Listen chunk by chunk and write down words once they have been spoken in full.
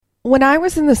When I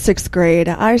was in the 6th grade,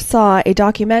 I saw a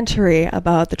documentary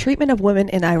about the treatment of women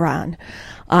in Iran.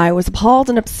 I was appalled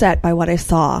and upset by what I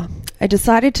saw. I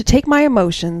decided to take my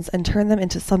emotions and turn them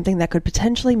into something that could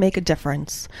potentially make a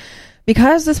difference.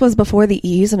 Because this was before the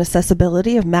ease and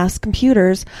accessibility of mass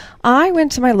computers, I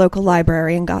went to my local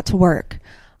library and got to work.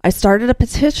 I started a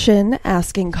petition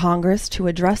asking Congress to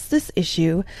address this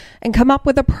issue and come up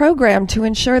with a program to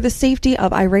ensure the safety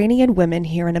of Iranian women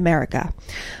here in America.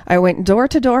 I went door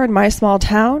to door in my small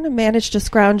town, managed to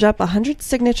scrounge up 100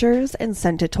 signatures, and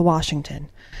sent it to Washington.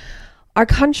 Our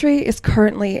country is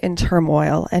currently in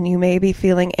turmoil, and you may be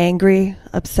feeling angry,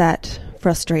 upset,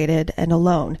 frustrated, and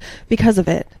alone because of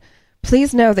it.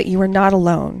 Please know that you are not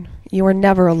alone. You are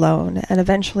never alone, and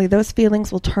eventually those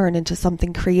feelings will turn into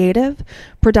something creative,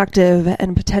 productive,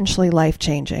 and potentially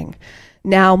life-changing.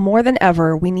 Now, more than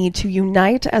ever, we need to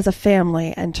unite as a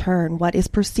family and turn what is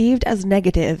perceived as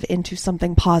negative into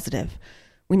something positive.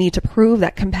 We need to prove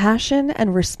that compassion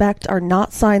and respect are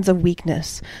not signs of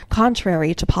weakness,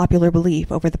 contrary to popular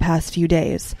belief over the past few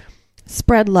days.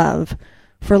 Spread love,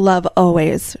 for love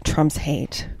always trumps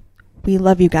hate. We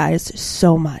love you guys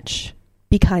so much.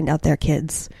 Be kind out there,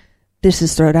 kids. This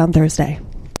is Throwdown Thursday.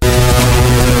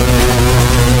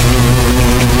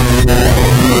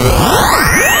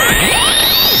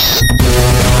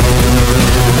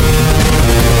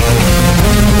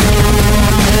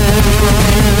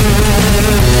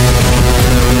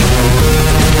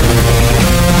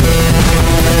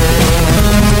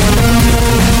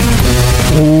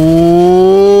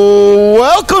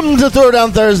 Welcome to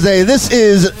Throwdown Thursday. This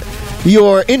is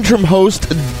your interim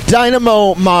host,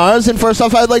 Dynamo Mars. And first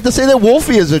off, I'd like to say that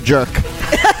Wolfie is a jerk.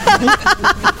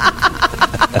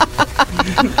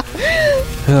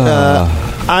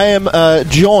 I am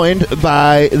joined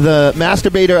by the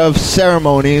masturbator of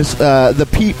ceremonies, the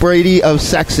Pete Brady of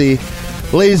sexy.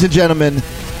 Ladies and gentlemen,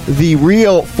 the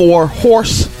real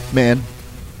four-horseman,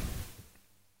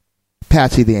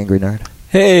 Patsy the Angry Nerd.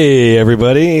 Hey,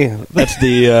 everybody. That's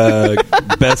the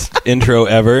best intro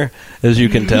ever. As you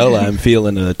can tell, I'm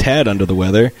feeling a tad under the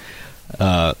weather.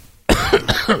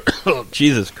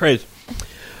 Jesus Christ.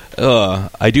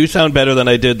 I do sound better than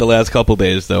I did the last couple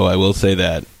days, though, I will say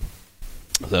that.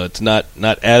 So it's not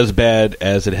as bad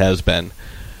as it has been.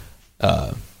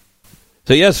 So,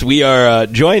 yes, we are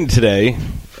joined today,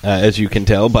 as you can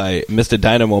tell, by Mr.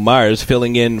 Dynamo Mars,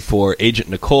 filling in for Agent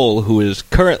Nicole, who is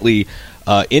currently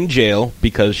in jail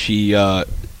because she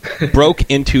broke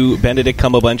into Benedict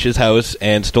Cumberbunch's house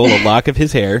and stole a lock of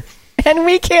his hair. And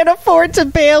we can't afford to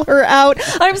bail her out.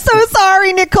 I'm so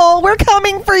sorry, Nicole. We're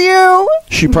coming for you.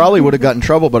 She probably would have got in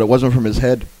trouble, but it wasn't from his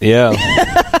head. Yeah.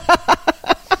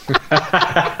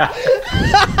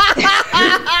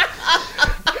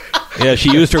 Yeah,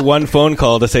 she used her one phone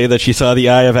call to say that she saw the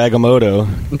eye of Agamotto.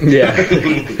 Yeah.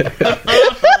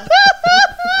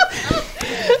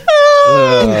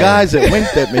 Guys, it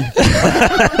winked at me.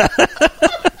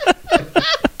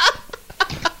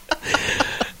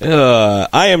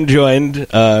 I am joined,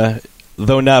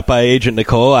 though not by Agent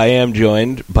Nicole, I am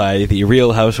joined by the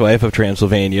Real Housewife of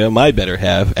Transylvania, my better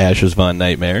half, Ashes Von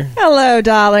Nightmare. Hello,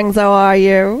 darlings. How are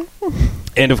you?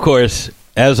 And, of course,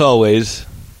 as always,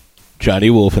 Johnny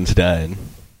Wolfenstein.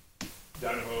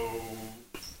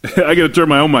 I got to turn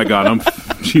my own mic on.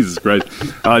 Jesus Christ.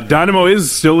 Dynamo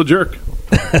is still a jerk.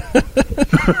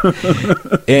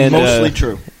 And, mostly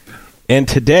true. And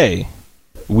today,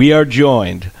 we are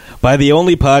joined by the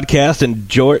only podcast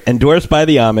endorsed by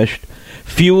the Amish,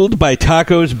 fueled by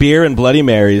tacos, beer, and Bloody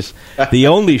Marys, the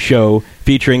only show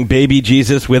featuring baby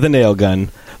Jesus with a nail gun,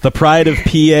 the pride of PA,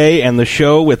 and the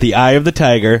show with the eye of the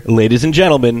tiger, ladies and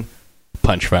gentlemen,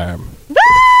 Punch Farm.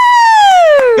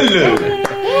 Hello.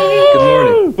 Good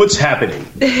morning. What's happening?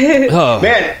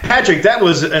 Man, Patrick, that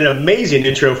was an amazing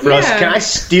intro for us. Can I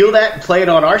steal that and play it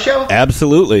on our show?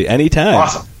 Absolutely. Anytime.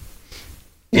 Awesome.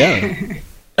 Yeah.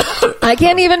 I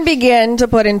can't even begin to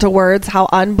put into words how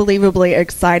unbelievably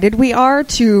excited we are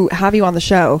to have you on the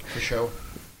show. For sure.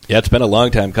 Yeah, it's been a long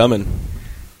time coming.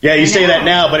 Yeah, you say that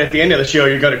now, but at the end of the show,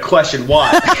 you're going to question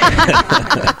why.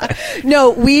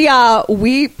 No,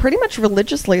 we pretty much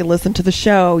religiously listen to the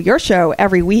show, your show,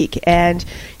 every week, and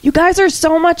you guys are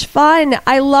so much fun.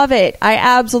 I love it. I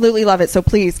absolutely love it. So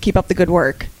please keep up the good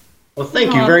work. Well,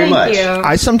 thank you very much.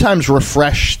 I sometimes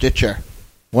refresh Stitcher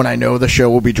when I know the show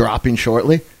will be dropping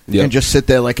shortly, and just sit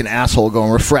there like an asshole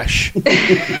going, refresh.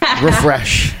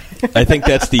 Refresh. I think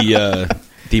that's the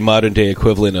modern day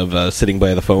equivalent of sitting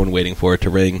by the phone waiting for it to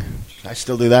ring. I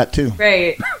still do that too.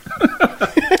 Right.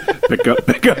 Pick up.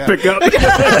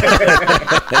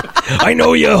 I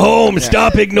know you're home.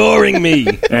 Stop ignoring me.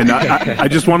 And I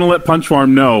just want to let Punch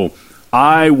Farm know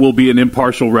I will be an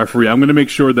impartial referee. I'm going to make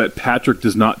sure that Patrick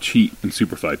does not cheat in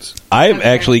super fights. I'm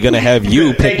actually going to have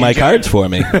you pick my cards for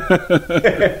me.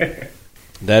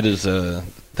 That is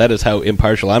how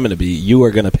impartial I'm going to be. You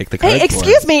are going to pick the cards. Hey,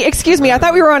 excuse me. I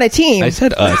thought we were on a team. I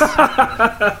said us.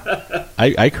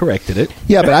 I corrected it.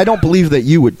 Yeah, but I don't believe that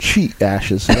you would cheat,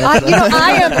 Ashes.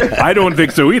 I don't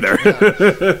think so either.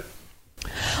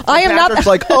 I am Patrick's not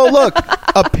like, oh look,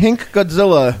 a pink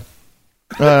Godzilla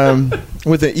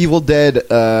with an Evil Dead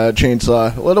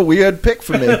chainsaw. What a weird pick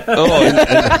for me.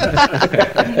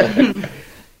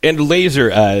 And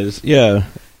laser eyes. Yeah.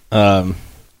 Well,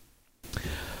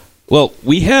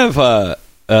 we have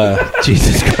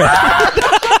Jesus Christ.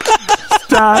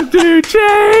 Stop to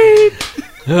change.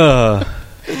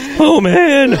 Oh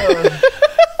man.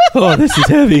 Oh, this is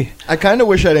heavy. I kind of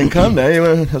wish I didn't come now. You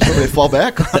want to have somebody to fall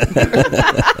back on.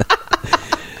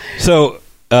 So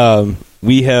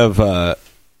we have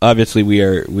obviously we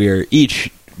are each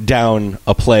down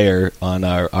a player on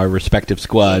our respective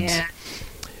squads,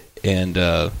 and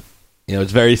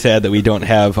it's very sad that we don't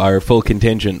have our full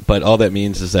contingent. But all that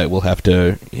means is that we'll have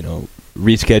to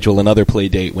reschedule another play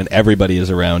date when everybody is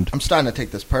around. I'm starting to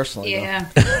take this personally. Yeah.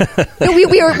 No,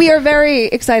 we are very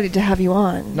excited to have you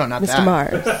on. No, not Mr. that.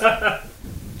 Mars.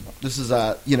 This is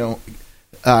on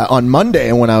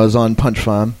Monday when I was on Punch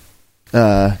Farm,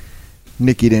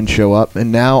 Nikki didn't show up,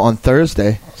 and now on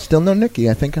Thursday, still no Nikki.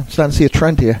 I think I'm starting to see a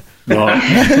trend here. Well,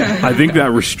 I think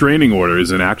that restraining order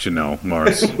is in action now,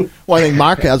 Mars. Well, I think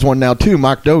Mark has one now too.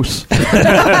 Mark Dose.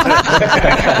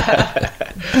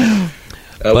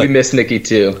 We miss Nikki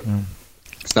too.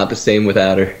 It's not the same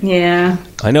without her. Yeah.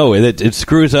 I know it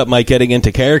screws up my getting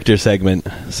into character segment.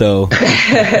 So,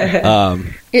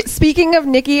 Speaking of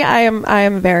Nikki, I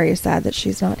am very sad that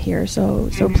she's not here. So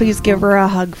please give her a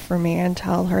hug for me and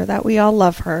tell her that we all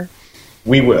love her.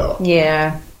 We will.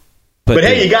 Yeah. But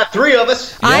hey, you got 3 of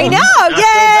us. I know,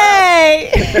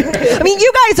 yay! I mean,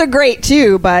 you guys are great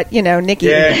too, but Nikki.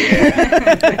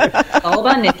 Yeah. All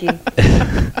about Nikki.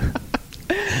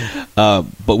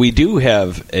 But we do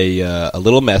have a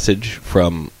little message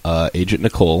from Agent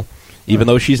Nicole. Even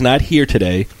though she's not here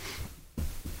today,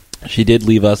 she did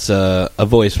leave us a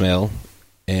voicemail,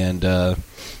 and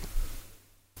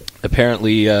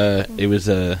apparently it was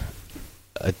a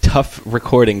tough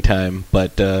recording time.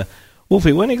 But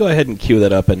Wolfie, why don't you go ahead and cue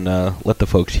that up and let the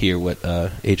folks hear what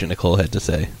Agent Nicole had to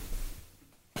say.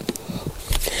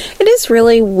 It is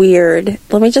really weird.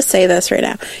 Let me just say this right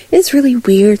now. It is really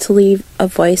weird to leave a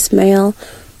voicemail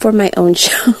for my own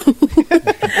show.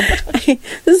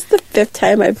 This is the 5th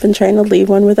time I've been trying to leave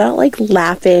one without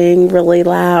laughing really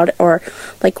loud or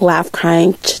laugh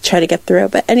crying to try to get through.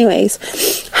 But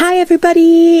anyways, hi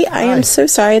everybody. Hi. I am so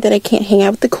sorry that I can't hang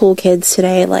out with the cool kids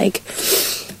today.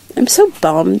 I'm so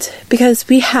bummed because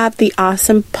we have the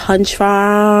awesome Punch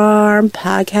Farm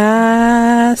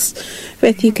podcast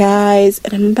with you guys,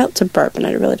 and I'm about to burp, and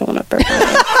I really don't want to burp.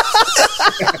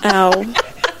 Ow.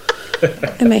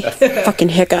 And my fucking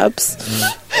hiccups.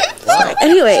 Sorry.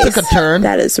 Anyways, took a turn.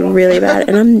 That is really bad,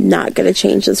 and I'm not going to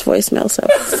change this voicemail, so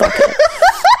fuck it.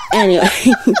 Anyway,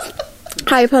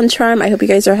 hi Punch Farm. I hope you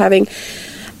guys are having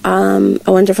a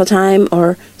wonderful time,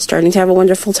 or starting to have a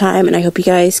wonderful time, and I hope you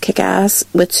guys kick ass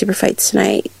with Super Fights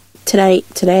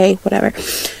today, whatever.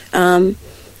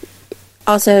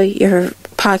 Also, your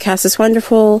podcast is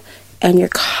wonderful, and your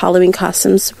Halloween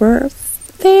costumes were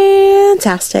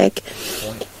fantastic.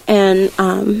 And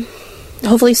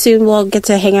hopefully soon we'll get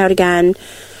to hang out again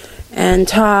and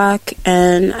talk,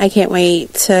 and I can't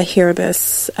wait to hear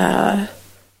this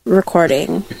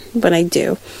recording when I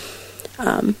do.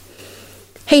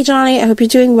 Hey Johnny, I hope you're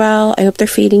doing well. I hope they're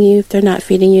feeding you. If they're not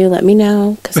feeding you, let me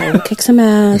know, because I will kick some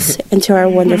ass into our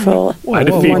wonderful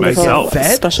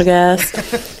special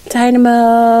guest,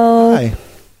 Dynamo.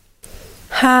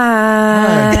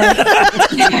 Hi.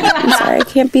 I'm sorry I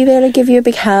can't be there to give you a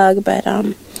big hug, but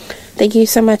thank you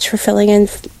so much for filling in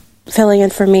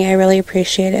for me. I really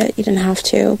appreciate it. You didn't have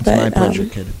to, but my pleasure,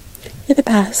 kid. You're the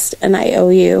best, and I owe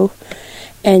you.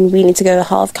 And we need to go to the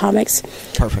Hall of Comics.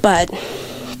 Perfect. But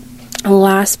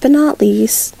last but not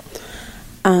least,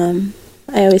 I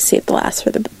always save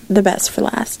the best for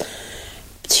last.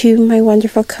 To my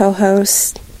wonderful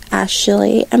co-hosts,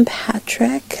 Ashley and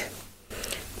Patrick,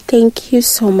 thank you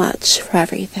so much for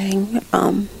everything.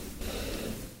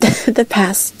 The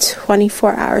past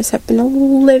 24 hours have been a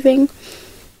living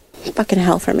fucking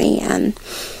hell for me, and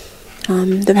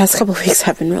the past couple of weeks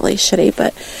have been really shitty,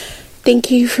 but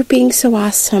thank you for being so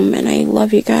awesome, and I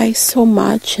love you guys so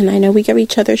much, and I know we give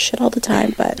each other shit all the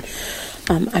time, but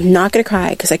I'm not going to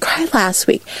cry because I cried last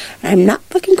week. And I'm not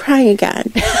fucking crying again.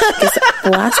 Because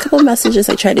the last couple of messages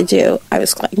I tried to do, I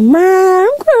was like, I'm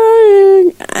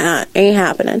crying. Ain't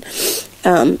happening.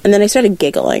 And then I started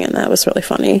giggling, and that was really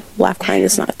funny. Laugh crying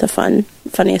is not the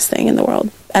funniest thing in the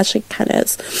world. Actually, kind of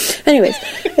is. Anyways,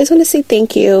 I just want to say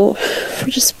thank you for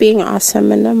just being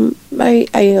awesome, and I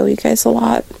owe you guys a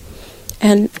lot.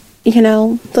 And,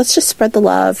 let's just spread the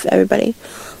love, everybody.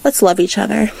 Let's love each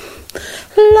other.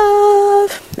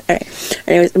 Love. All right.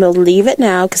 Anyways, we'll leave it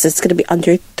now because it's going to be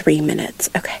under 3 minutes.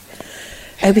 Okay.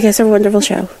 I hope you guys have a wonderful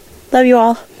show. Love you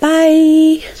all.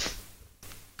 Bye.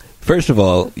 First of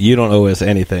all, you don't owe us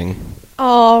anything.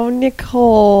 Oh,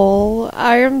 Nicole,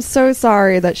 I am so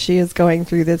sorry that she is going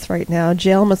through this right now.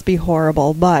 Jail must be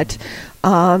horrible, but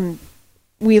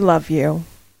we love you.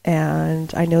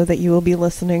 And I know that you will be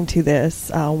listening to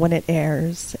this when it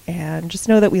airs. And just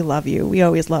know that we love you. We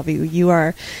always love you. You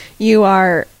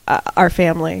are our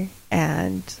family.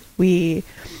 And we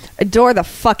adore the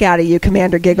fuck out of you,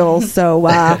 Commander Giggles. So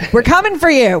we're coming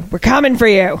for you. We're coming for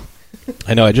you.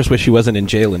 I know. I just wish he wasn't in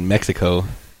jail in Mexico.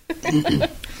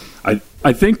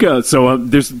 I think so.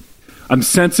 I'm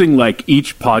sensing like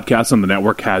each podcast on the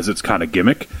network has its kind of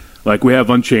gimmick. Like we have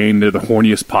Unchained, they're the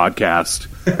horniest podcast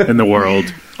in the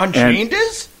world. Unchained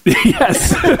is?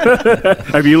 Yes.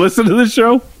 Have you listened to this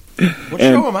show? What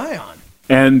show am I on?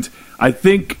 And I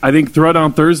think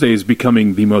Throwdown Thursday is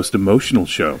becoming the most emotional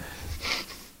show.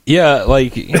 Yeah,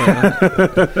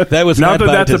 that was not that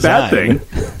by that's design. a bad thing.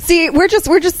 See, we're just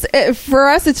for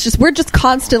us, it's just we're just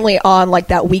constantly on like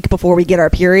that week before we get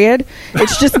our period.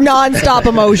 It's just nonstop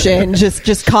emotion,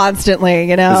 just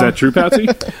constantly, Is that true, Patsy?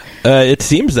 It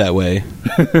seems that way.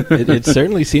 It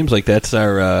certainly seems like that's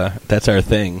our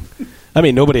thing. I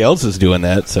mean, nobody else is doing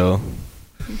that, so.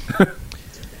 All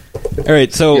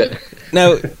right, so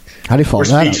now. How do you follow We're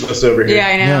that speechless over here. Yeah,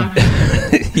 I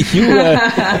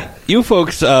know. You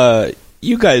folks,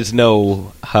 you guys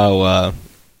know how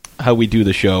we do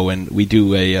the show, and we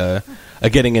do a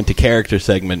getting into character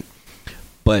segment,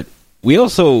 but we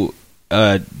also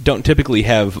don't typically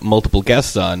have multiple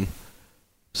guests on.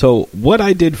 So what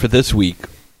I did for this week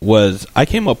was I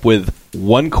came up with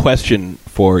one question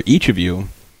for each of you,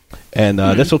 and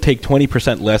this will take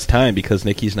 20% less time because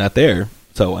Nikki's not there.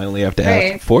 So I only have to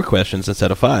ask 4 questions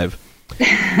instead of 5.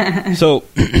 So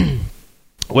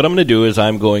what I'm going to do is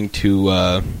I'm going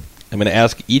to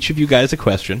ask each of you guys a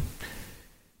question,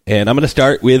 and I'm going to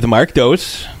start with Mark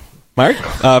Dose. Mark,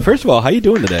 first of all, how you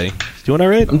doing today? Doing all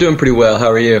right? I'm doing pretty well.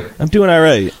 How are you? I'm doing all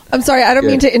right. I'm sorry, I don't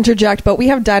mean to interject, but we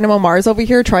have Dynamo Mars over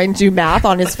here trying to do math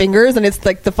on his fingers, and it's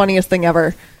like the funniest thing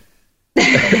ever.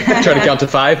 Trying to count to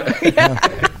 5?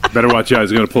 Yeah. Better watch out.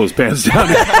 He's going to pull his pants down.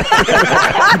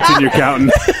 Continue counting.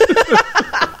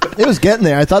 It was getting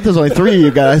there. I thought there was only 3 of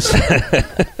you guys.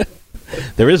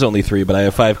 There is only 3, but I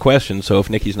have 5 questions, so if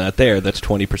Nikki's not there, that's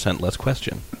 20% less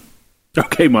question.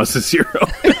 Okay, Mus is 0.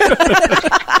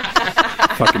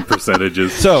 Fucking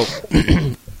percentages. So,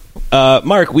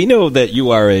 Mark, we know that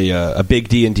you are a big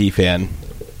D&D fan.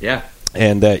 Yeah.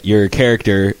 And that your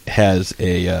character has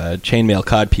a chainmail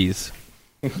codpiece.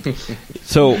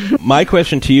 So, my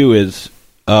question to you is,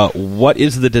 what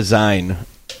is the design,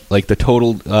 like the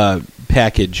total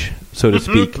package, so to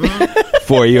speak,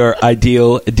 for your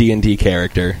ideal D&D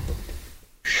character?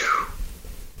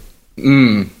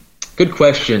 Good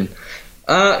question.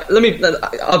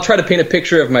 I'll try to paint a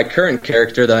picture of my current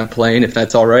character that I'm playing, if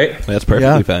that's all right. That's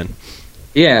perfectly fine.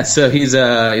 Yeah, so he's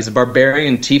a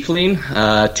barbarian tiefling.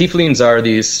 Tieflings are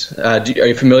these. Are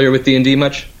you familiar with D&D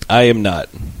much? I am not.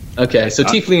 Okay, so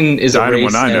tiefling is a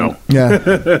race. I know.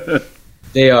 Yeah.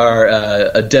 They are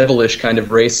a devilish kind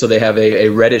of race, so they have a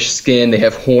reddish skin, they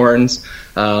have horns,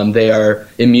 they are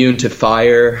immune to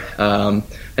fire, and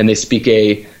they speak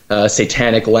a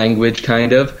satanic language,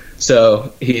 kind of.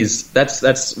 So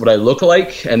that's what I look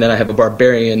like, and then I have a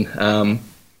barbarian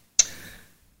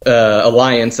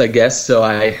alliance, I guess, so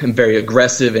I am very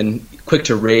aggressive and quick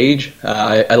to rage.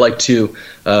 I like to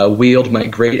wield my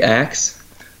great axe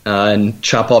and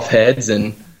chop off heads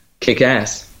and kick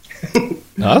ass.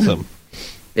 Awesome.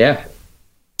 Yeah.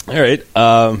 All right.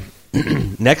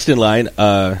 Next in line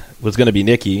was going to be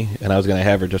Nikki, and I was going to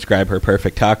have her describe her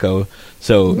perfect taco.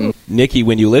 So, Nikki,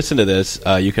 when you listen to this,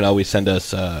 you can always send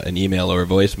us an email or a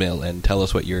voicemail and tell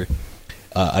us what your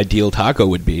ideal taco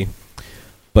would be.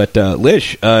 But,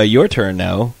 Lish, your turn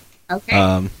now.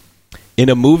 Okay. In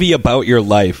a movie about your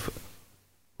life,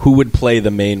 who would play the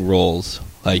main roles?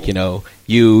 Like,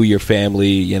 you, your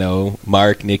family,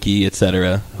 Mark, Nikki,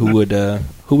 etc. Who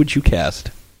would you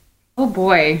cast? Oh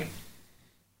boy.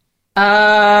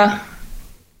 Well,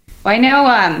 I know.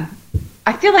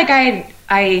 I feel like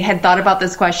I had thought about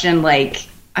this question, like,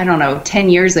 I don't know, 10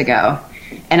 years ago.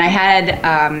 And I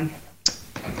had,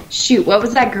 what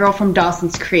was that girl from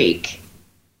Dawson's Creek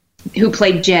who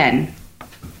played Jen?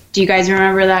 Do you guys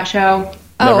remember that show?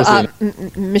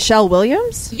 Michelle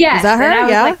Williams? Yes. Is that her? And I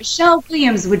was yeah. like, Michelle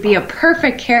Williams would be a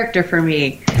perfect character for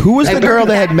me. Who was the girl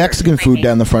that had Mexican food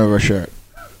down the front of her shirt?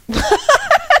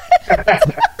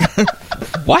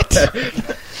 What?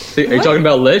 Are you talking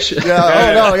about Lish?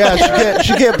 Yeah,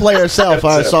 she can't play herself.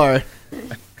 I'm sorry.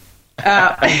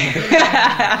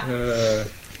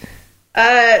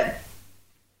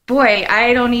 Boy,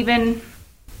 I don't even...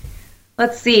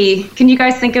 Let's see. Can you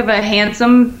guys think of a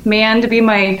handsome man to be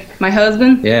my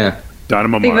husband? Yeah.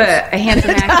 Dynamo Think of Mars. a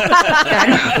handsome actor.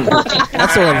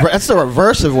 That's the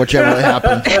reverse of what generally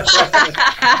happens.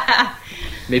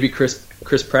 Maybe Chris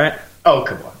Pratt? Oh,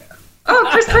 come on. Oh,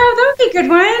 Chris Pratt, that would be a good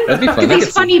one. That'd be fun.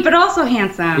 He's funny, but also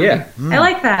handsome. Yeah. I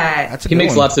like that. That's a He good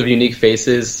makes one. lots of unique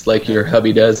faces like your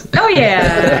hubby does. Oh,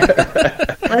 yeah.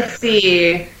 Let's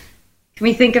see. Can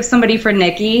we think of somebody for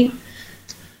Nikki?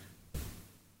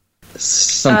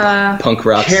 Some punk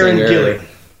rock Karen singer. Gillan.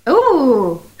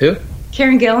 Ooh. Who?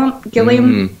 Karen Gilliam?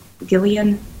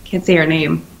 Gillian? Can't say her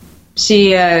name.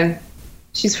 She's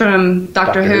from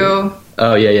Doctor Who.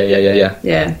 Oh, yeah.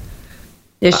 Yeah.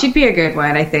 Yeah, she'd be a good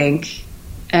one, I think.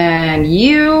 And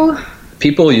you?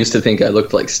 People used to think I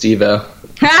looked like Steve-O.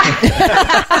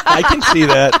 I can see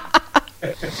that.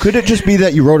 Could it just be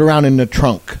that you rode around in the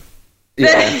trunk?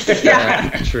 Yeah,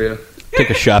 true.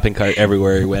 Took a shopping cart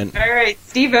everywhere he went. All right,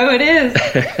 Steve-O it is.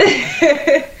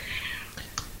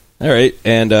 All right,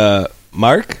 and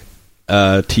Mark,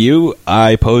 to you,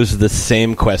 I pose the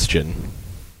same question.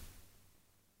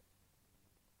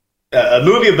 A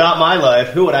movie about my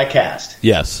life, who would I cast?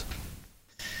 Yes.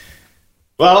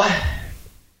 Well,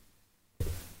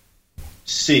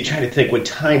 trying to think what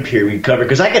time period we cover,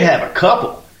 because I could have a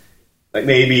couple. Like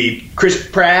maybe Chris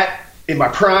Pratt in my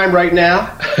prime right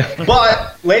now.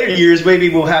 But later years, maybe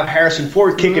we'll have Harrison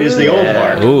Ford kicking as the old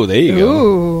Mark. Oh, there you go.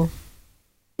 Ooh.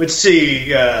 Let's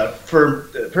see, for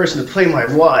the person to play my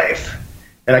wife,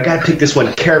 and I got to pick this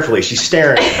one carefully. She's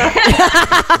staring at me.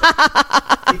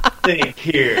 Let me think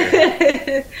here.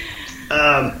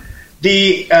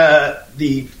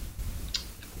 The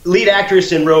lead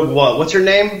actress in Rogue One, what's her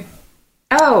name?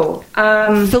 Oh,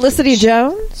 Felicity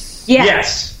Jones? yeah.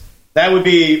 Yes, that would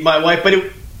be my wife.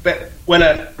 But when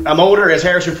I'm older as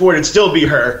Harrison Ford, it'd still be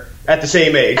her at the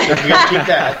same age. So we got to keep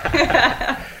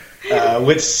that.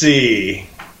 Let's see.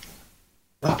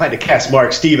 Oh, if I had to cast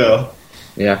Mark, Steve-O.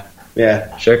 Yeah.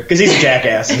 Yeah, Sure. because he's a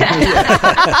jackass.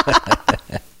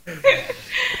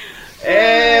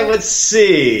 And let's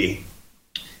see.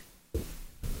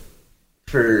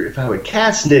 If I would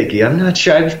cast Nikki, I'm not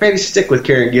sure. I'd maybe stick with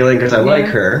Karen Gillan because I like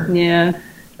her. Yeah.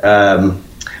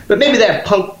 But maybe that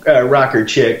punk rocker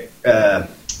chick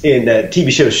in the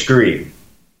TV show Scream.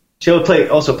 She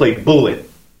also played Bullet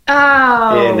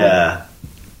Oh.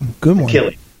 in Good one.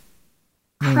 Killing.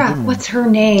 Crap, what's her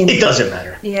name? It doesn't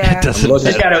matter. Yeah.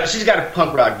 She's got a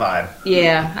punk rock vibe.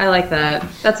 Yeah, I like that.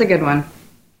 That's a good one.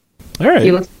 All right.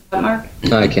 You look at that, Mark?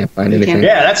 No, I can't find anything.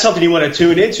 Yeah, that's something you want to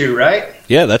tune into, right?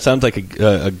 Yeah, that sounds like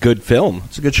a good film.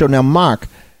 It's a good show. Now, Mark,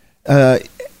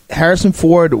 Harrison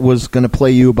Ford was going to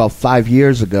play you about 5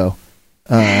 years ago.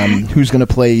 Who's going to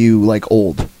play you, like,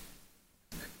 old?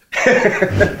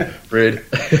 Rude.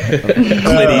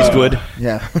 Clint Eastwood.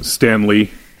 Yeah. Stan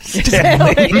Lee.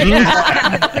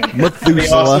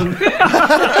 Methuselah.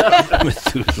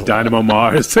 Dynamo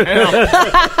Mars.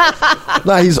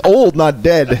 No, he's old, not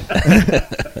dead.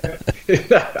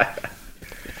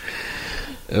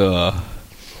 Well,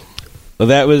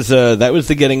 that was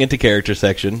the getting into character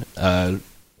section.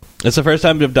 It's the first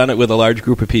time we've done it with a large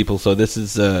group of people, so this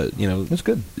is That's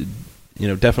good.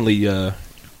 Definitely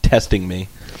testing me.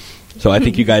 So I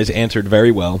think you guys answered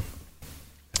very well.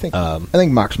 I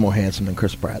think Mark's more handsome than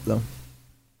Chris Pratt, though.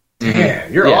 Yeah,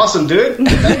 you're Yeah. awesome, dude.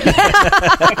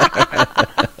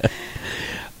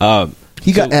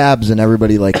 He got abs, and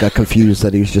everybody got confused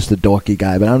that he was just a dorky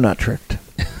guy, but I'm not tricked.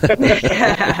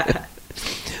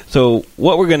 So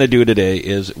what we're going to do today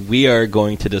is we are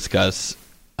going to discuss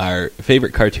our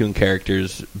favorite cartoon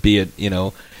characters, be it,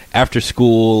 after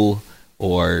school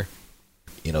or,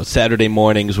 Saturday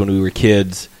mornings when we were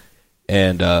kids,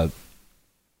 and,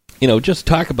 just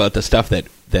talk about the stuff that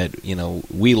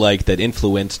we like that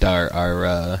influenced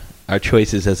our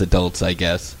choices as adults, I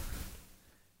guess.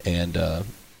 And, I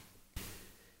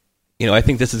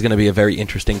think this is going to be a very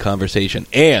interesting conversation.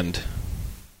 And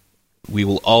we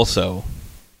will also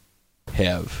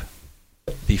have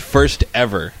the first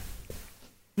ever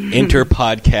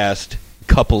inter-podcast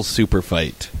couples super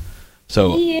fight.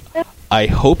 So I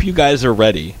hope you guys are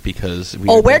ready because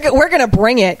we're gonna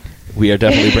bring it. We are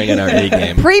definitely bringing our A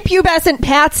game. Prepubescent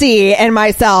Patsy and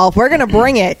myself, we're gonna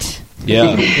bring it.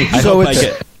 Yeah. So it's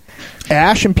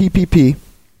Ash and PPP.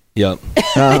 Yep.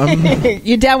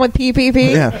 You down with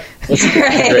PPP? Yeah.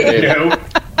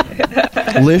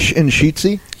 Lish and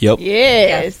Sheetsy. Yep.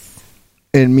 Yes.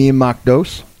 And me and Mock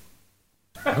Dose.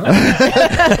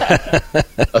 A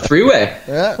three-way.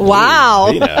 Yeah. Wow.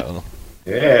 You know.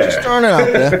 Just throwing it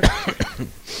out there.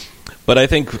 But I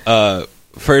think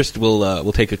first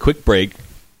we'll take a quick break,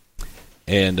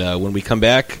 and when we come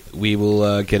back, we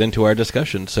will get into our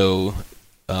discussion. So,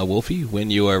 Wolfie, when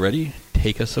you are ready,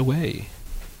 take us away.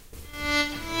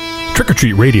 Trick or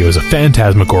Treat Radio is a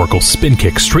phantasmagorical spin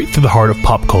kick straight through the heart of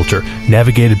pop culture,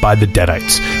 navigated by the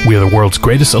Deadites. We are the world's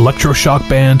greatest electroshock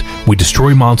band, we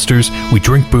destroy monsters, we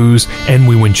drink booze, and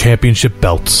we win championship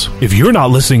belts. If you're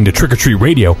not listening to Trick or Treat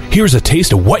Radio, here's a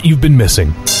taste of what you've been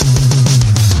missing.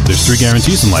 There's 3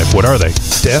 guarantees in life. What are they?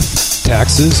 Death,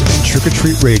 taxes, and Trick or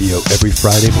Treat Radio every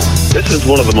Friday morning. This is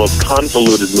one of the most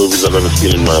convoluted movies I've ever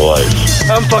seen in my life.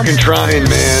 I'm fucking trying,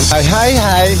 man.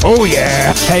 Hi. Oh,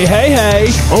 yeah. Hey.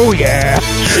 Oh, yeah.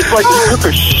 It's like you took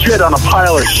a shit on a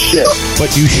pile of shit.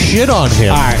 But you shit on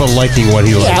him for liking what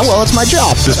he likes. Yeah, well, it's my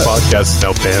job. This podcast is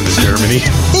now banned in Germany.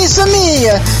 It's me,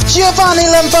 Giovanni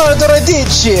Lombardo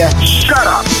Radici. Shut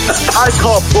up. I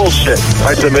call bullshit.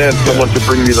 I demand someone to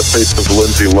bring me the face of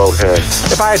Lindsay Lohan.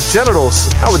 If I had genitals,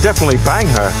 I would definitely bang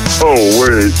her. Oh,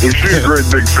 wait. Is she a great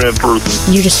big fan person?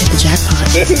 You just hit the jackpot.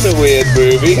 This is a weird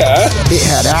movie, huh? It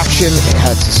had action, it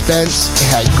had suspense, it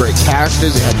had great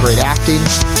characters, it had great acting.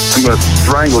 I'm going to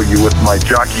strangle you with my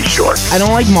jockey shorts. I don't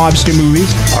like mobster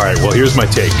movies. All right, well, here's my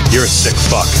take. You're a sick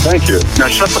fuck. Thank you. Now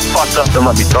shut the fuck up and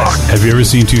let me talk. Have you ever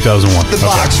seen 2001? The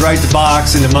box, right? The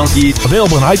box and the monkey.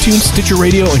 Available on iTunes, Stitcher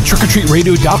Radio, and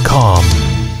TrickOrTreatRadio.com.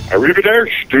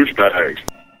 Arrivederci, douchebags.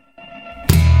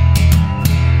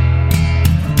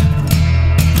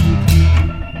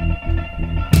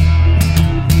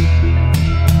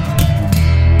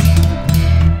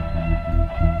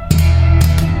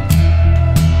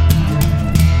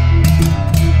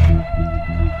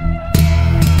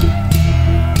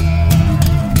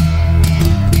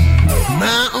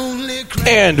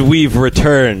 And we've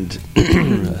returned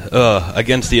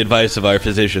against the advice of our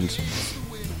physicians.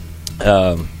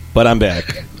 But I'm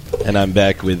back. And I'm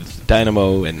back with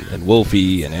Dynamo and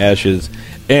Wolfie and Ashes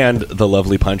and the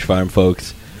lovely Punch Farm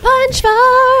folks. Punch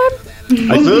Farm!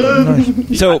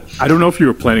 So I don't know if you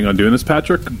were planning on doing this,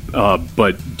 Patrick,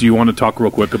 but do you want to talk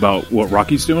real quick about what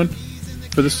Rocky's doing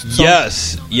for this song?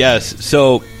 Yes.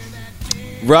 So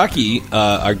Rocky,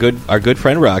 our good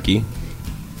friend Rocky,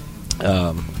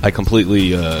 I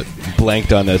completely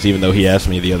blanked on this, even though he asked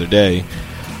me the other day.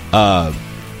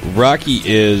 Rocky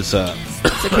is...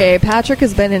 It's okay. Patrick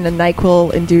has been in a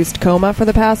NyQuil-induced coma for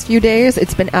the past few days.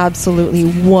 It's been absolutely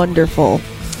wonderful.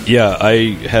 Yeah,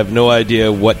 I have no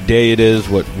idea what day it is,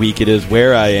 what week it is,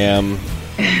 where I am.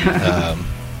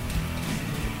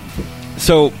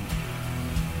 So,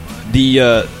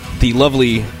 the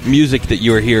lovely music that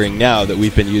you're hearing now that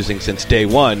we've been using since day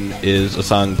one is a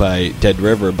song by Dead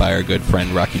River by our good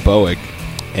friend Rocky Bowick.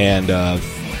 And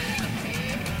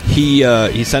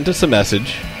he sent us a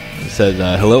message. He said,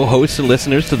 hello, hosts and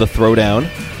listeners to the Throwdown.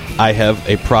 I have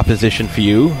a proposition for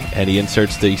you. And he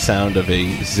inserts the sound of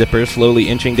a zipper slowly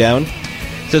inching down.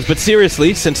 He says, but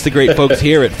seriously, since the great folks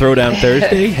here at Throwdown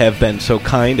Thursday have been so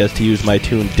kind as to use my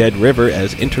tune Dead River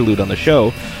as interlude on the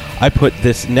show, I put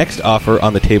this next offer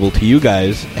on the table to you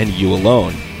guys and you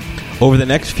alone. Over the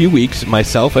next few weeks,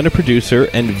 myself and a producer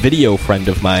and video friend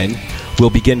of mine will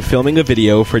begin filming a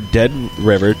video for Dead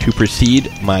River to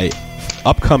precede my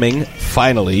upcoming,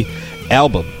 finally,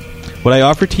 album. What I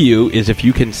offer to you is if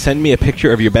you can send me a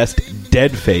picture of your best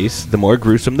dead face, the more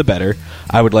gruesome the better,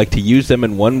 I would like to use them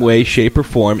in one way, shape, or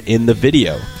form in the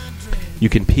video. You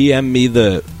can PM me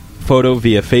the photo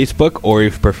via Facebook, or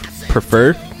if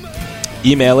prefer,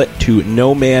 email it to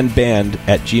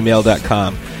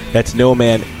nomanband@gmail.com. That's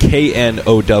noman,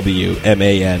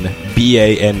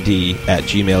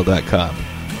 KNOWMANBAND@gmail.com.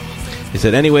 He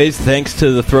said, anyways, thanks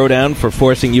to the Throwdown for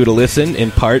forcing you to listen,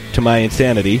 in part to my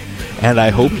insanity, and I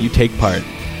hope you take part.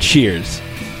 Cheers.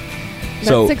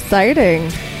 That's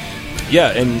exciting.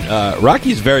 Yeah, and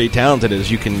Rocky's very talented, as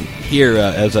you can hear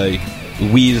as I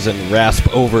wheeze and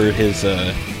rasp over his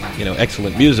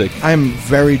excellent music. I'm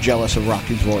very jealous of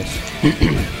Rocky's voice.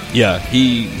 Yeah,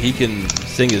 he can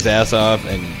sing his ass off,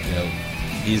 and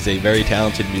he's a very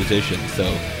talented musician. So,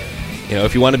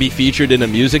 if you want to be featured in a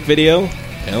music video,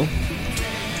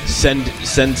 send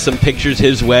some pictures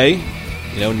his way.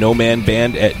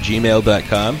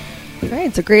 nomanband@gmail.com. Right,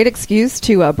 it's a great excuse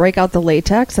to break out the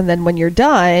latex, and then when you're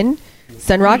done,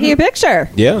 send Rocky a picture.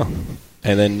 Yeah.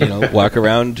 And then, walk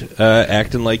around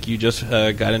acting like you just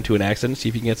got into an accident, see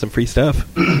if you can get some free stuff.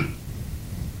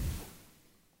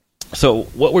 So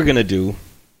what we're going to do,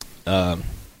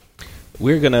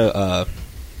 we're going to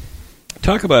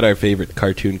talk about our favorite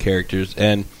cartoon characters.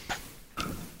 And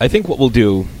I think what we'll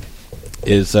do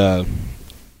is we're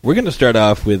going to start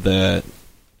off with the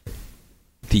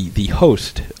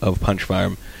host of Punch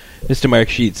Farm, Mr. Mark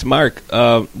Sheets. Mark,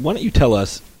 why don't you tell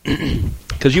us,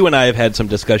 because you and I have had some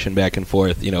discussion back and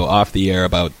forth, off the air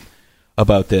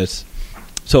about this.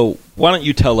 So why don't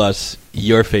you tell us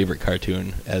your favorite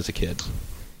cartoon as a kid?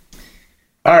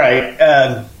 All right.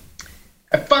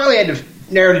 I finally had to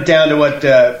narrow it down to what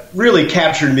really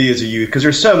captured me as a youth, because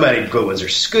there's so many good ones.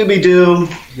 There's Scooby-Doo.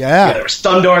 Yeah. There was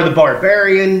Stundar the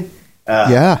Barbarian.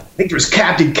 Yeah. I think there was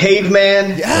Captain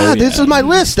Caveman. Yeah, this is my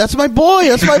list. That's my boy.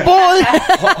 That's my boy.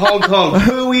 Hong Kong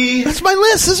Phooey. That's my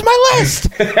list. This is my list.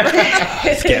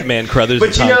 Scatman Crothers.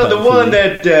 But the one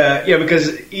that,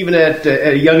 because even at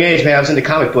a young age, man, I was into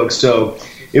comic books, so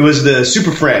it was the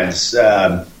Super Friends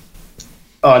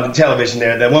on the television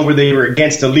there. The one where they were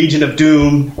against the Legion of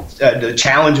Doom, the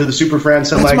challenge of the Super Friends,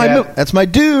 something that. That's my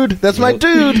dude. That's my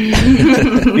dude.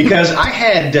 Because I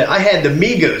had the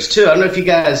Migos, too. I don't know if you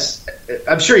guys...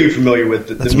 I'm sure you're familiar with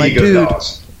the Migos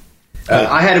dolls.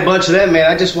 I had a bunch of them, man.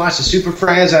 I just watched the Super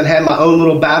Friends. I had my own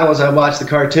little battle as I watched the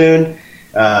cartoon.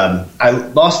 I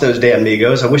lost those damn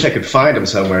Migos. I wish I could find them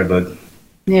somewhere, but...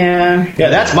 Yeah,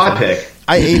 that's my pick.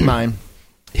 I ate mine.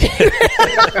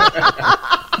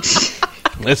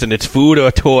 Listen, it's food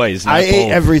or toys. I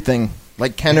ate everything.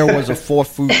 Like Kenner was a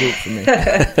fourth food group for me.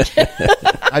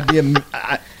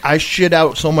 I shit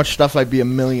out so much stuff I'd be a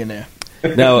millionaire.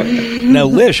 Now,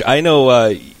 Lish, I know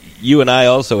you and I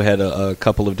also had a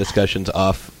couple of discussions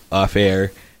off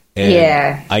air. And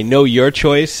yeah. I know your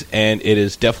choice, and it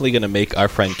is definitely going to make our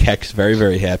friend Kex very,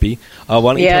 very happy. Why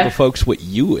don't you tell the folks what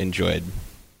you enjoyed?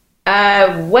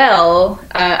 I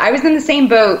was in the same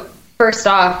boat. First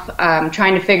off,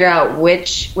 trying to figure out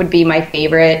which would be my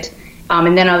favorite.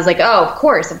 And then I was like, oh, of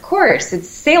course, it's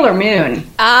Sailor Moon.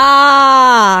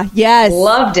 Ah, yes.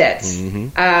 Loved it.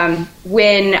 Mm-hmm.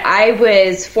 When I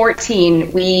was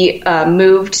 14, we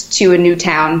moved to a new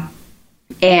town,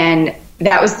 and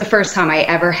that was the first time I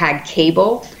ever had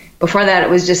cable. Before that, it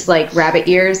was just like rabbit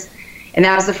ears. And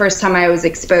that was the first time I was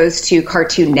exposed to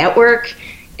Cartoon Network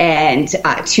and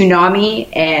Toonami,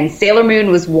 and Sailor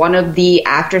Moon was one of the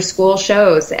after-school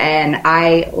shows, and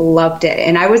I loved it.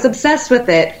 And I was obsessed with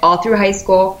it all through high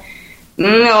school,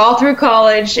 all through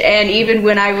college, and even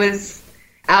when I was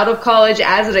out of college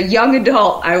as a young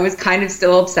adult, I was kind of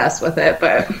still obsessed with it.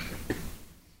 But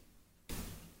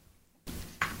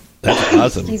that's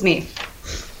awesome. Excuse me.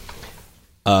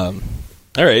 All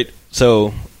right,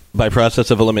 so by process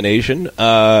of elimination,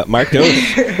 Mark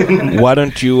Dose, why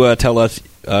don't you tell us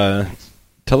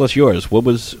yours? What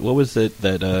was it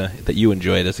that you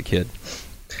enjoyed as a kid?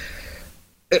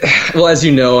 Well, as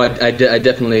you know, I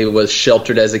definitely was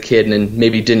sheltered as a kid and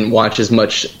maybe didn't watch as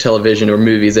much television or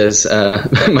movies as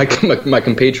my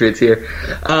compatriots here.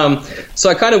 So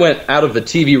I kind of went out of the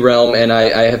TV realm, and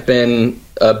I have been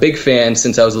a big fan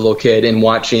since I was a little kid in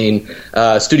watching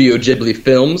Studio Ghibli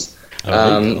films.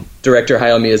 Director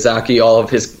Hayao Miyazaki, all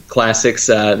of his classics.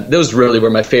 Those really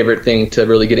were my favorite thing to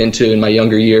really get into in my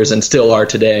younger years, and still are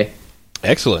today.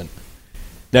 Excellent.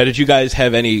 Now, did you guys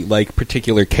have any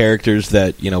particular characters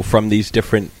that from these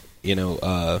different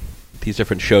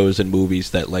shows and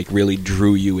movies that really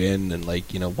drew you in, and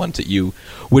ones that you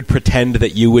would pretend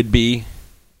that you would be?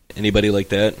 Anybody like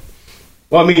that?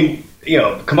 Well, I mean,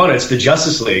 come on, it's the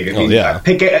Justice League. I mean, yeah. I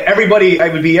pick everybody. I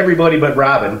would be everybody but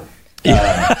Robin. Hey!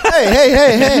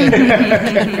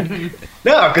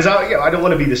 No, because I don't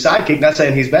want to be the sidekick. Not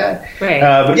saying he's bad, right?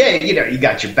 But yeah, you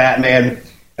got your Batman.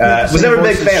 Was never a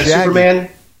big fan of Superman.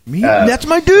 Me? That's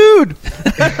my dude.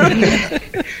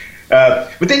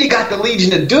 But then you got the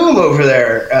Legion of Doom over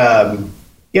there.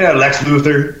 Lex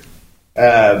Luthor,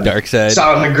 Darkseid,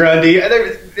 Solomon Grundy.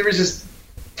 There was just,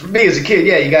 for me as a kid,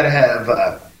 you got to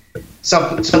have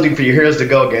something for your heroes to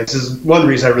go against. This is one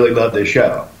reason I really love this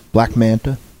show. Black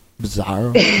Manta,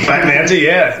 Bizarro. Black Manta,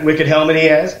 yeah, wicked helmet he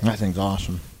has. That thing's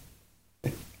awesome.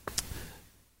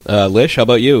 Lish, how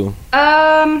about you?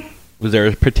 Was there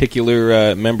a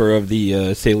particular member of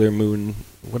the Sailor Moon?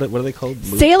 What are they called?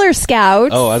 Sailor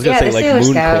Scouts. Oh, I was going to say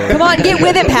Moon Corps. Come on, get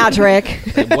with it, Patrick.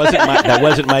 That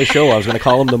wasn't my show. I was going to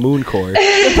call them the Moon Corps.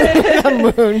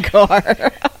 The Moon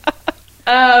Corps.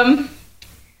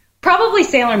 Probably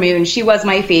Sailor Moon. She was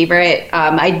my favorite.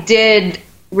 I did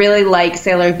really like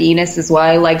Sailor Venus as well.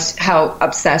 I liked how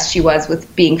obsessed she was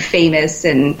with being famous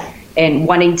and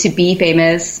wanting to be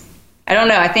famous. I don't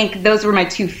know. I think those were my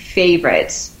two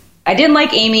favorites. I didn't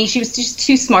like Amy. She was just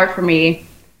too smart for me.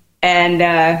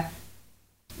 And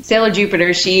Sailor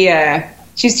Jupiter,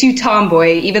 she's too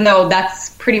tomboy, even though that's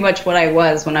pretty much what I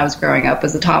was when I was growing up,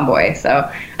 was a tomboy. So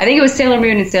I think it was Sailor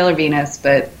Moon and Sailor Venus.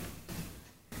 But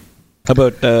how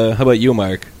about you,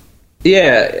 Mark?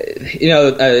 Yeah,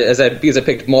 because I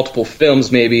picked multiple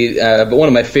films, maybe, but one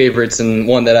of my favorites and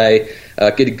one that I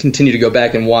could continue to go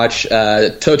back and watch,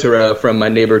 Totoro from My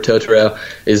Neighbor Totoro,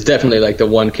 is definitely like the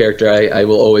one character I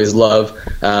will always love.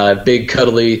 Big,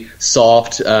 cuddly,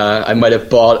 soft. I might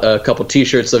have bought a couple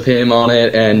T-shirts of him on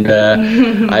it, and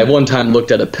I one time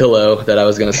looked at a pillow that I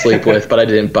was going to sleep with, but I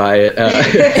didn't buy it.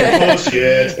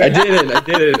 Bullshit. I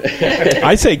didn't.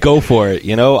 I say go for it.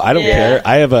 I don't care.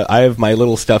 I have my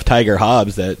little stuffed Tiger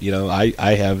Hobbs that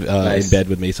I have in bed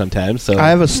with me sometimes. So I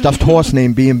have a stuffed horse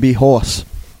named B&B Horse.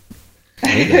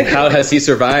 How has he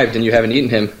survived and you haven't eaten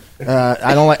him?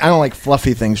 I don't like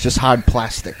fluffy things, just hard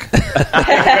plastic.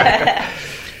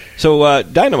 So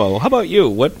Dynamo, how about you?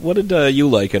 What did you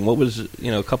like, and what was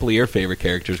a couple of your favorite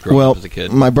characters growing up as a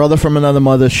kid? My brother from another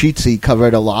mother, Sheetsy,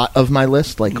 covered a lot of my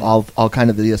list, like all kind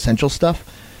of the essential stuff.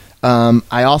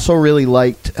 I also really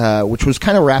liked, which was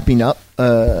kind of wrapping up.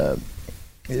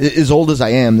 As old as I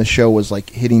am, the show was like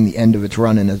hitting the end of its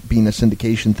run and being a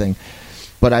syndication thing.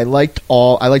 But I liked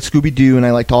Scooby-Doo, and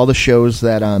I liked all the shows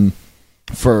that,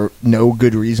 for no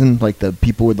good reason, like the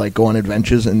people would like go on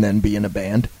adventures and then be in a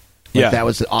band. Like, that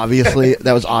was obviously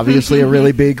a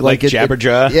really big like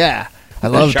Jabberjaw. Yeah, I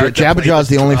love Jabberjaw. Is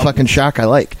the only fucking shark I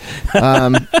like.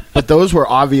 But those were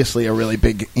obviously a really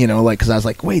big, because I was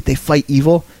like, wait, they fight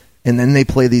evil, and then they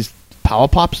play these Power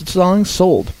Pops songs.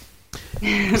 Sold.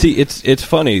 See, it's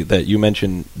funny that you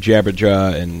mentioned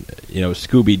Jabberjaw and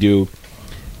Scooby-Doo,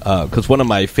 because one of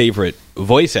my favorite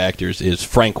voice actors is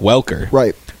Frank Welker,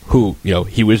 right? Who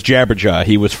he was Jabberjaw,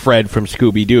 he was Fred from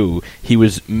Scooby-Doo, he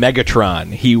was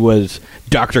Megatron, he was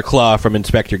Dr. Claw from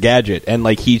Inspector Gadget, and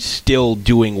like he's still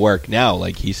doing work now.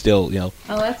 Like he's still Oh,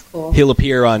 that's cool. He'll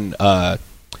appear on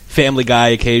Family Guy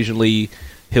occasionally.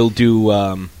 He'll do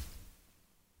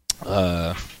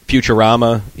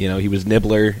Futurama. He was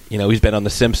Nibbler. He's been on The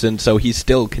Simpsons, so he's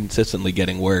still consistently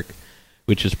getting work,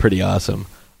 which is pretty awesome.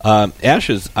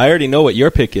 Ashes, I already know what your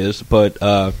pick is, but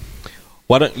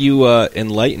why don't you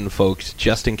enlighten folks,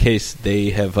 just in case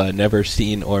they have never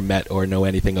seen or met or know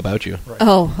anything about you? Right.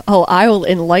 Oh, I will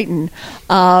enlighten.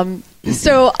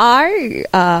 So I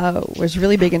was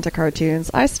really big into cartoons.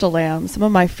 I still am. Some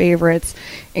of my favorites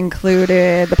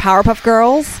included the Powerpuff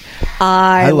Girls.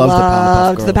 I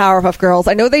loved the Powerpuff Girls.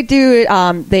 I know they do.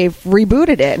 They've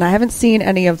rebooted it, and I haven't seen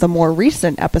any of the more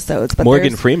recent episodes. But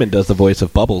Morgan Freeman does the voice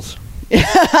of Bubbles.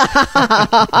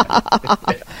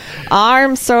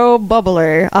 I'm so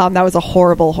bubbly. That was a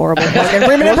horrible Morgan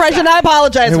Freeman impression. I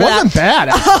apologize for that. It wasn't bad.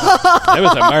 That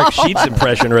was a Mark Sheets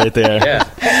impression right there. Yeah.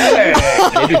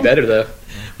 Maybe better, though.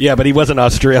 Yeah, but he wasn't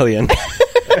Australian.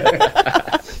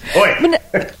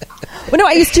 Well, no,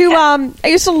 I used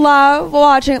to love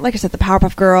watching, like I said, the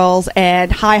Powerpuff Girls and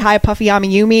Hi Puffy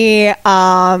Amiyumi,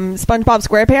 SpongeBob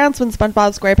SquarePants. When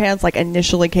SpongeBob SquarePants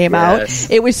initially came out,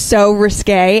 it was so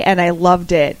risque, and I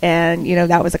loved it. And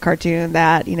that was a cartoon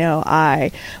that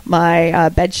my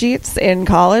bed sheets in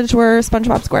college were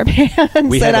SpongeBob SquarePants.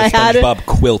 We have a SpongeBob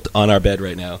quilt on our bed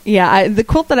right now. Yeah, the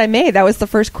quilt that I made, that was the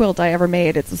first quilt I ever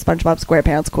made. It's a SpongeBob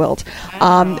SquarePants quilt.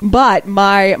 But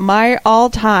my all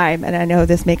time, and I know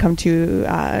this may come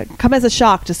as a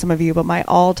shock to some of you, but my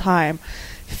all-time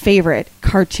favorite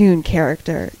cartoon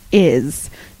character is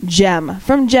Jem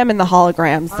from Jem and the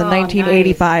Holograms, the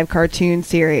 1985 cartoon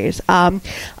series.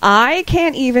 I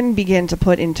can't even begin to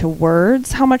put into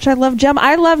words how much I love Jem.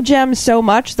 I love Jem so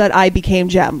much that I became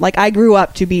Jem. I grew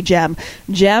up to be Jem.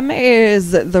 Jem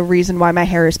is the reason why my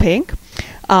hair is pink.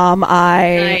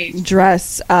 I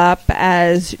dress up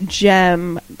as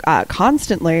Jem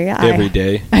constantly. Every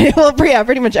day. Well, yeah,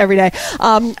 pretty much every day.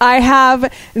 I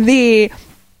have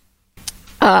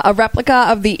a replica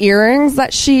of the earrings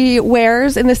that she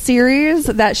wears in the series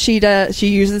that she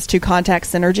uses to contact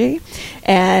Synergy,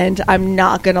 and I'm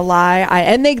not gonna lie,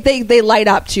 and they light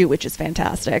up too, which is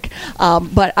fantastic.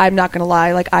 But I'm not gonna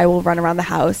lie, I will run around the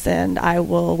house and I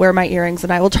will wear my earrings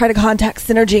and I will try to contact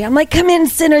Synergy. I'm like, come in,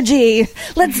 Synergy,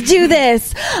 let's do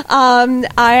this. I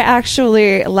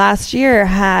actually last year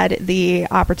had the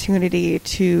opportunity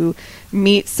to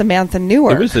meet Samantha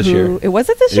Newer. It was this year. Was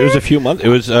it this year? It was a few months. It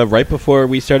was right before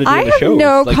we started doing I the have show.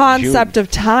 no It's like concept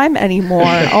of time anymore.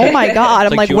 Oh my God.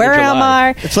 I'm like like, June or where am July. I?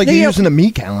 It's like No, you're you know- using a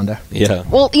meat calendar. Yeah.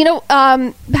 Well,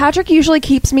 Patrick usually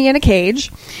keeps me in a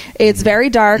cage. It's very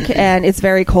dark and it's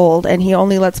very cold, and he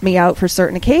only lets me out for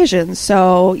certain occasions.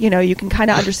 So, you can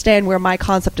kind of understand where my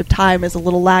concept of time is a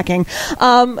little lacking.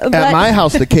 At my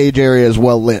house, the cage area is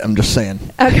well lit. I'm just saying.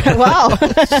 Okay, well,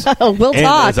 we'll And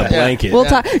talk. there's a blanket. We'll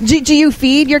talk. Do you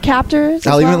feed your captors?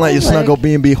 I'll as even well? let you snuggle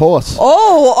B&B horse.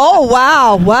 Oh,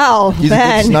 wow. Well, He's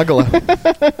Ben. a good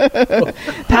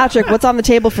snuggler. Patrick, what's on the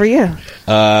table for you?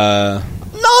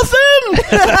 Nothing.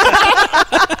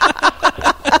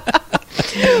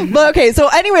 But okay, so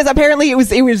anyways, apparently it was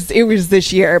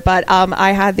this year, but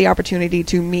I had the opportunity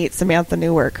to meet Samantha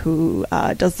Newark, who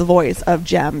does the voice of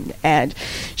Jem, and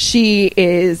she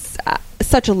is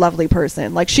such a lovely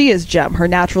person. Like, she is Jem, her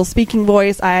natural speaking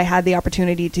voice. I had the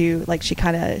opportunity to, like,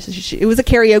 it was a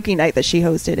karaoke night that she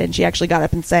hosted, and she actually got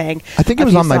up and sang. I think it a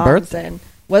was few on my songs, birthday. and-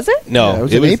 was it? No, Yeah, it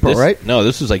was in April, right? No,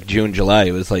 this was like June, July.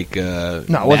 It was like No, it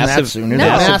wasn't that soon. It was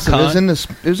massive.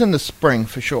 It was in the spring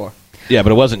for sure. Yeah,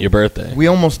 but it wasn't your birthday. We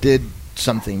almost did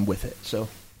something with it. So,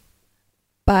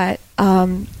 But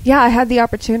I had the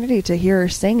opportunity to hear her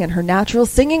sing, and her natural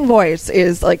singing voice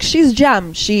is like, she's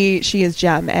Jem. She is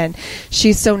Jem, and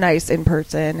she's so nice in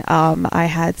person. I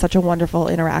had such a wonderful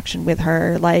interaction with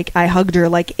her. Like, I hugged her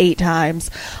like 8 times.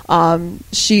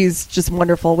 She's just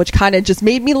wonderful, which kind of just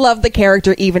made me love the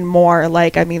character even more.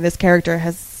 Like, I mean, this character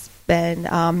has been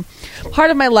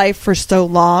part of my life for so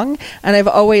long, and I've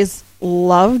always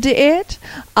loved it,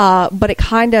 but it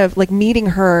kind of, like, meeting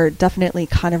her definitely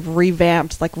kind of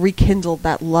revamped, like, rekindled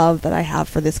that love that I have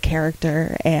for this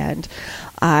character. And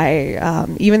I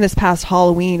even this past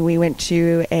Halloween, we went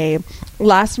to a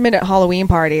last minute Halloween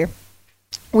party.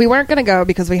 We weren't going to go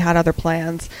because we had other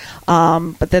plans,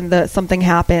 but then something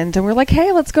happened, and we're like,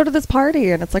 hey, let's go to this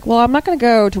party. And it's like, well, I'm not going to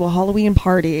go to a Halloween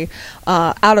party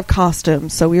out of costume.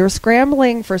 So we were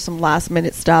scrambling for some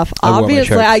last-minute stuff. I wore my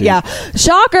Obviously, shark suit. yeah.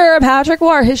 Shocker, Patrick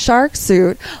wore his shark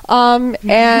suit.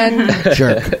 And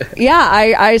jerk. yeah,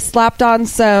 I slapped on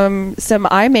some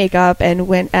eye makeup and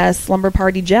went as Slumber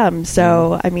Party Jem.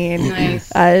 So, I mean,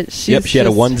 Nice. She had a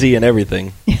onesie and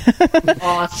everything.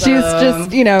 Awesome. She's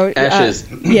just, Ashes.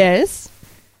 Yes.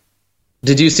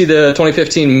 Did you see the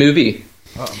 2015 movie?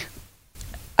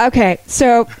 Okay,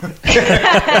 so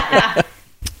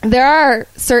there are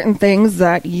certain things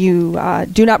that you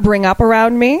do not bring up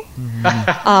around me,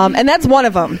 and that's one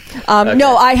of them.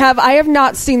 No, I have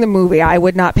not seen the movie. I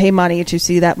would not pay money to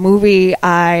see that movie.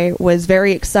 I was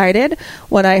very excited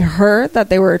when I heard that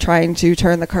they were trying to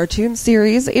turn the cartoon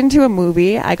series into a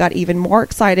movie. I got even more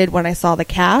excited when I saw the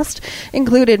cast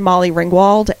included Molly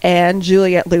Ringwald and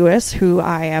Juliette Lewis, who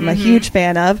I am a huge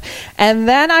fan of. And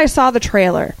then I saw the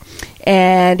trailer,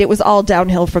 and it was all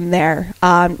downhill from there.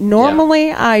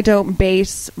 Normally, I don't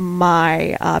base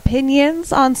my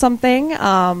opinions on something,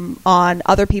 on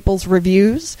other people's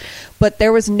reviews, but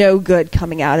there was no good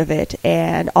coming out of it.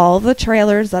 And all the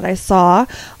trailers that I saw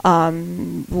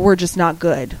were just not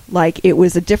good. Like, it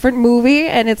was a different movie,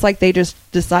 and it's like they just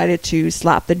decided to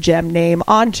slap the Jem name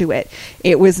onto it.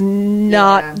 It was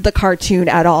not the cartoon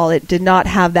at all. It did not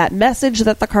have that message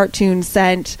that the cartoon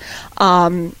sent.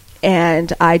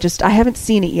 And I haven't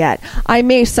seen it yet. I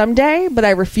may someday, but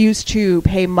I refuse to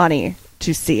pay money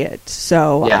to see it.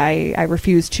 So I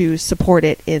refuse to support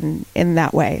it in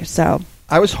that way. So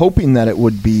I was hoping that it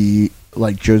would be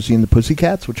like Josie and the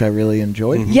Pussycats, which I really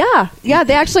enjoyed. yeah,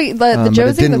 they actually the But Josie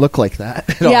it didn't and the, look like that.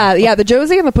 At all. yeah, the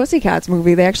Josie and the Pussycats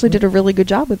movie, they actually did a really good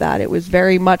job with that. It was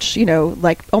very much,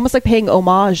 like almost like paying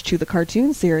homage to the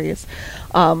cartoon series.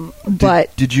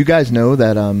 But Did you guys know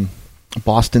that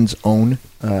Boston's own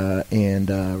and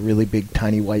really big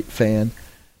Tiny White fan,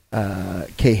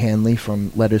 Kay Hanley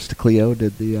from Letters to Cleo,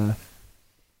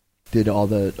 did all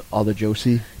the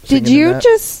Josie? did singing in you that?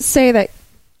 just say that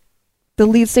the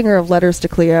lead singer of Letters to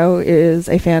Cleo is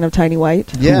a fan of Tiny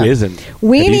White? Yeah. Who isn't?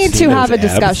 We Have you need seen to have a those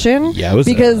abs? discussion Yowza.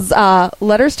 because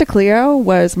Letters to Cleo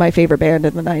was my favorite band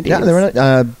in the 90s. Yeah, they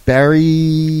were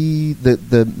Barry,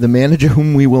 the manager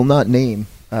whom we will not name,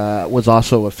 was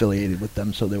also affiliated with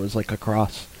them, so there was like a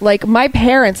cross. Like, my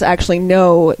parents actually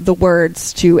know the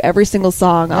words to every single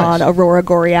song Nice. on Aurora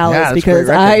Borealis Yeah, that's a because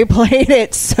great I record. played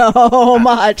it so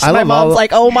much. I My love mom's all-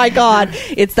 like, oh my God,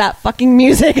 it's that fucking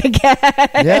music again.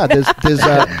 Yeah, there's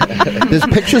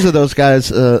pictures of those guys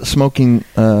smoking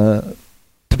tobacco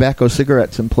tobacco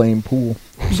cigarettes and playing pool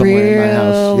somewhere in my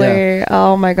house. Really? Yeah.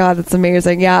 Oh my God, that's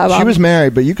amazing. Yeah, She was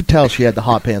married, but you could tell she had the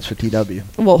hot pants for TW.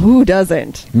 Well, who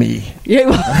doesn't? Me. Yeah,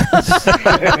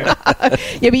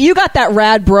 yeah, but you got that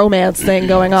rad bromance thing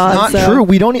going on. Not so. true.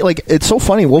 We don't like. It's so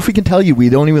funny. Wolfie can tell you we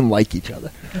don't even like each other.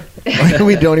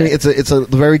 We don't even. It's a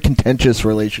very contentious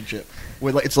relationship.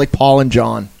 It's like Paul and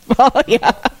John. Oh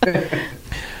yeah.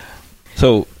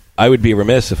 So I would be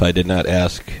remiss if I did not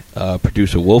ask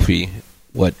producer Wolfie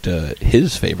what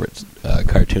his favorite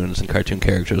cartoons and cartoon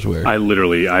characters were. I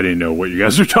didn't know what you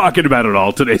guys were talking about at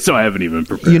all today, so I haven't even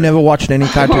prepared. You never watched any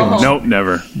cartoons? Nope,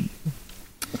 never.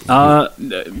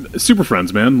 Super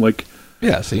Friends, man. Like,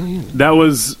 yeah, see, that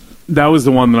was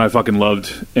the one that I fucking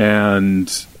loved,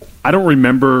 and I don't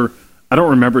remember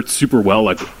it super well.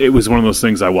 Like, it was one of those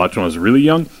things I watched when I was really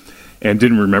young and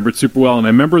didn't remember it super well. And I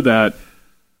remember that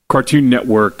Cartoon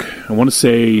Network, I want to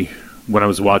say when I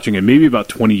was watching it, maybe about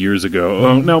 20 years ago.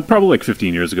 Oh, no, probably like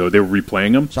 15 years ago, they were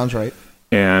replaying them. Sounds right.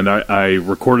 And I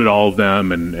recorded all of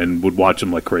them and would watch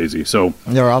them like crazy. So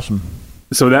they're awesome.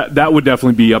 So that would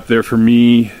definitely be up there for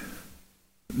me.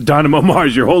 Dynamo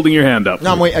Mars, you're holding your hand up.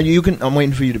 No, I'm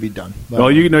waiting for you to be done.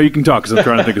 Well, you can talk because I'm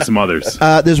trying to think of some others.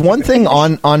 There's one thing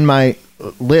on my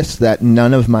list that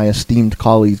none of my esteemed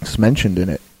colleagues mentioned in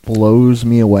it. Blows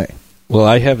me away. Well,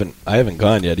 I haven't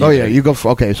gone yet either. Oh yeah, you go.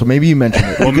 Okay, so maybe you mentioned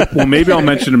it. Well, maybe I'll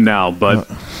mention them now. But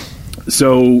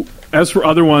so as for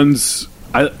other ones,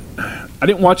 I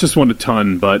didn't watch this one a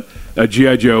ton, but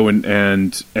G.I. Joe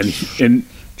and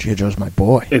G.I. Joe's my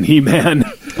boy, and He-Man.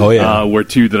 Oh yeah, were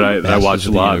two that I watched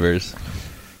a lot. Universe.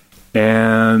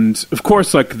 And of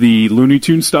course, like the Looney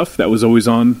Tunes stuff that was always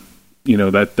on. You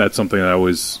know, that's something I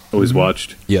always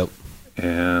watched. Yep.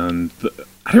 And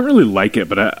I didn't really like it,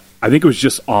 but I think it was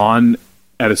just on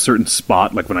at a certain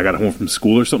spot, like when I got home from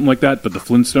school or something like that. But the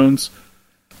Flintstones,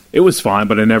 it was fine,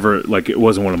 but it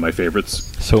wasn't one of my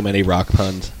favorites. So many rock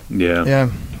puns. Yeah.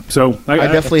 Yeah. So I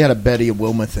definitely had a Betty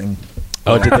Wilma thing.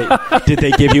 Oh, did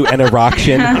they give you an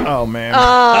erection? Oh man.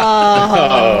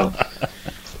 Oh.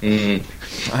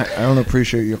 I don't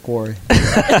appreciate your quarry.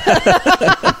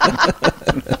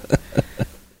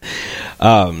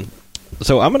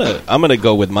 So I'm gonna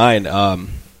go with mine.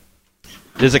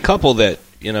 There's a couple that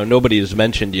nobody has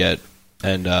mentioned yet,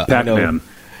 and Pac-Man.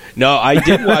 No, I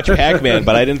did watch Pac-Man,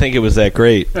 but I didn't think it was that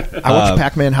great. I watched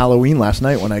Pac-Man Halloween last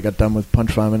night when I got done with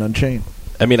Punch Fireman Unchained.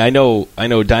 I mean, I know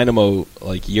Dynamo.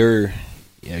 Like you're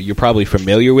probably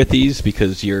familiar with these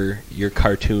because your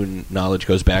cartoon knowledge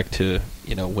goes back to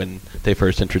when they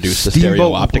first introduced the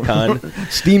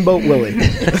Stereopticon. Steamboat Willie.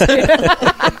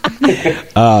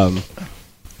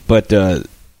 But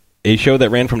a show that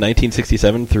ran from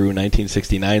 1967 through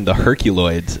 1969, The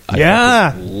Herculoids.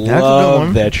 I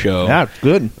love that show. Yeah, it's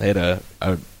good. They had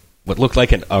what looked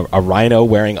like a rhino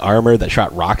wearing armor that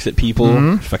shot rocks at people.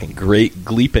 Mm-hmm. Fucking great.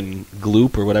 Gleep and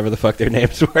Gloop or whatever the fuck their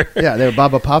names were. Yeah, they were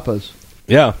Baba Papas.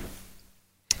 Yeah.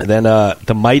 And then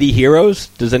The Mighty Heroes.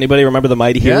 Does anybody remember The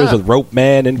Mighty Heroes with Rope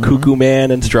Man and Cuckoo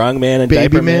Man and Strong Man and Baby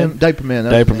Diaper Man? Diaper Man.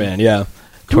 Diaper Man, yeah.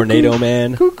 Cuckoo. Tornado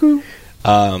Man. Cuckoo.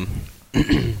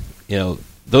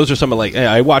 Those are some of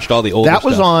I watched all the old. That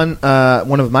was stuff. on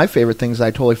one of my favorite things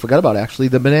I totally forgot about, actually,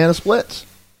 the Banana Splits.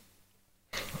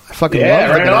 I fucking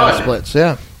love the Banana Splits,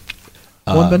 yeah.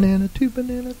 One banana, two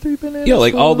banana, three bananas.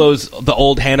 Like all those, the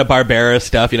old Hanna-Barbera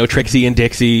stuff, Trixie and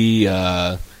Dixie,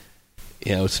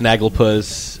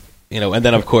 Snagglepuss, and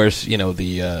then of course,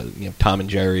 the Tom and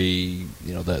Jerry,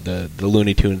 the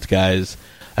Looney Tunes guys.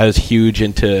 I was huge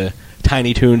into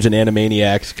Tiny Toons and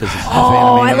Animaniacs because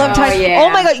I love Tiny. Oh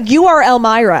my god, you are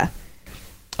Elmira.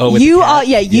 Oh, you are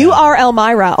you are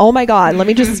Elmira. Oh my god, let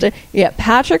me just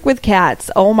Patrick with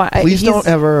cats. Oh my! Please don't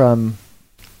ever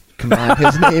combine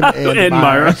his name and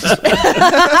Myra.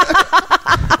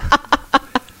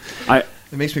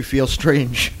 It makes me feel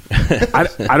strange.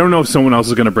 I don't know if someone else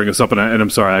is going to bring us up, and I'm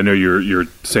sorry. I know you're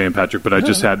saying Patrick, but I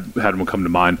just had one come to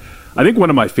mind. I think one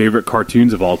of my favorite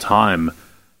cartoons of all time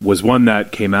was one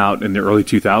that came out in the early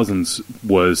 2000s.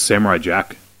 Was Samurai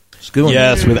Jack.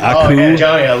 Yes, with Aku. Oh yeah,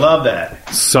 Johnny, I love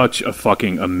that. Such a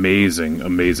fucking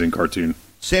amazing cartoon.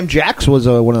 Sam Jacks was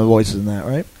one of the voices in that,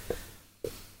 right?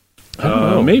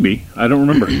 Maybe. I don't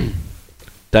remember.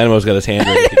 Dynamo's got his hand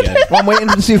raised again. Well, I'm waiting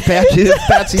to see if Patsy's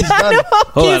done.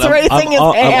 He's raising his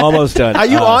hand. I'm almost done. Are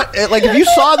you on? Like, if you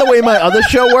saw the way my other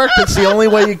show worked, it's the only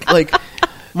way you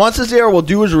Monsters Era will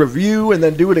do his review and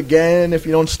then do it again. If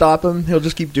you don't stop him, he'll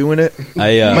just keep doing it.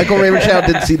 Michael Ravenchild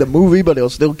didn't see the movie, but he'll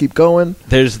still keep going.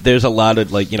 There's a lot of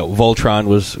Voltron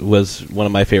was one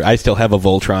of my favorite. I still have a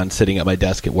Voltron sitting at my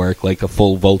desk at work, like a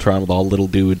full Voltron with all little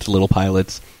dudes, little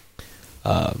pilots.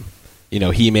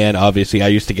 He-Man. Obviously, I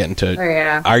used to get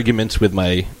into arguments with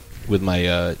my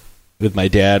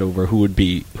dad over who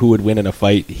would win in a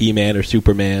fight, He-Man or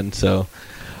Superman. So, all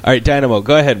right, Dynamo,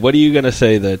 go ahead. What are you going to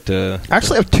say that? I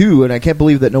actually have two, and I can't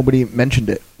believe that nobody mentioned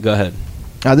it. Go ahead.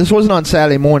 This wasn't on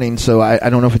Saturday morning, so I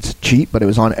don't know if it's cheap, but it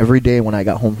was on every day when I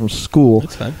got home from school.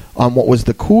 That's fine. On what was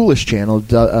the coolest channel,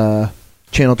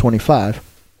 Channel 25.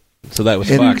 So that was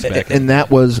Fox back then. And that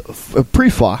was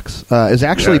pre-Fox. It was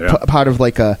actually part of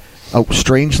like a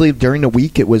strangely, during the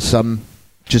week, it was some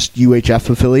just UHF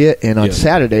affiliate, and on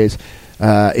Saturdays,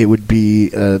 it would be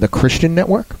the Christian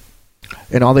Network.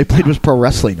 And all they played was pro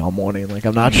wrestling all morning. Like,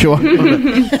 I'm not sure.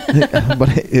 But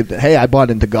hey, I bought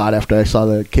into God after I saw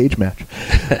the cage match.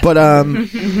 But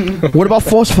what about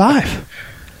Force 5?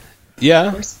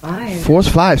 Yeah. Force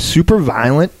 5, super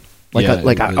violent.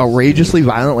 Outrageously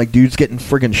violent. Like, dudes getting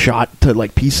friggin' shot to,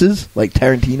 like, pieces. Like,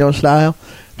 Tarantino style.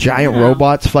 Giant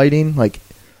robots fighting. Like,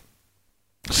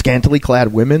 scantily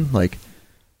clad women. Like,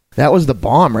 that was the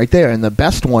bomb right there. And the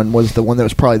best one was the one that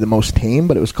was probably the most tame,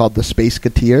 but it was called the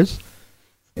Spaceketeers.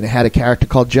 And it had a character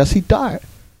called Jesse Dart.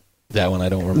 That one I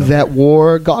don't remember. That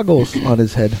wore goggles on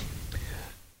his head.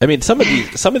 I mean, some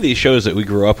of these shows that we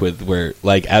grew up with were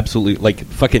like absolutely like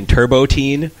fucking Turbo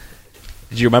Teen.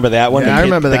 Did you remember that one? Yeah, I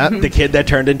remember that. The kid that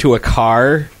turned into a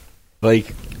car.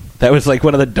 Like, that was like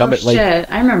one of the dumbest. Oh, shit.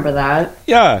 I remember that.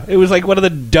 Yeah, it was like one of the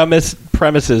dumbest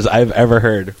premises I've ever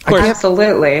heard. Of course,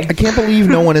 absolutely. I can't believe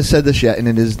no one has said this yet, and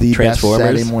it is the best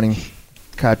Saturday morning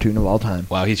cartoon of all time.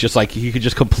 Wow, he's just like, he could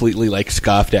just completely like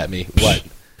scoffed at me. What?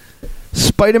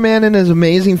 Spider-Man and his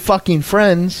amazing fucking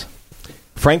friends.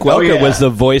 Frank Welker was the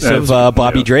voice of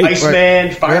Bobby Drake.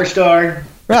 Iceman, Firestar.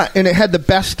 Right, and it had the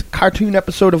best cartoon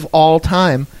episode of all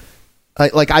time.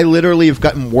 I literally have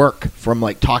gotten work from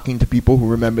like talking to people who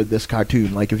remembered this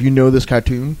cartoon. Like, if you know this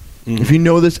cartoon, if you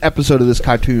know this episode of this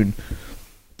cartoon,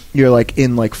 you're like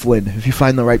in like Flynn. If you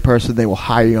find the right person, they will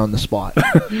hire you on the spot.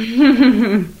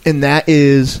 And that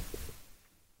is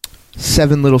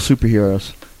 7 Little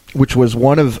Superheroes, which was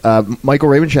one of Michael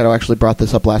Ravenshadow actually brought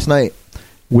this up last night,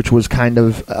 which was kind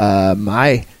of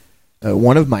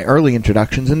one of my early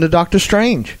introductions into Doctor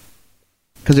Strange,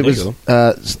 because it was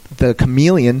the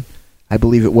Chameleon, I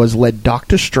believe it was, led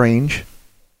Doctor Strange,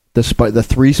 the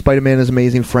 3 Spider-Man His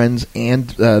Amazing Friends, and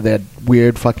that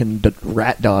weird fucking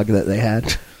rat dog that they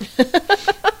had.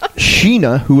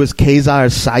 Sheena, who was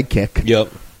Kazar's sidekick.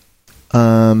 Yep.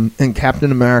 And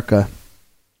Captain America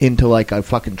into like a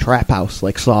fucking trap house,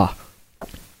 like Saw.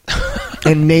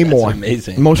 And Namor. That's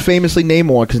amazing. Most famously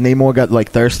Namor, because Namor got like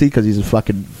thirsty because he's a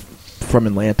fucking from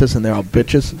Atlantis and they're all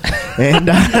bitches. And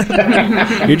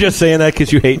you're just saying that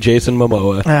because you hate Jason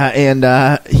Momoa.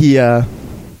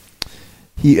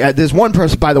 He there's one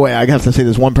person, by the way, I have to say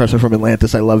there's one person from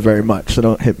Atlantis I love very much, so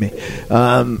don't hit me.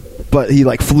 But he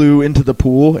like flew into the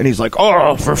pool and he's like,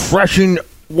 oh, refreshing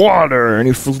water, and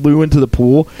he flew into the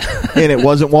pool and it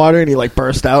wasn't water, and he like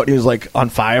burst out and he was like on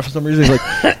fire for some reason. He's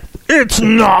like, it's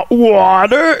not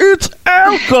water, it's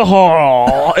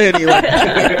alcohol, and he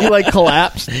like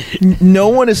collapsed. No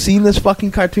one has seen this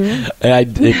fucking cartoon.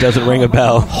 It doesn't ring a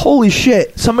bell. Holy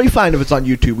shit! Somebody find if it's on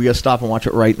YouTube. We gotta stop and watch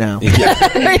it right now.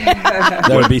 That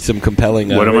would be some compelling.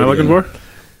 What am I looking for?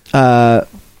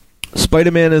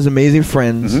 Spider-Man His Amazing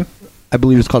Friends. Mm-hmm. I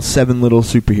believe it's called 7 Little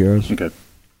Superheroes. Okay.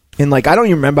 And like, I don't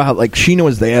even remember how like Sheena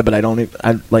was there, but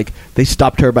they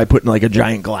stopped her by putting like a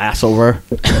giant glass over her.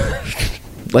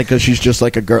 Like, cause she's just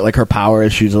like a girl. Like, her power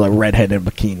is she's a like, redhead in a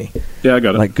bikini. Yeah, I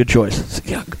got it. Like, good choice.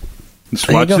 Yeah. Let's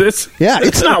watch this. Yeah,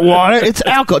 it's not water. It's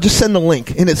alcohol. Just send the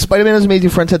link. And it's Spider-Man His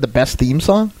Amazing Friends had the best theme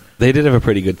song. They did have a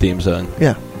pretty good theme song.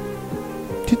 Yeah.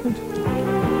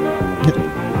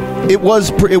 It was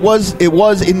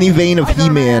in the vein of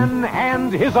He-Man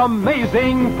and his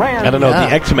amazing friends. I don't know if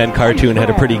the X-Men cartoon had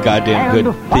a pretty goddamn good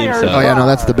theme song. Oh yeah, no,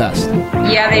 that's the best.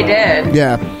 Yeah, they did.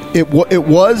 Yeah, it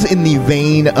was in the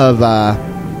vein of.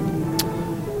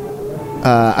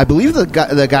 I believe the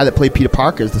guy that played Peter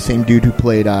Parker is the same dude who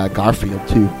played Garfield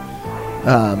too.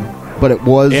 But it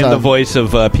was the voice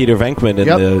of Peter Venkman in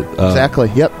the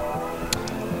exactly. Yep.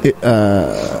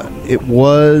 It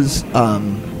was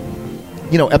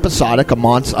episodic,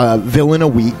 a villain a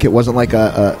week. It wasn't like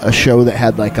a show that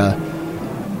had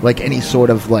like any sort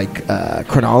of like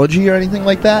chronology or anything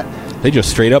like that. They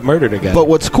just straight up murdered a guy. But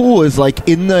what's cool is like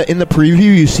in the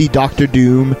preview you see Doctor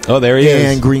Doom. Oh, there he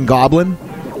is. And Green Goblin.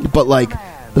 But like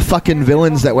the fucking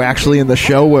villains that were actually in the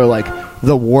show were like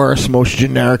the worst, most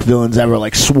generic villains ever.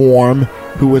 Like Swarm,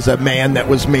 who was a man that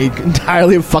was made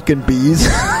entirely of fucking bees.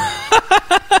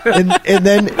 and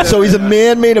then so he's a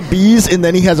man made of bees, and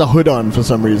then he has a hood on for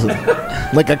some reason,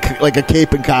 like a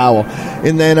cape and cowl.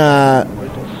 And then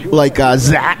like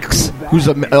Zax, who's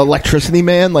an electricity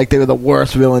man. Like, they were the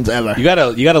worst villains ever. You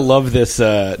gotta love this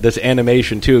this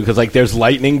animation too, because like there's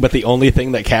lightning, but the only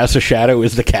thing that casts a shadow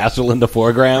is the castle in the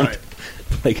foreground. Right.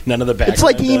 Like none of the background. It's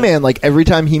like He-Man. Like every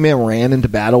time He-Man ran into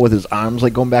battle with his arms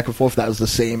like going back and forth, that was the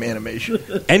same animation.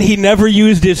 And he never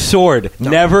used his sword. No.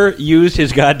 Never used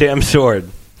his goddamn sword.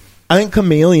 I think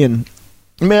Chameleon.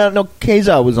 I mean, I know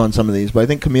Kazar was on some of these, but I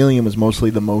think Chameleon was mostly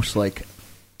the most like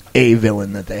a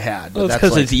villain that they had. Well, it's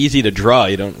because it's easy to draw.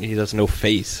 He has no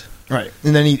face. Right,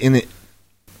 and then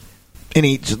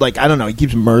he just, like, I don't know, he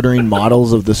keeps murdering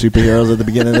models of the superheroes at the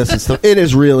beginning of this and stuff. It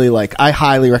is really like, I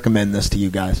highly recommend this to you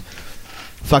guys.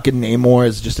 Fucking Namor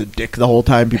is just a dick the whole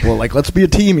time. People are like, let's be a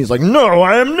team. He's like, no,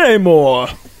 I am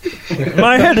Namor.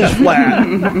 My head is flat.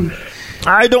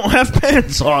 I don't have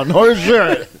pants on or a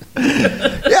shirt.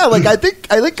 Yeah, like I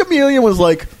think Chameleon was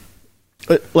like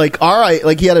all right,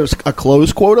 like he had a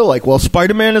clothes quota, like, well,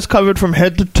 Spider-Man is covered from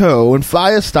head to toe and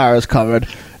Firestar is covered.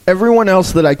 Everyone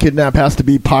else that I kidnap has to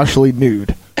be partially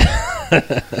nude.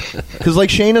 Because like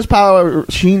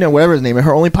Sheena, whatever his name,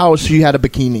 her only power was she had a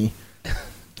bikini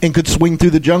and could swing through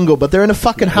the jungle, but they're in a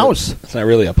fucking house. It's not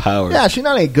really a power. Yeah, she's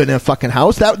not any good in a fucking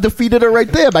house. That defeated her right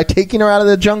there by taking her out of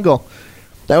the jungle.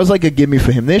 That was like a gimme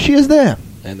for him. There she is there.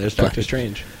 And there's Doctor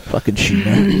Strange. Fucking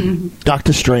Sheena.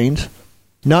 Doctor Strange.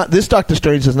 This Doctor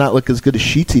Strange does not look as good as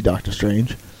Sheetsy Doctor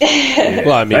Strange.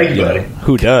 Well, I mean,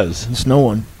 who does? It's no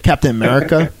one. Captain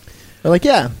America. They're like,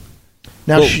 yeah.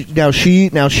 Now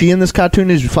she in this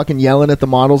cartoon is fucking yelling at the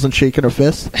models and shaking her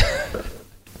fist.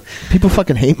 People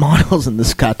fucking hate models in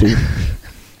this cartoon.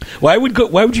 Why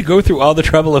would you go through all the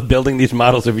trouble of building these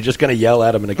models if you're just going to yell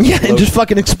at them and explode? Yeah, and just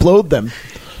fucking explode them.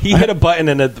 He hit a button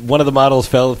and one of the models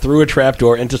fell through a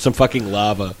trapdoor into some fucking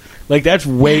lava. Like, that's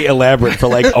way elaborate for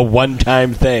like a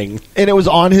one-time thing. And it was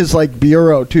on his like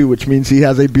bureau too, which means he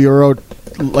has a bureau,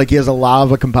 like he has a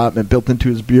lava compartment built into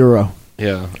his bureau.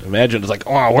 Yeah, imagine it's like,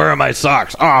 oh, where are my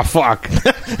socks? Oh, fuck.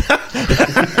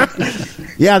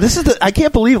 Yeah, I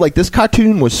can't believe, like, this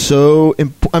cartoon was so,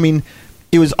 I mean,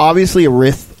 it was obviously a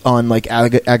riff on, like,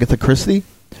 Agatha Christie,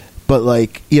 but,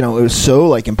 like, you know, it was so,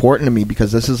 like, important to me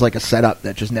because this is, like, a setup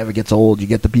that just never gets old. You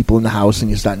get the people in the house and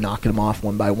you start knocking them off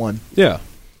one by one. Yeah.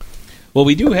 Well,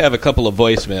 we do have a couple of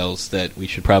voicemails that we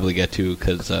should probably get to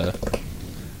because,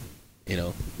 you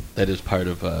know, that is part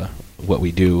of what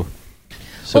we do.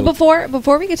 So, well,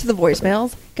 before we get to the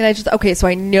voicemails, can I just... Okay, so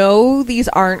I know these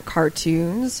aren't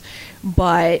cartoons,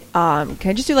 but can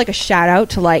I just do, like, a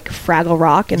shout-out to, like, Fraggle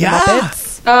Rock and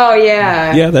Muppets? Oh,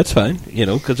 yeah. Yeah, that's fine. You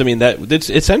know, because, I mean, it's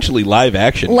essentially live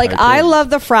action. Like, cartoons. I love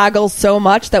the Fraggles so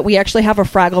much that we actually have a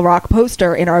Fraggle Rock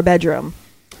poster in our bedroom.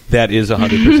 That is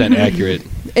 100% accurate.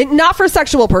 Not for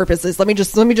sexual purposes. Let me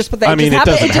just put that. I mean, it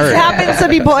just happens to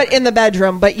be put in the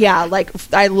bedroom. But yeah, like,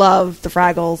 I love the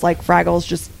Fraggles. Like, Fraggles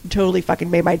just totally fucking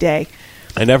made my day.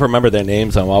 I never remember their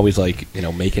names. I'm always like, you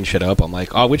know, making shit up. I'm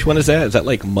like, oh, which one is that? Is that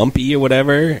like Mumpy or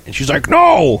whatever? And she's like,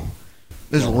 no.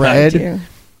 There's Red.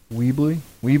 Weebly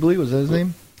was that his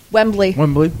name? Wembley.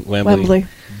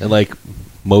 And like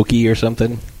Moki or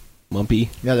something. Mumpy.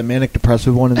 Yeah, the manic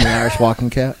depressive one and the Irish walking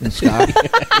cat and Scott.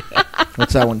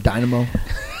 What's that one? Dynamo.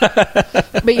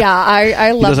 But yeah,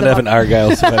 I love. He doesn't have an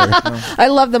Argyle sweater. No. I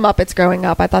love the Muppets growing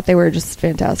up. I thought they were just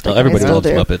fantastic. Well, everybody loves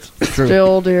Muppets.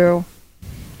 Still do. All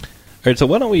right, so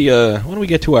why don't we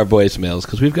get to our voicemails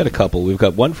because we've got a couple. We've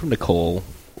got one from Nicole,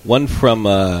 one from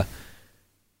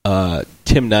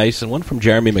Tim Nice, and one from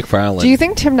Jeremy McFarland. Do you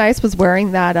think Tim Nice was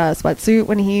wearing that sweatsuit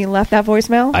when he left that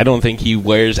voicemail? I don't think he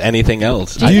wears anything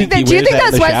else. Do you think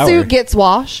that sweatsuit gets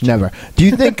washed? Never. Do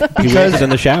you think because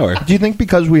in the shower? Do you think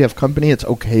because we have company, it's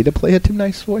okay to play a Tim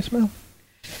Nice voicemail?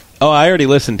 Oh, I already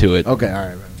listened to it. Okay, all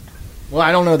right. Well,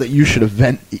 I don't know that you should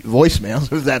vent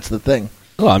voicemails if that's the thing.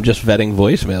 Oh, I'm just vetting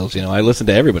voicemails. You know, I listen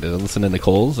to everybody. I listen to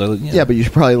Nicole's. Yeah, but you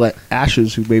should probably let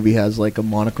Ashes, who maybe has like a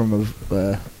monochrome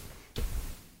of.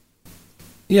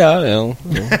 Yeah, you know.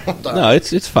 No,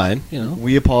 it's fine. You know,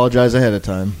 we apologize ahead of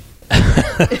time.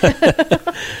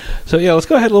 So yeah, let's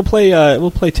go ahead. We'll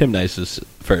play Tim Nice's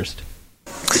first.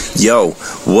 Yo,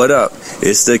 what up?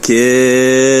 It's the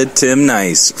kid Tim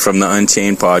Nice from the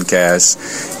Unchained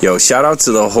podcast. Yo, shout out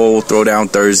to the whole Throwdown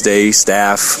Thursday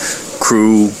staff,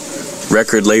 crew,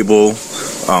 record label,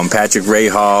 Patrick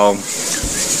Rahal,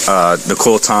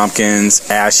 Nicole Tompkins,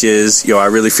 Ashes. Yo, I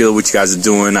really feel what you guys are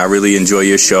doing. I really enjoy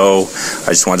your show. I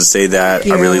just wanted to say that.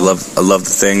 I love the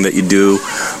thing that you do.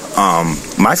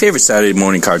 My favorite Saturday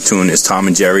morning cartoon is Tom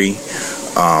and Jerry.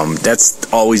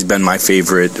 That's always been my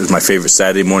favorite. It was my favorite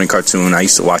Saturday morning cartoon. I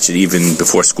used to watch it even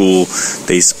before school.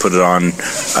 They used to put it on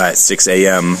at 6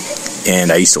 a.m.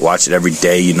 and I used to watch it every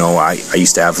day. You know, I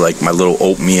used to have like my little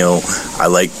oatmeal. I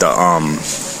liked the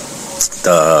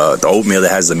the oatmeal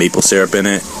that has the maple syrup in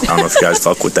it. I don't know if you guys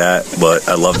fuck with that, but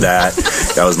I love that.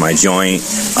 That was my joint.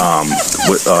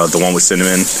 With the one with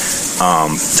cinnamon.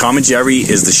 Tom and Jerry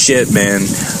is the shit, man.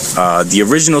 The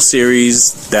original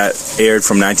series that aired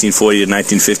from 1940 to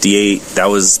 1958, that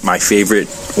was my favorite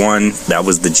one. That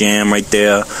was the jam right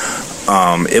there.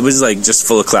 It was like just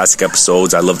full of classic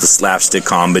episodes. I love the slapstick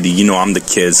comedy. You know, I'm the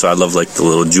kid, so I love like the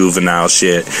little juvenile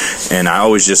shit, and I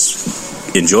always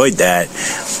just enjoyed that.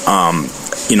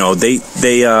 You know,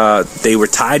 they were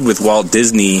tied with Walt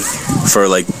Disney for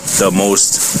like the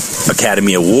most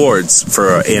Academy Awards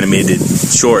for animated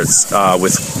shorts,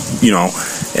 with, you know,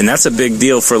 and that's a big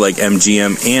deal for like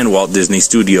MGM and Walt Disney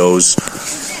Studios.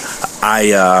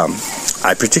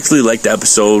 I particularly liked the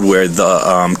episode where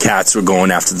the cats were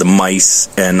going after the mice,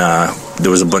 and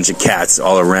there was a bunch of cats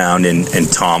all around,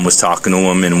 and Tom was talking to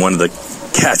them, and one of the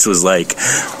cats was like,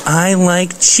 "I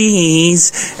like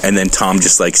cheese," and then Tom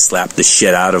just like slapped the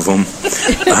shit out of him.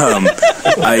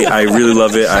 I really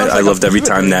love it. I loved every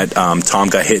time that Tom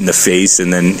got hit in the face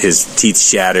and then his teeth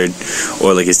shattered,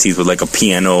 or like his teeth were like a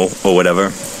piano or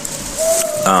whatever.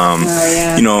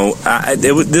 You know,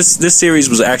 this series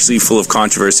was actually full of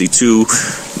controversy too.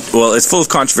 Well, it's full of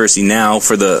controversy now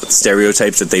for the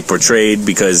stereotypes that they portrayed,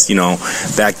 because, you know,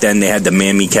 back then they had the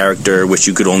Mammy character, which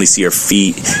you could only see her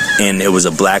feet, and it was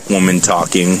a black woman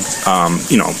talking,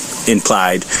 you know,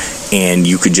 implied, and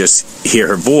you could just hear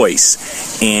her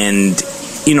voice. And,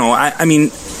 you know, I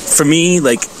mean, for me,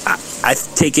 like, I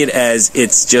take it as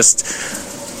it's just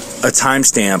a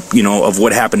timestamp, you know, of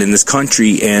what happened in this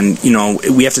country, and, you know,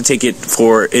 we have to take it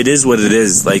for it is what it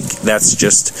is. Like, that's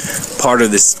just part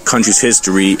of this country's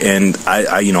history, and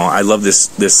I you know, I love this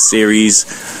series.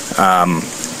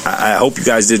 I hope you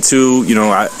guys did too. You know,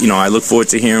 I look forward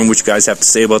to hearing what you guys have to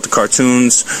say about the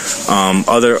cartoons.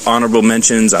 Other honorable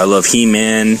mentions: I love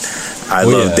He-Man. I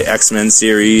love the X-Men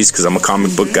series because I'm a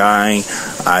comic book guy.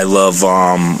 I love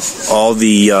all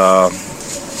the.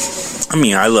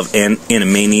 I love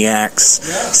Animaniacs,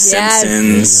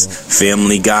 Simpsons,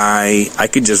 Family Guy. I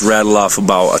could just rattle off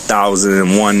about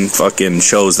 1,001 fucking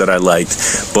shows that I liked.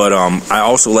 But I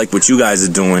also like what you guys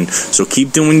are doing. So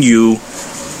keep doing you.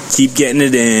 Keep getting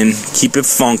it in. Keep it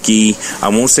funky. I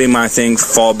won't say my thing,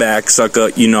 fall back,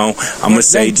 sucker. You know, I'm going to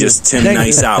say just Tim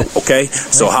Nice out, okay?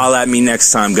 So holla at me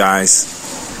next time, guys.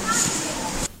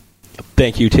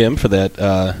 Thank you, Tim, for that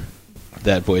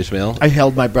voicemail. I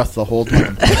held my breath the whole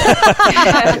time.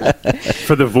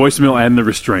 For the voicemail and the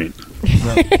restraint.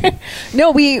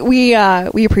 No,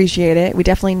 we appreciate it. We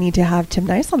definitely need to have Tim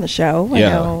Nice on the show. I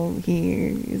know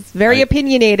he's very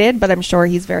opinionated, but I'm sure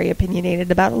he's very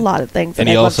opinionated about a lot of things. And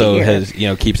he also has, you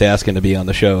know, keeps asking to be on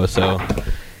the show. So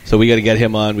we got to get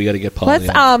him on. We got to get Paul.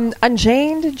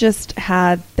 Unchained just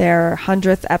had their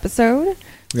 100th episode.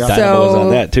 Yeah. Dynamo was on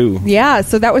that too. Yeah,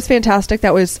 so that was fantastic.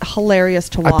 That was hilarious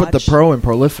to watch. I put the pro in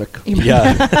prolific.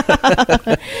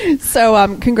 Yeah.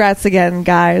 So congrats again,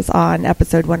 guys, on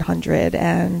episode 100,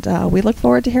 and we look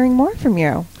forward to hearing more from you.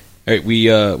 All right, we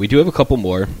do have a couple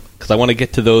more, because I want to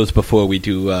get to those before we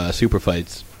do super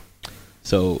fights.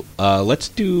 So let's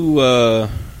do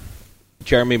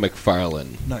Jeremy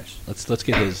McFarlane. Nice. Let's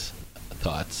get his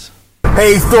thoughts.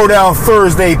 Hey, Throwdown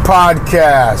Thursday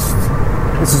podcast.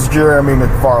 This is Jeremy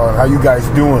McFarlane. How you guys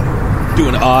doing?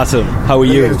 Doing awesome. How are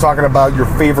you? Guys talking about your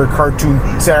favorite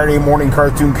Saturday morning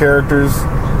cartoon characters.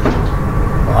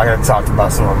 I got to talk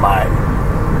about some of mine.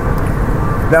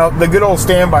 Now, the good old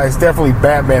standby is definitely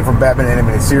Batman from Batman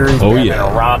Animated Series. Batman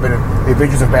and Robin, The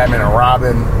Adventures of Batman and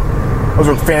Robin. Those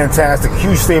were fantastic.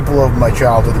 Huge staple of my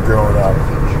childhood growing up.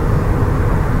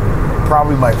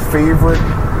 Probably my favorite.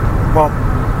 Well,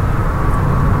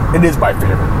 it is my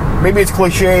favorite. Maybe it's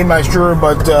cliche, not sure,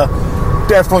 but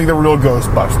definitely the real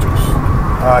Ghostbusters.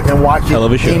 I can watch it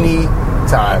any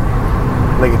time.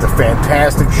 Like, it's a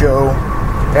fantastic show.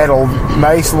 Had a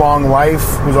nice long life.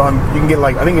 Was on. You can get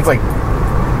I think it's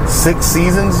 6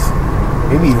 seasons,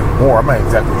 maybe even more. I'm not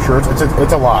exactly sure.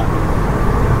 It's a lot.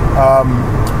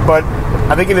 But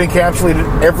I think it encapsulated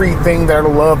everything that I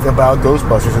loved about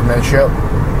Ghostbusters in that show.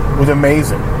 It was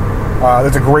amazing.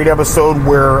 There's a great episode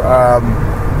where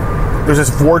there's this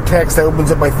vortex that opens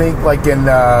up, I think, like in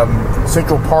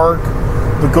Central Park.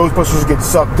 The Ghostbusters get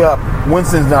sucked up.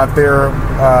 Winston's not there.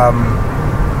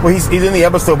 Well, he's in the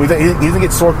episode, but he doesn't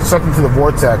get sucked into the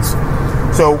vortex.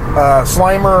 So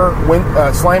Slimer,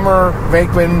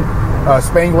 Venkman,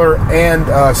 Spangler,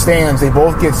 and Stans, they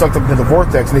both get sucked up into the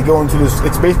vortex, and they go into this.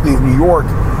 It's basically New York,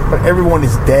 but everyone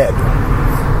is dead,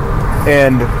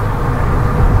 and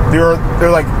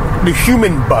they're like the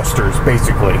human busters,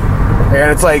 basically, and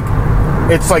it's like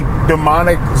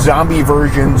demonic zombie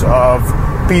versions of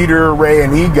Peter, Ray,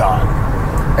 and Egon,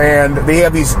 and they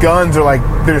have these guns. They're like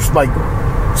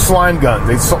slime guns.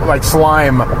 They like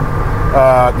slime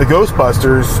the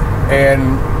Ghostbusters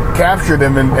and capture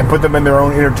them and put them in their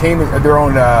own containment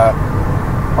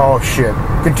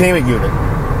unit.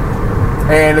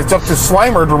 And it's up to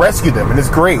Slimer to rescue them, and it's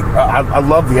great. I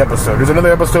love the episode. There's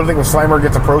another episode, I think, where Slimer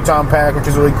gets a proton pack, which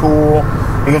is really cool.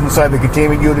 He goes inside the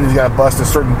containment unit, he's got to bust a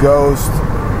certain ghost.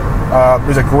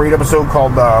 There's a great episode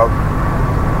called,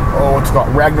 it's called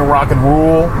Ragnarok and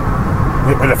Rule.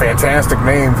 It's a fantastic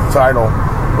name for the title.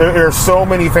 There are so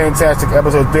many fantastic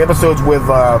episodes. The episodes with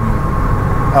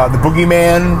the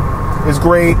Boogeyman is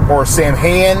great, or Sam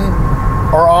Hain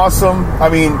are awesome. I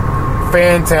mean,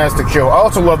 fantastic show. I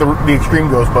also love the Extreme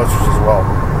Ghostbusters as well.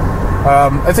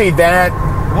 I'd say that.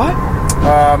 What?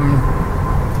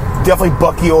 Definitely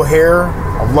Bucky O'Hare.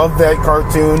 I love that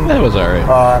cartoon. That was alright.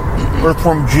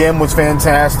 Earthworm Jim was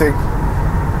fantastic.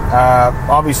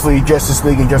 Obviously, Justice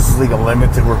League and Justice League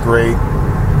Unlimited were great.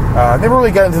 Never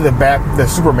really got into the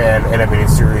Superman animated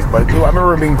series, but I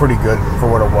remember it being pretty good for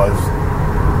what it was.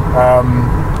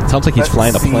 Sounds like he's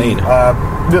flying a plane.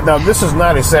 Now, this is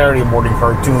not a Saturday morning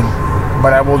cartoon,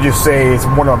 but I will just say it's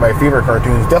one of my favorite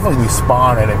cartoons. Definitely the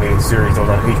Spawn animated series that was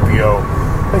on HBO. I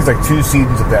think it's like 2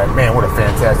 seasons of that. Man, what a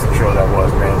fantastic show that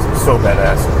was, man. It was so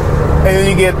badass. And then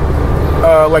you get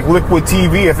like Liquid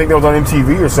TV. I think that was on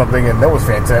MTV or something, and that was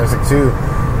fantastic too.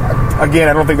 Again,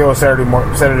 I don't think that was Saturday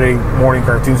morning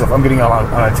cartoon stuff. I'm getting on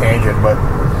a tangent, but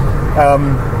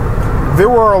there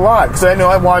were a lot, because I know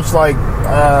I watched like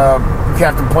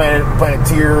Captain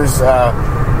Planeteers,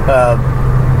 the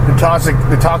Toxic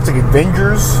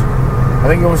Avengers, I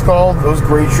think it was called. That was a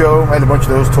great show. I had a bunch of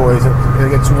those toys. They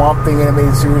got Swamp Thing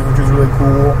animated series, which was really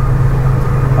cool.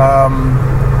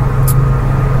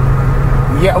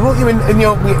 Yeah, well, even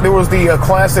there was the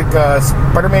classic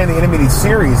Spider-Man the animated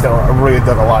series that I really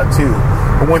dug a lot too.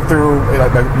 I went through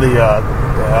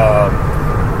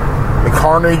the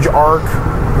Carnage arc.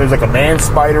 There's like a Man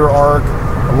Spider arc.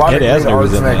 A lot of great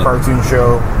arcs in that cartoon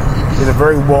show. It's a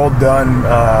very well done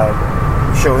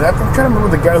show. And I'm trying to remember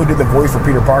the guy who did the voice for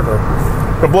Peter Parker.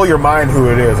 It'll blow your mind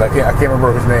who it is. I can't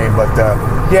remember his name, but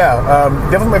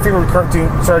definitely my favorite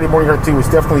cartoon, Saturday morning cartoon, was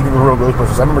definitely The Real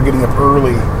Ghostbusters. I remember getting up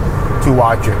early to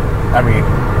watch it. I mean,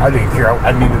 I didn't care.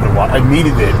 I needed to watch. I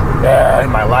needed it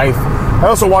in my life. I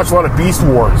also watched a lot of Beast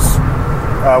Wars,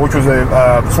 which was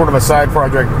a sort of a side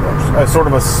project, sort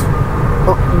of a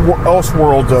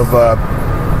Elseworld of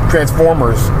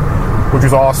Transformers, which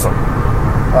was awesome.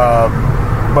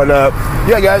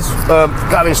 Yeah, guys.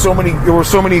 God, there were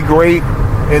so many great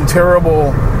and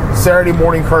terrible Saturday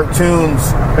morning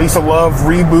cartoons. I used to love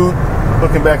Reboot.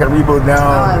 Looking back at Reboot now,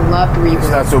 I loved Reboot. It's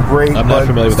not so great, I'm not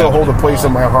familiar with still that hold a place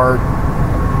in my heart.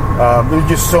 There's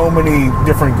just so many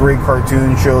different great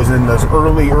cartoon shows, and those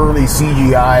early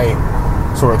CGI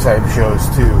sort of type shows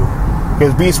too.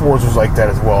 Because Beast Wars was like that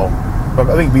as well, but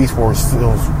I think Beast Wars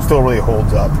still really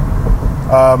holds up.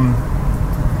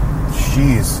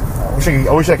 Jeez,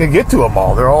 I wish I could get to them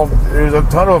all. There's a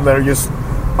ton of them that are just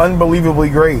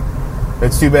unbelievably great.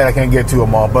 It's too bad I can't get to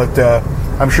them all, but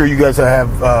I'm sure you guys have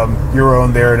your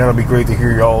own there, and that'll be great to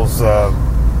hear y'all's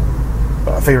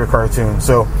favorite cartoons.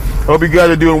 So I hope you guys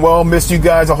are doing well. Missed you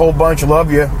guys a whole bunch.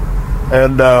 Love you,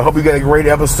 and hope you get a great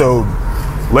episode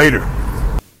later.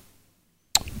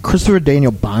 Christopher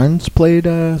Daniel Barnes played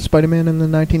Spider-Man in the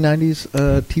 1990s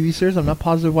TV series. I'm not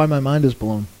positive why my mind is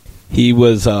blown. He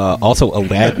was also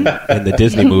Aladdin in the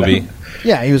Disney movie.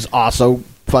 Yeah, he was also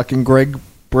fucking Greg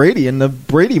Brady in the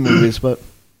Brady movies, but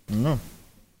I don't know.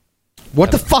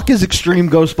 What the fuck is Extreme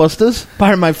Ghostbusters?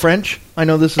 Pardon my French. I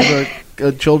know this is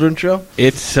a children's show.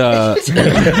 It's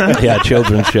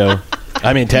children's show.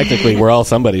 I mean, technically, we're all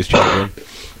somebody's children.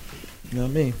 Not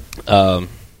me.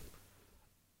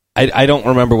 I don't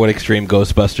remember what Extreme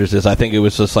Ghostbusters is. I think it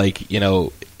was just like,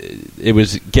 it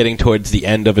was getting towards the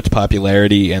end of its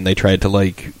popularity, and they tried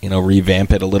to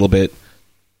revamp it a little bit.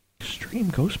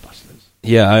 Extreme Ghostbusters.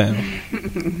 Yeah,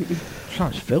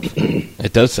 sounds filthy.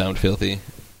 It does sound filthy.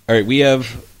 All right, we have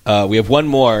one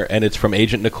more, and it's from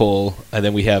Agent Nicole, and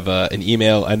then we have an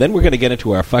email, and then we're going to get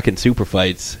into our fucking super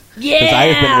fights. Yeah! Because I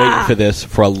have been waiting for this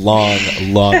for a long,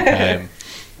 long time.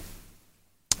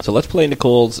 So let's play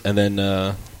Nicole's, and then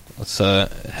let's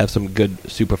have some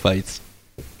good super fights.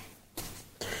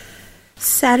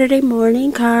 Saturday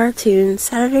morning cartoons,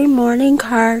 Saturday morning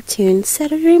cartoons,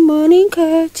 Saturday morning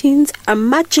cartoons. I'm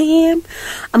my jam,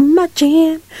 I'm my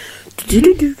jam.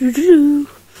 Do-do-do-do-do-do.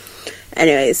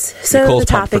 Anyways, so Nicole's the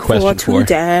topic for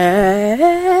today,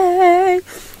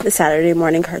 the Saturday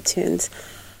morning cartoons.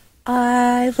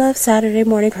 I love Saturday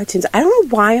morning cartoons. I don't know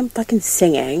why I'm fucking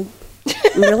singing.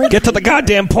 really Get to the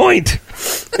goddamn point.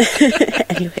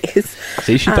 Anyways.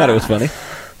 See, she thought it was funny.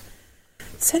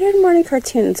 Saturday morning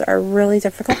cartoons are really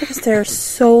difficult because there are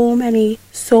so many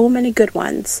good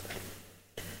ones.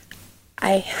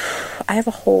 I have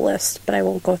a whole list, but I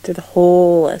won't go through the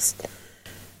whole list.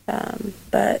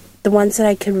 But the ones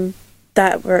that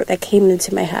that came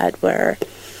into my head were,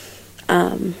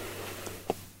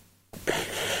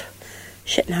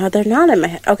 shit. Now they're not in my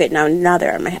head. Okay, now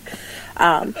they're in my head.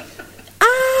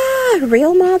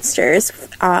 Real Monsters,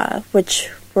 which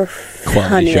were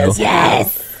funny as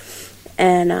yes.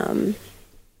 And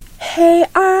Hey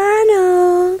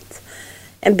Arnold,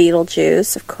 and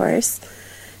Beetlejuice, of course.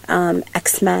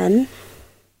 X-Men,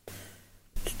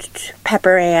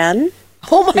 Pepper Ann.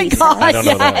 Oh my God!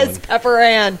 Yes, Pepper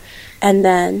Ann. And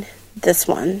then this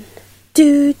one.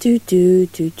 Do do do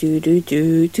do do do do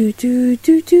do do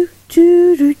do do.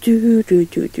 Doug.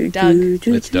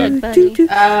 It's Doug.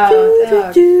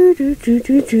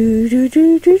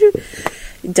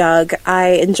 Doug. I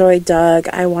enjoyed Doug.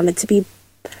 I wanted to be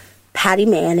Patty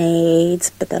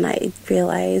Mayonnaise, but then I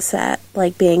realized that,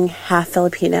 like, being half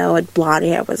Filipino and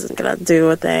blondie, I wasn't gonna do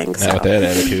a thing. So. Not with that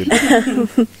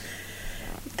attitude.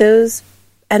 Those,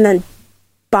 and then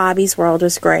Bobby's World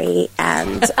was great,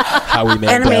 and Howie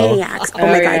Mandel. Animaniacs. Oh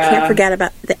my God, I can't forget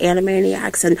about the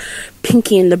Animaniacs and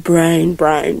Pinky and the Brain.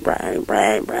 What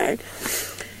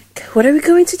are we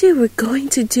going to do? We're going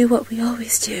to do what we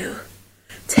always do.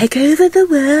 Take over the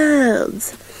world.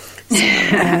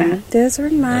 So, those were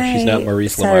my she's not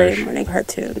Maurice Saturday LaMarche. morning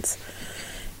cartoons.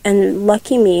 And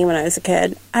lucky me, when I was a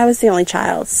kid, I was the only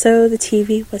child, so the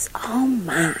TV was all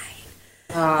mine.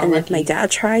 And if my dad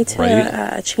tried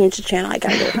to change the channel, I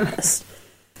got to go pissed.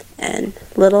 And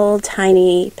little,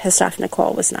 tiny, pissed off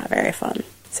Nicole was not very fun.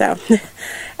 So,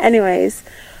 anyways,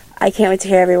 I can't wait to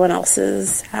hear everyone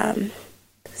else's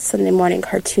Sunday morning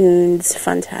cartoons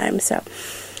fun time. So,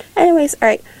 anyways, all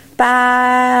right. Bye.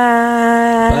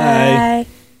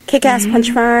 Kick-Ass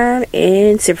Punch Farm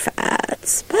in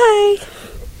Superfats. Bye.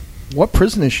 What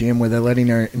prison is she in where they're letting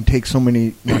her take so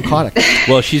many narcotics?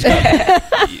 Well, she's got,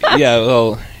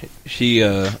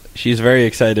 she's very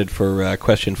excited for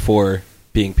question 4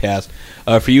 being passed.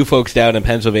 For you folks down in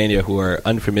Pennsylvania who are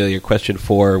unfamiliar, question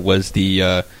 4 was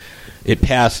it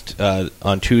passed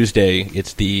on Tuesday.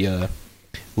 It's the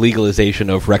legalization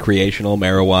of recreational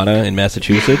marijuana in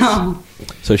Massachusetts. Oh.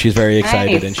 So she's very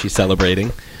excited Nice. and she's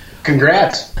celebrating.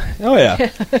 Congrats. Oh,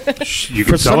 yeah. You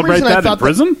can celebrate that in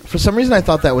prison? For some reason, I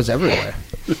thought that was everywhere.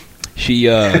 She,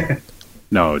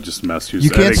 No, just Massachusetts. You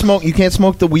can't smoke. You can't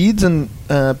smoke the weeds in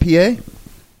PA.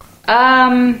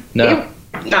 No.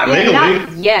 Not legally.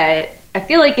 Not yet. I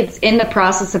feel like it's in the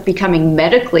process of becoming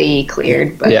medically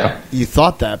cleared. But You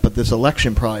thought that, but this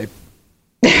election probably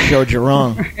showed you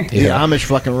wrong. The Amish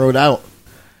fucking rode out.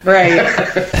 right.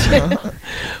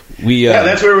 Yeah,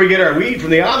 that's where we get our weed from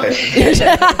the Amish.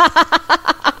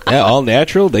 Yeah, all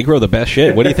natural. They grow the best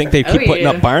shit. What do you think they keep putting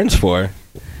yeah. up barns for?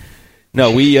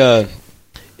 No,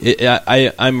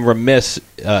 I'm remiss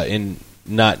in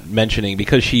not mentioning,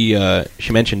 because she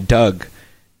mentioned Doug,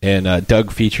 and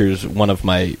Doug features one of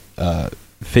my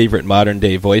favorite modern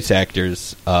day voice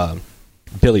actors,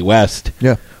 Billy West,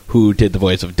 who did the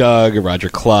voice of Doug, Roger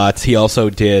Klotz. He also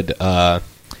did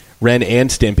Ren and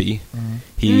Stimpy. Mm-hmm.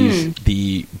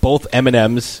 He's both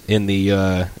M&Ms in the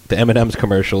M&Ms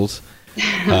commercials.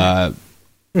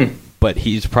 But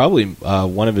he's probably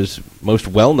one of his most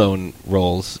well-known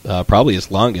roles, probably his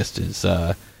longest, is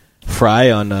Fry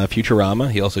on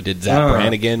Futurama. He also did Zap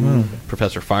Brannigan,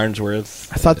 Professor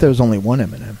Farnsworth. I thought there was only one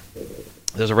M&M.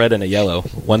 There's a red and a yellow.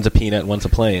 One's a peanut, one's a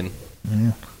plain.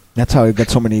 Yeah. That's how he got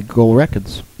so many gold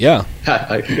records. Yeah.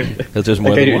 Because there's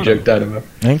more I than made one. your joke, Dynamo.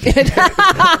 Thank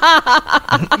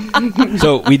you.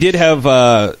 So we did have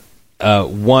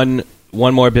one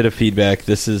more bit of feedback.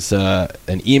 This is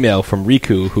an email from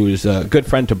Riku, who's a good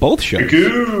friend to both shows.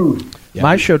 Riku! Yeah.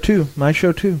 My show too.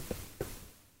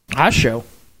 Our show.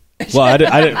 Well, I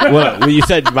didn't. Well, you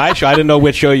said my show. I didn't know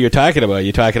which show you're talking about.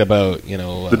 You're talking about,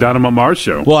 the Dynamo Mars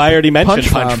show. Well, I already mentioned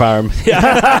Punch Farm. So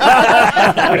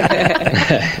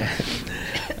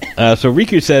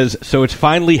Riku says, so it's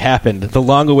finally happened. The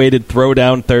long-awaited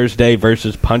Throwdown Thursday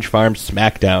versus Punch Farm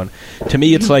SmackDown. To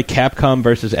me, it's like Capcom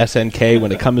versus SNK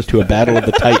when it comes to a battle of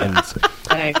the Titans.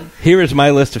 Here is my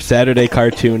list of Saturday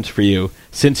cartoons for you,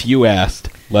 since you asked.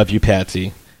 Love you,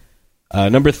 Patsy.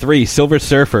 Number 3, Silver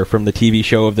Surfer from the TV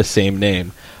show of the same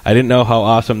name. I didn't know how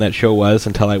awesome that show was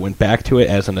until I went back to it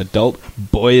as an adult.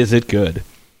 Boy, is it good.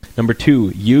 Number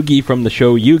 2, Yugi from the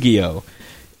show Yu-Gi-Oh!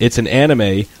 It's an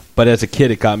anime, but as a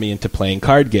kid it got me into playing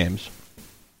card games.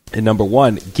 And number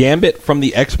 1, Gambit from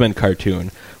the X-Men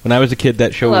cartoon. When I was a kid,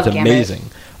 that show was Love amazing.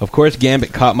 Gambit. Of course,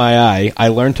 Gambit caught my eye. I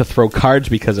learned to throw cards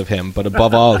because of him, but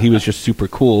above all, he was just super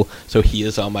cool, so he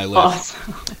is on my list.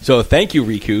 Awesome. So thank you,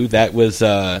 Riku. That was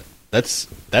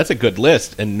that's a good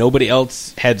list, and nobody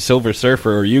else had Silver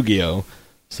Surfer or Yu-Gi-Oh.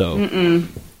 So,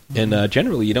 and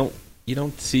generally, you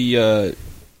don't see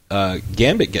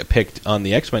Gambit get picked on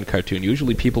the X-Men cartoon.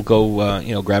 Usually, people go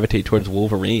gravitate towards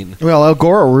Wolverine. Well, El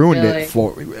Goro ruined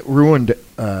Really?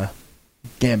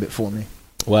 Gambit for me.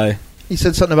 Why? He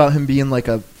said something about him being like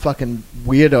a fucking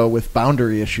weirdo with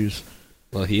boundary issues.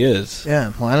 Well, he is.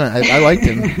 Yeah, well, I liked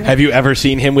him. Have you ever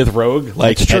seen him with Rogue?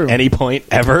 Like, That's true. at any point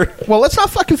ever? Well, let's not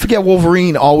fucking forget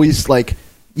Wolverine always, like,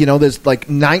 there's like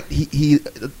he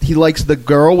likes the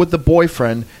girl with the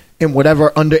boyfriend and whatever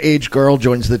underage girl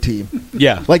joins the team.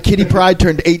 Yeah. Like Kitty Pryde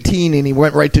turned 18 and he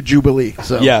went right to Jubilee.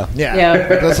 So Yeah.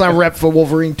 Let's not rep for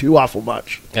Wolverine too awful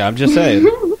much. Yeah, I'm just saying.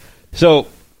 So,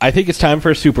 I think it's time for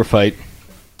a super fight.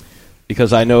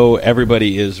 Because I know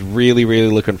everybody is really, really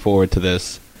looking forward to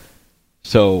this.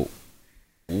 So,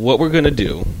 what we're going to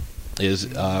do is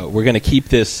we're going to keep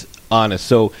this honest.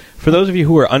 So, for those of you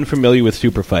who are unfamiliar with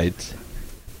super fights,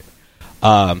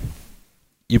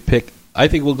 you pick. I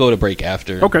think we'll go to break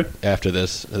after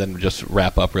this, and then just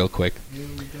wrap up real quick.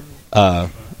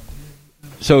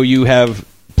 So you have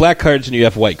black cards and you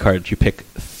have white cards. You pick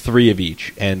 3 of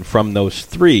each, and from those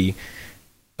 3.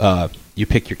 You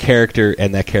pick your character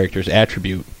and that character's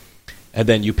attribute, and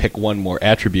then you pick one more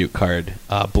attribute card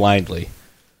blindly.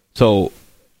 So,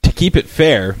 to keep it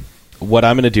fair, what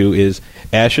I'm going to do is,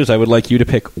 Ashes, I would like you to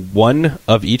pick 1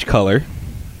 of each color.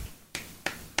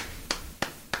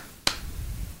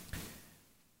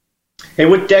 Hey,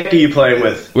 what deck are you playing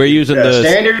with? We're using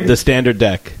standard? the standard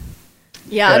deck.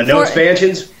 Yeah, no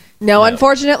expansions? No,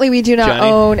 unfortunately, we do not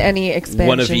Johnny, own any expansion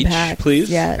one of each, packs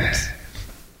please. yet.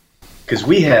 Because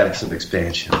we have some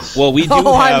expansions. Well, we do have...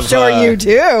 I'm sure you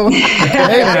do.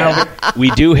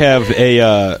 We do have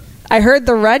a... I heard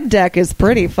the red deck is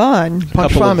pretty fun.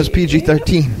 Punch Farm is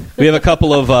PG-13. We have a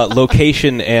couple of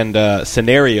location and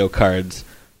scenario cards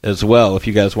as well, if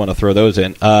you guys want to throw those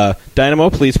in. Dynamo,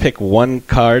 please pick 1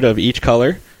 card of each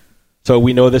color. So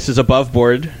we know this is above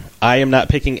board. I am not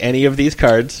picking any of these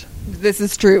cards. This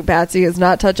is true. Batsy is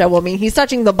not touching. Well, I mean, he's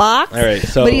touching the box, All right,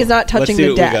 so but he's not touching let's see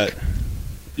the what deck. we got.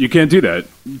 You can't do that.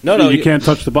 No, you can't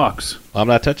touch the box. I'm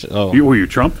not touching. Oh, were you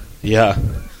Trump? Yeah.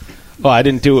 Oh, I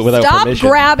didn't do it without Stop permission.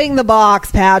 grabbing the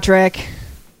box, Patrick.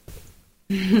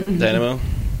 Dynamo.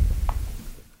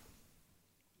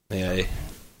 Yeah.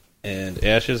 And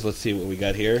Ashes. Let's see what we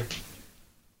got here.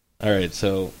 All right,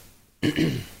 so.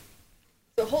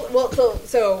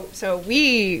 So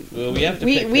we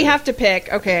have to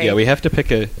pick. Okay. Yeah, we have to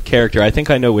pick a character. I think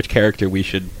I know which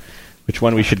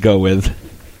one we should go with.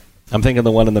 I'm thinking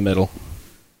the one in the middle.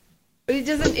 But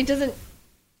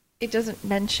it doesn't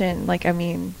mention, like, I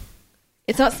mean,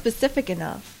 it's not specific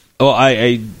enough. Oh,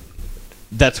 I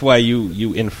that's why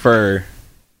you infer.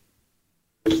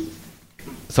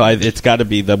 So it's got to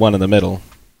be the one in the middle.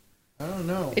 I don't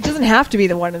know. It doesn't have to be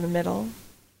the one in the middle.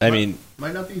 I mean,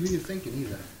 might not be who you're thinking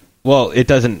either. Well, it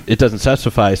doesn't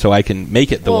specify, so I can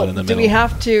make it the one in the middle. Do we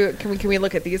have to? Can we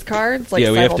look at these cards like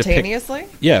simultaneously?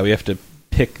 We have to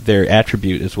pick their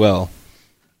attribute as well.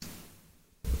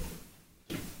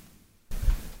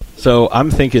 So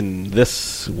I'm thinking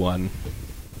this one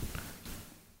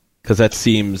because that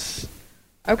seems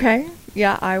okay.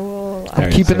 Yeah, I will.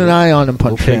 I'm keeping an eye on him.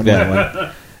 Punch we'll that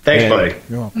one. Thanks, buddy.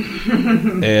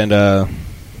 And I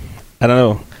don't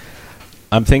know.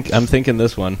 I'm thinking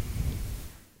this one.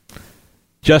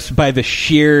 Just by the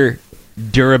sheer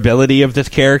durability of this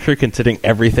character, considering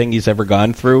everything he's ever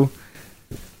gone through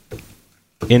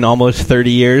in almost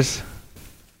 30 years.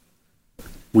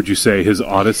 Would you say his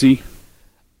Odyssey?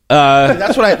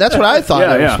 That's what I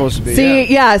thought it was supposed to be.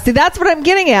 See, that's what I'm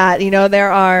getting at.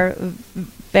 There are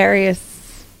various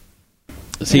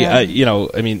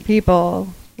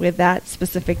people with that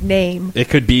specific name. It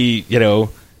could be,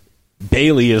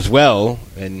 Bailey as well,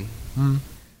 and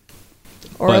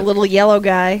or a little yellow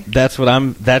guy. That's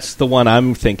the one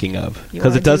I'm thinking of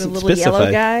because it doesn't specify.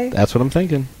 Yellow guy? That's what I'm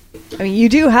thinking. I mean, you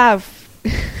do have.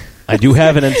 I do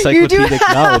have an encyclopedic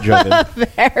knowledge of it.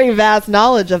 Very vast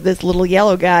knowledge of this little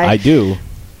yellow guy. I do.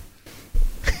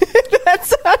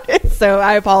 So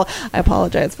I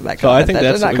apologize for that. So I think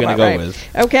that's what we're going to go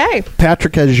with. Okay.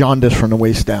 Patrick has jaundice from the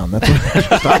waist down. That's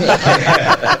what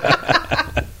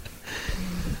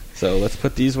So let's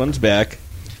put these ones back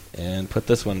and put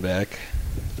this one back.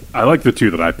 I like the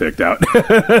 2 that I picked out.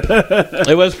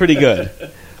 It was pretty good.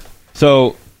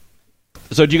 So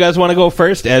do you guys want to go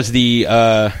first as the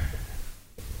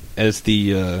as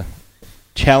the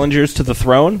challengers to the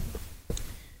throne.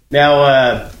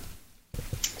 Now,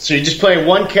 so you're just playing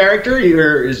one character,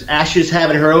 or is Ashes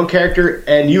having her own character,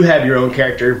 and you have your own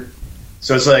character?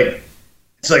 So it's like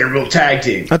a real tag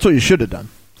team. That's what you should have done.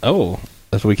 Oh,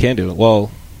 that's what we can do.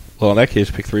 Well, in that case,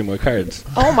 pick 3 more cards.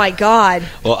 Oh my God!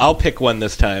 Well, I'll pick one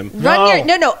this time.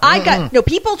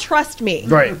 People trust me.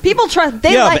 Right. People trust.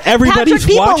 They Yeah, like but everybody's Patrick.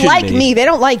 People watching like me. me. They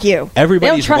don't like you.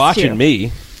 Everybody's they don't trust watching you.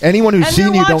 me. Anyone who's And seen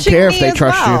they're you don't watching care if me they as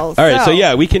trust well. you. All right, so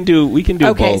yeah, we can do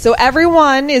Okay, both. so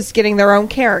everyone is getting their own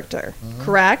character,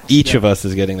 correct? Each of us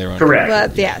is getting their own. Correct.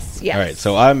 But yes. All right,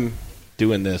 so I'm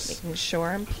doing this. Making sure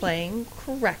I'm playing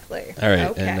correctly. All right,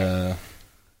 Okay. and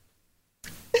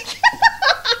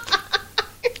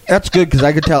That's good because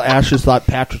I could tell Ashes thought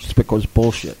Patrick's pick was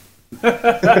bullshit.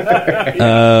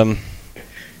 I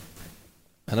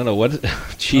don't know what.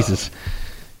 Jesus,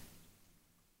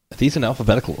 are these in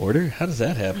alphabetical order? How does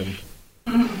that happen?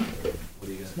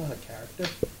 It's not a character.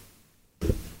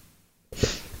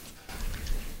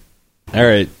 All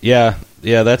right, yeah,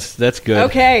 that's good.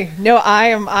 Okay, no, I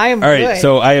am. All right, good.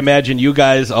 so I imagine you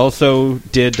guys also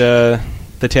did the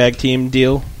tag team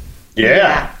deal.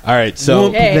 Yeah. All right, so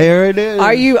Okay. There it is.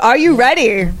 Are you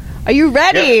ready? Are you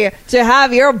ready to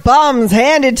have your bums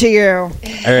handed to you? all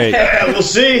right, We'll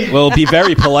see. well, be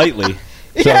very politely.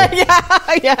 So, yeah. In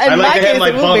I like my to case, have my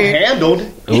it will bum be. handled.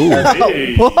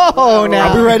 ooh. Whoa, now.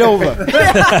 I'll be right over.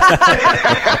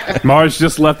 Mars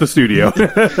just left the studio.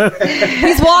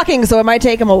 He's walking, so it might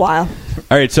take him a while.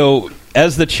 All right, so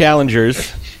as the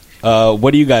challengers,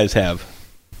 what do you guys have?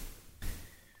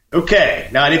 Okay,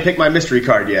 now I didn't pick my mystery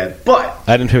card yet, but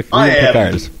I didn't pick am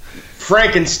ours.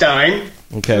 Frankenstein.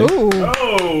 Okay. Ooh.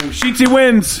 Oh, Sheetsy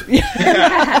wins.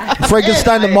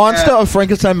 Frankenstein the monster or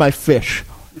Frankenstein my fish?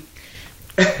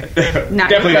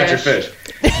 Definitely not your fish.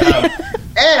 And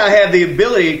I have the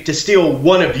ability to steal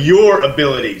one of your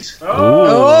abilities.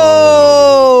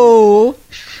 Oh.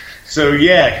 So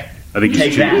yeah, I think he's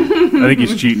take cheating. that. I think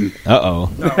he's cheating. Uh-oh.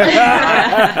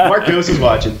 Marcos is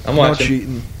watching. I'm No watching.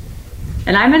 cheating.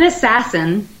 And I'm an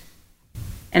assassin,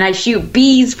 and I shoot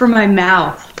bees from my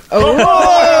mouth.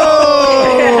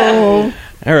 Oh.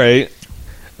 All right.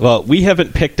 Well, we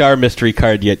haven't picked our mystery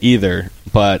card yet either,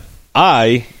 but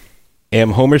I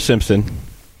am Homer Simpson,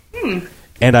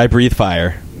 and I breathe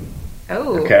fire.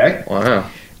 Oh. Okay. Wow.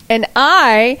 And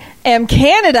I am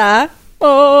Canada.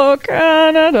 Oh,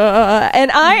 Canada.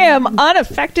 And I am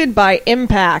unaffected by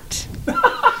impact.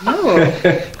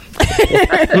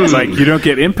 It's like you don't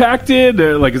get impacted.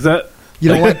 Like is that? You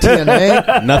don't like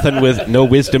TNA? Nothing with no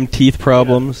wisdom teeth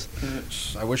problems.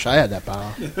 I wish I had that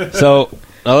power. So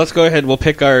now let's go ahead. We'll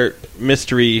pick our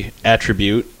mystery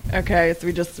attribute. Okay, so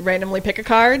we just randomly pick a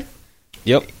card.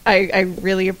 Yep, I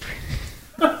really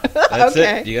that's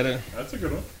Okay. it. You gotta. That's a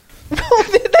good one.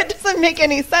 that doesn't make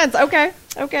any sense. Okay.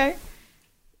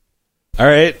 All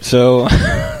right. So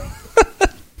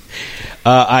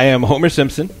I am Homer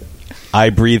Simpson. I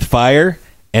breathe fire,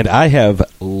 and I have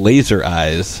laser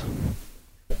eyes.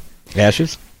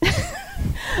 Ashes.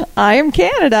 I am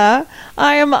Canada.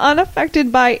 I am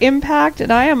unaffected by impact,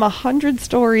 and I am 100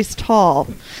 stories tall.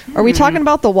 Are we talking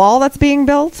about the wall that's being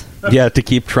built? Yeah, to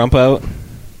keep Trump out. Oh,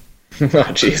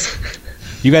 jeez.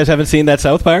 You guys haven't seen that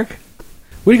South Park?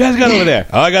 What do you guys got over there?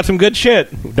 Oh, I got some good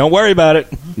shit. Don't worry about it.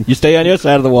 You stay on your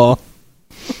side of the wall.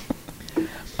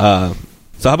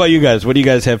 So how about you guys? What do you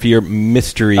guys have for your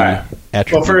mystery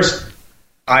attribute? Well, first,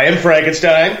 I am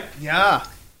Frankenstein. Yeah.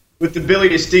 With the ability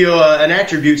to steal an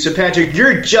attribute. So, Patrick,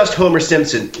 you're just Homer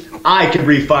Simpson. I can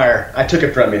breathe fire. I took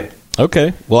it from you.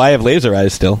 Okay. Well, I have laser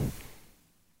eyes still.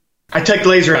 I took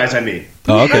laser eyes, I mean.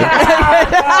 Oh, okay. Well,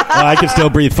 I can still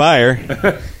breathe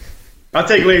fire. I'll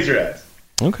take laser eyes.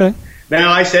 Okay.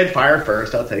 Now, I said fire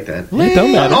first. I'll take that. It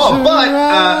don't matter. Oh, but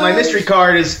my mystery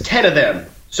card is 10 of them.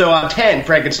 So I'm 10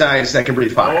 Frankensteins that can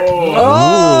breathe fire.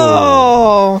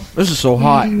 Oh. This is so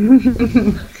hot.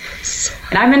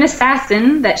 And I'm an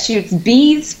assassin that shoots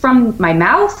bees from my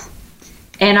mouth,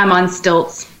 and I'm on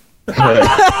stilts.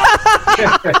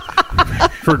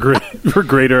 for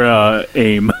greater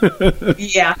aim.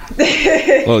 Yeah.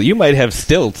 Well, you might have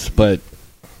stilts, but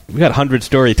we got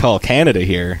 100-story tall Canada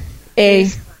here.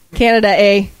 Canada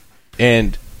A.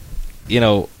 And,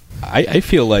 I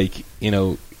feel like,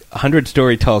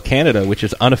 100-story tall Canada, which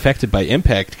is unaffected by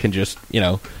impact, can just,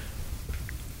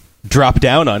 drop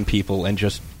down on people and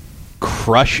just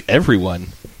crush everyone.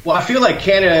 Well, I feel like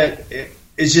Canada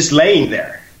is just laying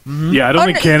there. Mm-hmm. Yeah, I don't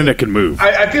think Canada can move.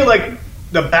 I feel like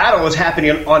the battle is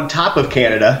happening on top of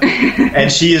Canada,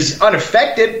 and she is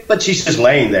unaffected, but she's just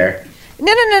laying there.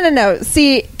 No.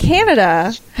 See,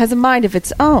 Canada has a mind of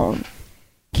its own.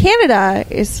 Canada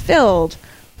is filled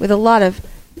with a lot of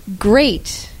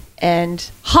great and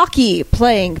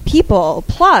hockey-playing people,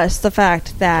 plus the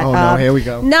fact that... Oh, no, here we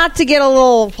go. Not to get a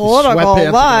little political,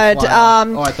 Sweatpants but...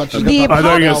 I thought you were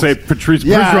going to say Patrice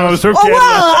Yeah. Bergeron is from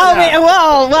Oh, Canada.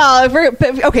 well, if we're,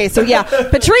 okay, so yeah,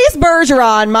 Patrice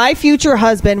Bergeron, my future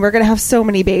husband, we're going to have so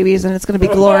many babies, and it's going to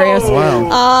be glorious.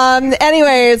 Wow.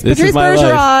 Anyways, This Patrice is my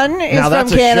Bergeron life. is Now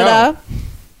that's from a Canada.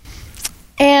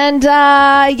 And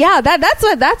that's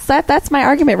my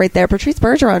argument right there. Patrice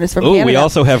Bergeron is from Oh, Canada. we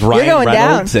also have You're Ryan going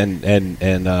Reynolds down.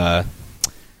 and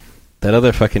that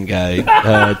other fucking guy,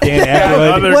 Dan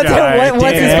Aykroyd. What's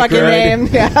his Dan fucking Aykroyd. name?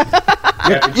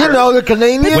 Yeah. You know, the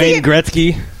Canadian. Wayne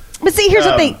Gretzky. But see, here's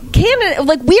the thing: Canada,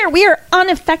 like we are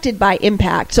unaffected by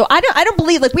impact. So I don't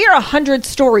believe like we are 100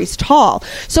 stories tall.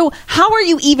 So how are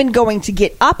you even going to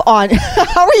get up on?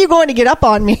 How are you going to get up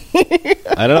on me?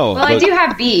 I don't know. Well, I do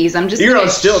have bees. I'm just You're gonna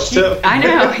on stilts, too. I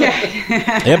know.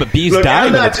 Yeah. Yeah, but bees Look, die I'm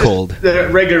when not it's just cold. the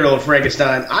regular old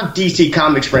Frankenstein. I'm DC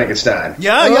Comics Frankenstein.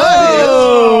 Yeah, I'm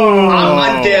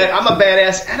undead. I'm a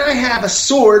badass, and I have a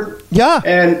sword. Yeah.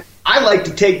 And I like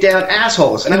to take down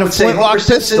assholes. And I And a would say flintlock Homer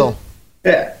Simpson- pistol.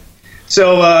 Yeah.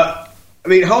 So,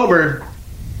 Homer,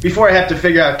 before I have to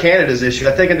figure out Canada's issue,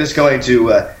 I think I'm just going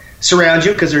to surround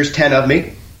you because there's 10 of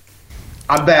me.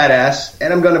 I'm badass,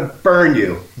 and I'm going to burn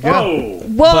you. Whoa.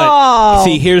 Whoa! But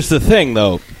see, here's the thing,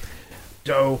 though.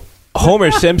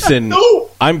 Homer Simpson,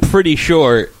 I'm pretty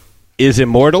sure, is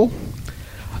immortal.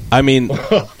 I mean,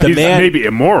 He's maybe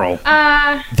immoral.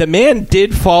 the man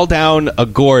did fall down a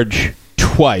gorge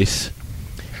twice.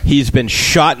 He's been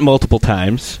shot multiple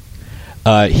times.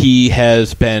 He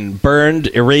has been burned,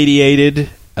 irradiated.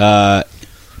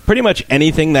 Pretty much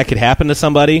anything that could happen to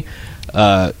somebody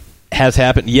has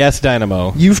happened. Yes,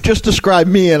 Dynamo. You've just described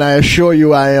me, and I assure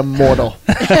you I am mortal.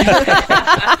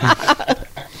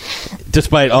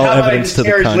 Despite all How about evidence I to just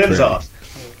tear the his limbs contrary.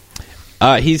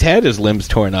 off? He's had his limbs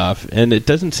torn off, and it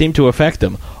doesn't seem to affect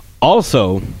him.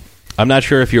 Also, I'm not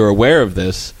sure if you're aware of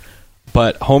this,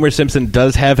 but Homer Simpson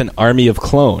does have an army of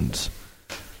clones.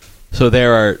 So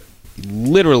there are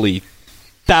literally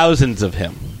thousands of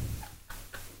him.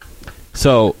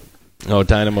 So,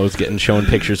 Dynamo's getting shown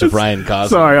pictures of Ryan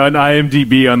Gosling. Sorry, on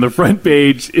IMDb on the front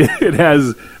page, it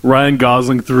has Ryan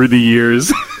Gosling through the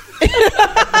years.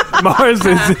 Mars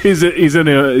he's in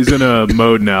a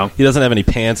mode now. He doesn't have any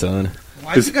pants on.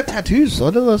 Why has he got tattoos?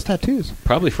 What are those tattoos?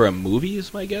 Probably for a movie,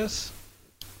 is my guess.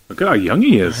 Look at how young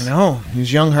he is. I know.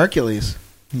 He's young Hercules.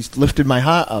 He's lifted my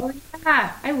heart up.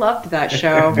 Yeah, I loved that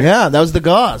show. Yeah, that was the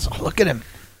gauze. Oh, look at him.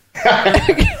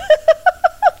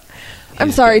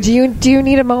 I'm sorry. Do you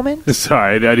need a moment?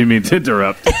 Sorry, I didn't mean to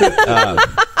interrupt.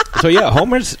 So yeah,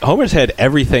 Homer's had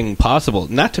everything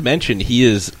possible. Not to mention he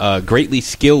is greatly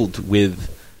skilled with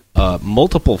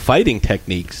multiple fighting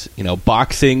techniques. You know,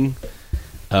 boxing,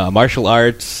 martial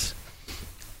arts,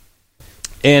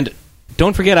 and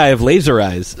don't forget I have laser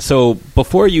eyes. So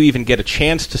before you even get a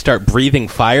chance to start breathing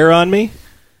fire on me,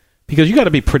 because you got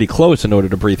to be pretty close in order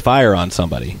to breathe fire on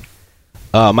somebody.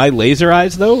 My laser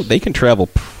eyes, though, they can travel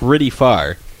pretty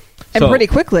far. And pretty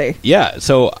quickly. Yeah,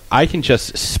 so I can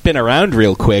just spin around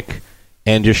real quick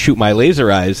and just shoot my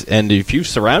laser eyes. And if you've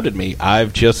surrounded me,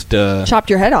 I've just... chopped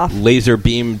your head off. Laser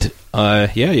beamed,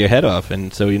 your head off.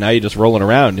 And so now you're just rolling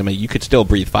around. I mean, you could still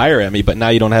breathe fire at me, but now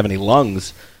you don't have any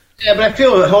lungs. Yeah, but I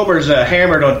feel that Homer's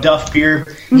hammered on Duff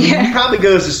beer. He probably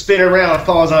goes to spin around and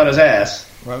falls on his ass.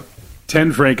 Well,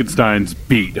 10 Frankensteins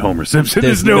beat Homer Simpson.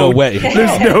 There's no way.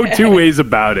 There's no two ways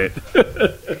about it.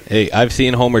 Hey, I've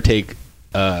seen Homer take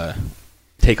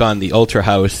on the Ultra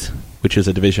House, which is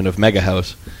a division of Mega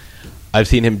House. I've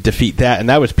seen him defeat that, and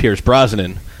that was Pierce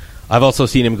Brosnan. I've also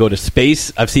seen him go to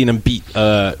space. I've seen him beat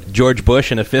George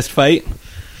Bush in a fist fight,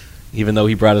 even though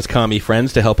he brought his commie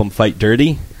friends to help him fight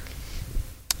dirty.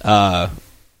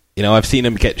 I've seen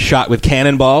him get shot with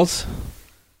cannonballs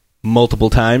multiple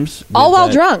times. All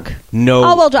while drunk. No,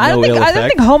 all while drunk. no I don't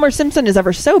think Homer Simpson is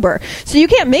ever sober. So you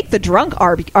can't make the drunk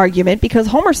argument because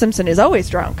Homer Simpson is always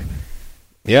drunk.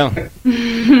 Yeah.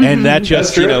 And that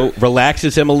just,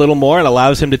 relaxes him a little more and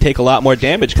allows him to take a lot more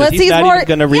damage because he's not even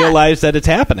going to realize that it's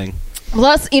happening.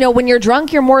 Plus, when you're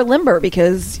drunk, you're more limber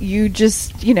because you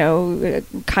just,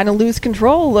 kind of lose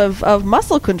control of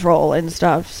muscle control and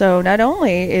stuff. So not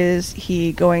only is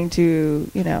he going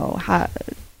to,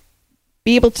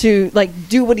 be able to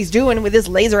do what he's doing with his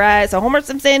laser eyes. So Homer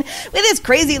Simpson with his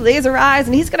crazy laser eyes,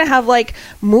 and he's gonna have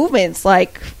movements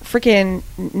like freaking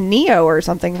Neo or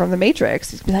something from the Matrix.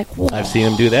 He's gonna be like, whoa. I've seen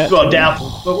him do that. Well,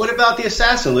 doubtful. But what about the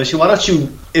assassin, Alicia? Why don't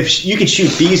you, if you could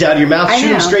shoot bees out of your mouth, shoot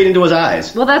them straight into his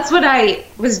eyes? Well, that's what I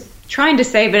was trying to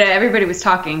say, but everybody was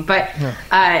talking. But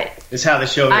it's how the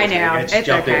show goes. I know. It's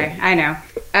okay. I know.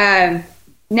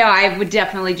 No, I would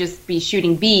definitely just be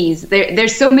shooting bees.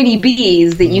 There's so many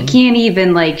bees that you can't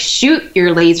even like shoot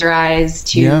your laser eyes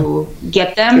to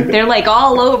get them. They're like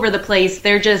all over the place.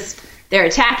 They're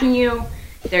attacking you.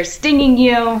 They're stinging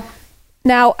you.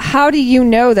 Now, how do you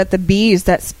know that the bees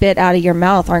that spit out of your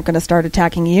mouth aren't going to start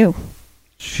attacking you?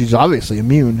 She's obviously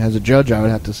immune. As a judge, I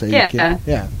would have to say, Yeah.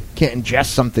 Can't ingest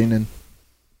something and.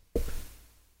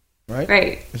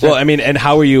 Right. Well, I mean, and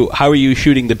how are you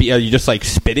shooting the bee? Are you just like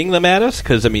spitting them at us?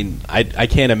 Because I mean, I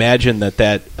can't imagine that's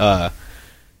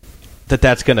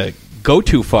going to go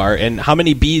too far. And how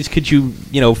many bees could you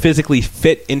physically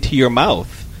fit into your mouth?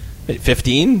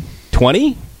 15,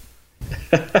 20?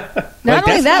 Not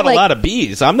only that, not a lot of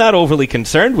bees. I'm not overly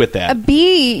concerned with that. A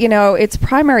bee, its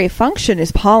primary function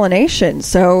is pollination,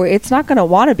 so it's not going to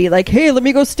want to be like, hey, let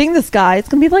me go sting this guy. It's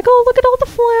going to be like, oh, look at all the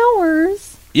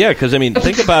flowers. Yeah, because, I mean,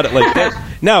 think about it like this.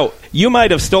 Now, you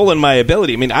might have stolen my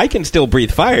ability. I mean, I can still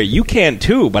breathe fire. You can,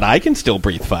 too, but I can still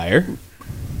breathe fire.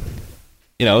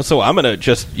 So I'm going to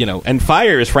just, and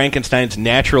fire is Frankenstein's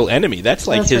natural enemy. That's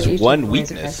like his one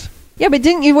weakness. Yeah, but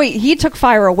didn't you wait? He took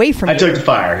fire away from you. I took the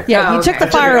fire. Yeah, he took the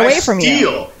fire away from you.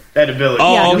 Steal that ability.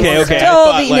 Oh,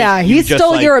 okay. He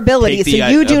stole your ability, so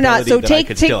you do not. So take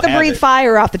the breathe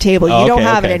fire off the table. You don't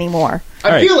have it anymore.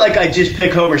 I feel like I just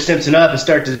pick Homer Simpson up and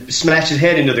start to smash his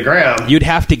head into the ground. You'd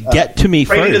have to get to me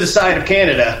first. Right into the side of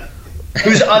Canada,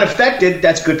 who's unaffected.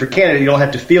 That's good for Canada. You don't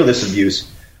have to feel this abuse.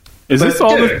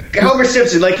 Homer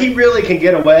Simpson, like, he really can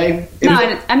get away. No,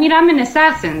 I mean, I'm an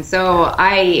assassin, so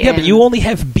Yeah, but you only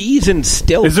have bees and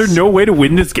stilts. Is there no way to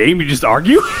win this game? You just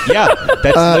argue? Yeah,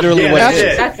 that's literally what it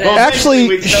is. Well,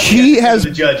 actually, she has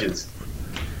the judges.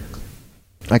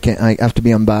 I can't. I have to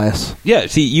be unbiased. Yeah,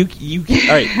 see, you all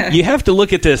right, you have to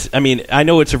look at this. I mean, I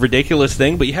know it's a ridiculous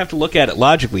thing, but you have to look at it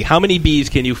logically. How many bees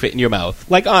can you fit in your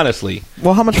mouth? Like, honestly.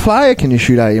 Well, how much fire can you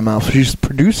shoot out of your mouth? She's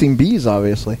producing bees,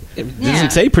 obviously. It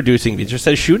doesn't say producing bees. It just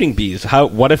says shooting bees.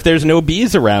 What if there's no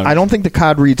bees around? I don't think the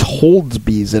card reads holds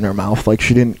bees in her mouth. Like,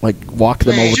 she didn't, walk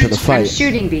them over to the fight. I'm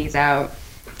shooting bees out.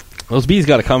 Those bees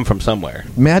got to come from somewhere.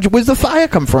 Where's the fire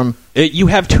come from? You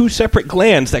have two separate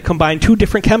glands that combine two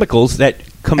different chemicals that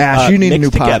you need mix a new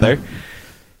together. partner.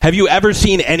 Have you ever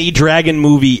seen any dragon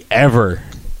movie ever?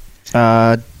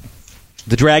 The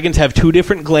dragons have two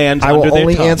different glands I under will their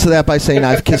only tongue. answer that by saying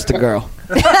I've kissed a girl.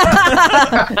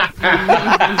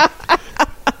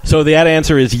 So the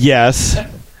answer is yes.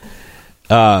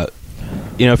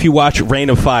 If you watch Reign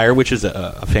of Fire, which is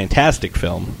a fantastic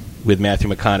film with Matthew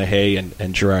McConaughey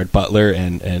and Gerard Butler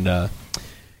and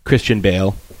Christian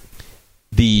Bale,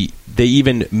 they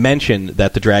even mention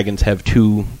that the dragons have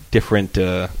two different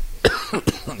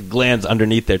glands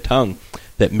underneath their tongue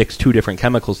that mix two different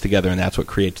chemicals together, and that's what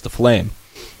creates the flame.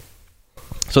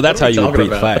 So that's how you would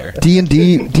breathe fire.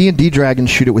 D&D dragons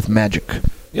shoot it with magic.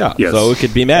 Yeah, Yes. so it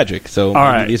could be magic. So All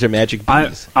right. these are magic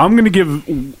bees. I'm going to give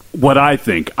what I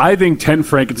think. I think 10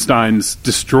 Frankensteins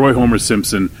destroy Homer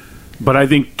Simpson, but I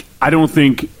don't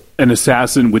think an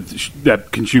assassin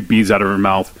that can shoot bees out of her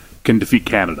mouth can defeat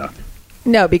Canada.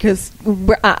 No, because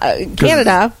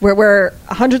Canada, where we're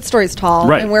 100 stories tall,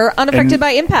 Right. and we're unaffected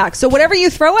by impact. So whatever you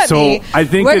throw at me, I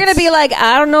think we're going to be like,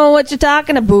 I don't know what you're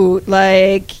talking about.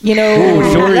 Like, sorry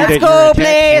let's that go your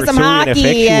play attacks were some so hockey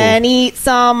ineffectual. and eat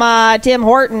some Tim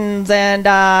Hortons and,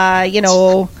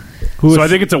 So I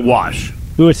think it's a wash.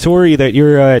 We're sorry that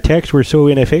your attacks were so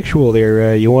ineffectual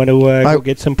there. You want to go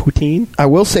get some poutine? I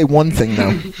will say one thing,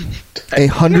 though.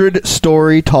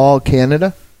 100-story tall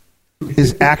Canada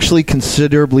is actually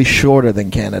considerably shorter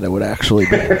than Canada would actually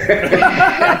be.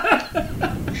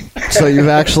 So you've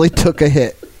actually took a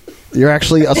hit. You're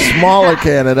actually a smaller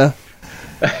Canada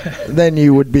than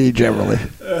you would be generally.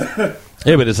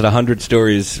 Yeah, but is it 100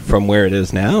 stories from where it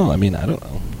is now? I mean, I don't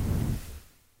know.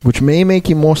 Which may make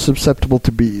you more susceptible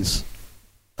to bees.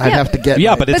 I'd have to get...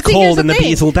 Yeah, but it's see, here's cold and the thing.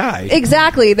 bees will die.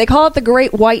 Exactly. They call it the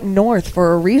Great White North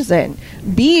for a reason.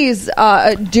 Bees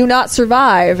do not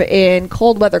survive in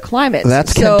cold weather climates.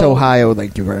 That's Kent, Ohio.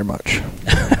 Thank you very much.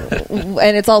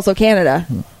 And it's also Canada.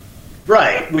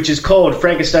 Right, which is cold.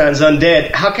 Frankenstein's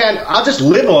undead. I'll just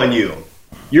live on you.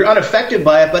 You're unaffected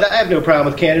by it, but I have no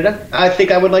problem with Canada. I think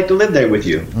I would like to live there with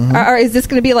you. Mm-hmm. Or is this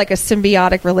going to be like a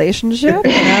symbiotic relationship?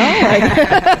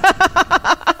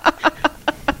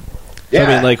 Yeah.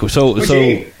 I mean, so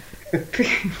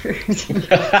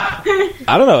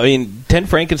I don't know. I mean, 10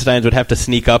 Frankensteins would have to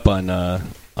sneak up on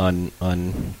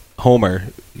Homer.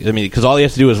 I mean, because all he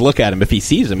has to do is look at him. If he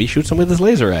sees him, he shoots him with his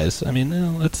laser eyes. I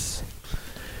mean, let's.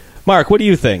 Mark, what do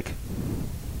you think?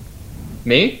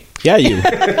 Me? Yeah, you.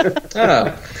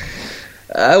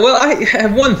 Well, I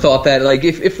have one thought that, like,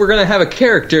 if we're going to have a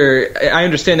character, I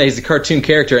understand that he's a cartoon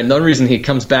character, and the only reason he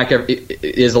comes back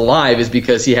is alive is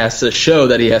because he has a show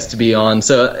that he has to be on.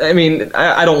 So, I mean,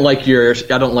 I don't like your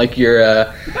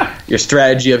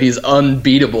strategy of he's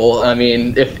unbeatable. I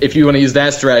mean, if you want to use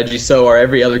that strategy, so are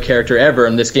every other character ever,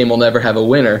 and this game will never have a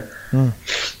winner.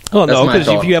 Oh no, because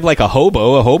if you have like a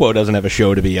hobo doesn't have a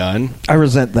show to be on. I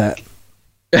resent that.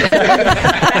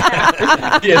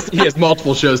 He has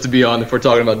multiple shows to be on if we're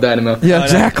talking about Dynamo. Yeah,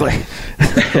 exactly.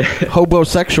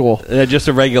 Hobosexual. Just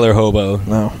a regular hobo.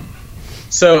 No.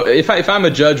 So if I'm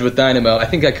a judge with Dynamo, I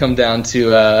think I come down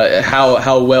to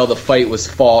how well the fight was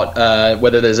fought,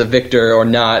 whether there's a victor or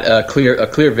not, a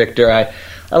clear victor. I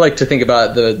like to think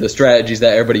about the strategies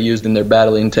that everybody used in their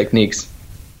battling techniques.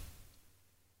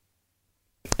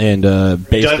 And done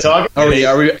talking? Are we?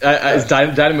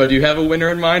 Dynamo, do you have a winner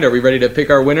in mind? Are we ready to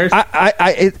pick our winners?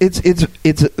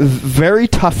 It's very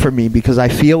tough for me because I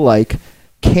feel like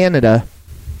Canada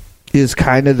is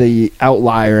kind of the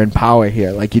outlier in power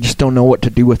here. Like, you just don't know what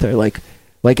to do with her. Like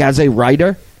as a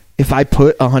writer, if I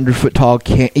put 100-foot tall,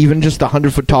 even just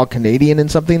 100-foot tall Canadian in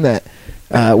something that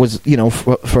was,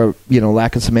 for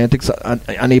lack of semantics,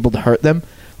 unable to hurt them,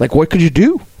 like, what could you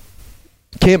do?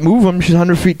 Can't move them. She's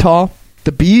 100 feet tall.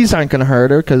 The bees aren't going to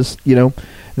hurt her because,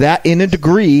 that in a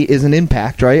degree is an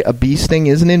impact, right? A bee sting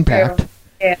is an impact.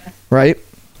 Yeah. Right?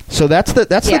 So that's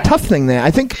the tough thing there.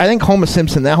 I think Homer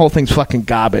Simpson, that whole thing's fucking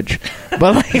garbage.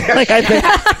 But I think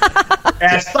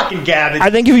that's fucking garbage.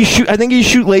 I think if you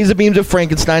shoot laser beams at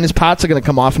Frankenstein, his parts are going to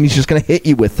come off and he's just going to hit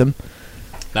you with them.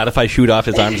 Not if I shoot off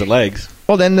his arms and legs.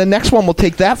 Well, then the next one will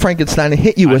take that Frankenstein and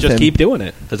hit you with him. Just keep doing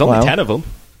it. There's only 10 of them.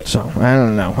 So I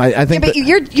don't know. I think, but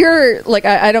you're like,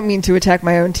 I don't mean to attack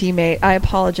my own teammate. I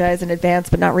apologize in advance,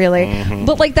 but not really. Mm-hmm.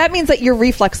 But like that means that your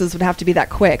reflexes would have to be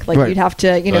that quick. Like, right. You'd have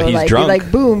to, he's be drunk.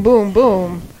 like boom, boom,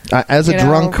 boom. As a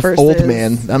drunk old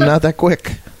man, I'm not that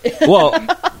quick. Well,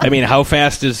 I mean, how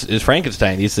fast is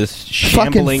Frankenstein? He's this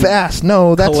shambling fucking fast.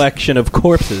 No, that's collection of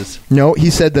corpses. No, he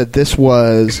said that this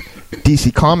was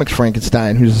DC Comics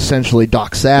Frankenstein, who's essentially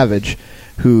Doc Savage,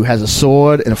 who has a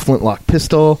sword and a flintlock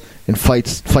pistol and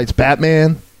fights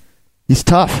Batman. He's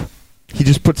tough. He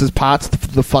just puts his pots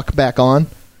the fuck back on.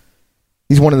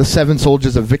 He's one of the 7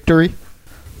 soldiers of victory.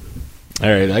 All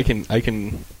right, I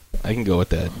can go with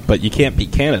that, but you can't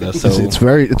beat Canada. So it's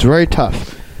very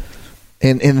tough.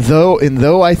 And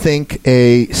though I think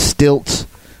a stilt,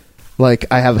 like,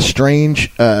 I have a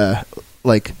strange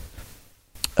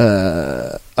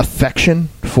affection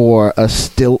for a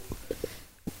stilt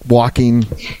walking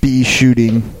bee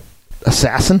shooting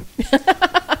assassin.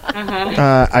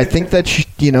 I think that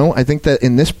I think that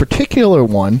in this particular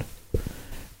one,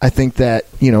 I think that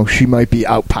she might be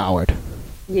outpowered.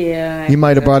 Yeah, he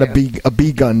might have brought a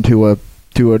bee gun to a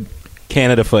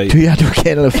Canada fight. To a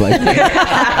Canada fight.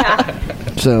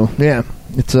 So yeah,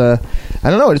 it's I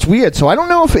don't know. It's weird. So I don't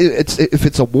know if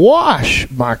it's a wash,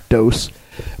 Mark Dose,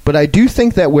 but I do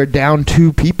think that we're down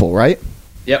 2 people, right?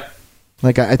 Yep.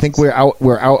 Like, I think we're out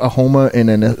a Homer in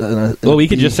a well, we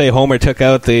could just say Homer took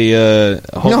out the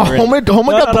Homer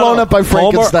got blown up by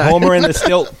Frankenstein. Homer and the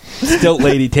stilt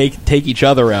lady take each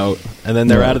other out, and then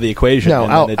they're out of the equation. No,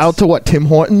 out to what? Tim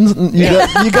Hortons?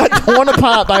 You got torn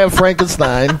apart by a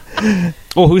Frankenstein.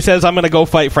 Well, who says I'm going to go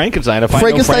fight Frankenstein? If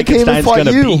Frankenstein I know Frankenstein's going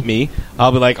to you. beat me,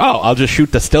 I'll be like, I'll just shoot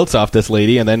the stilts off this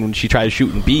lady, and then when she tries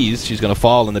shooting bees, she's going to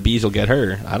fall, and the bees will get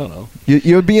her. I don't know.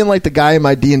 You're being like the guy in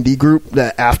my D&D group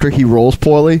that after he rolls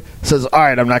poorly says, all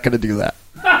right, I'm not going to do that.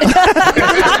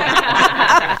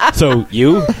 So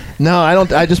you? No, I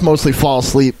don't. I just mostly fall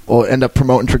asleep or end up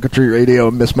promoting Trick or Treat Radio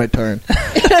and miss my turn.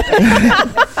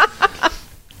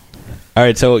 All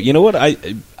right, so you know what?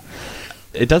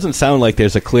 It doesn't sound like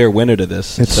there's a clear winner to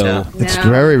this. It's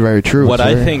very, very true. What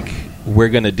I think we're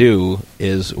going to do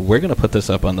is we're going to put this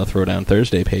up on the Throwdown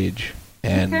Thursday page,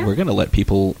 and we're going to let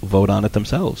people vote on it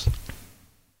themselves.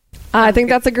 I think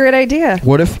that's a great idea.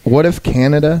 What if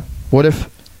Canada? What if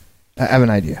I have an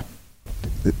idea?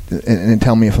 And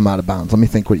tell me if I'm out of bounds. Let me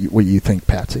think what you think,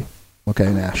 Patsy. Okay,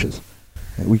 and Ashes.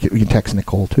 We can text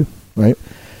Nicole too, right?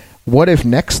 What if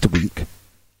next week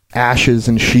Ashes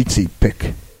and Sheetsy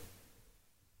pick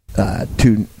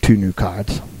two new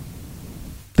cards?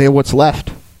 They're what's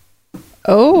left.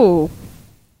 Oh,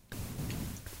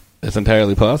 it's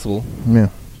entirely possible. Yeah,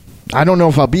 I don't know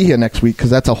if I'll be here next week because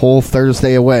that's a whole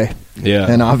Thursday away.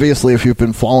 Yeah, and obviously, if you've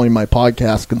been following my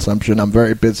podcast consumption, I'm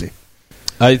very busy.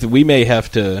 We may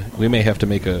have to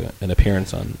make an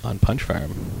appearance on Punch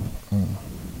Farm.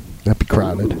 That'd be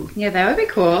crowded. Yeah, that would be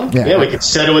cool. Yeah, we could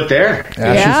settle it there.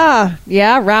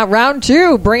 Yeah. Round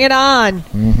 2, bring it on.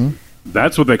 Mm-hmm.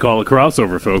 That's what they call a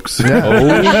crossover, folks.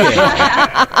 Oh,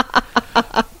 yeah.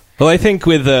 Well, I think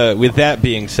with that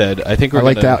being said, I think we're I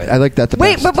like that. The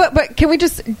Wait, best. but can we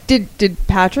just did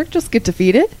Patrick just get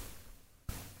defeated?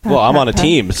 Well, I'm on a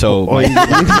team, so you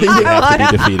have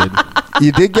to be defeated.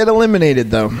 You did get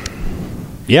eliminated, though.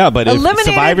 Yeah, but if Eliminated,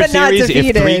 Survivor but not Series, if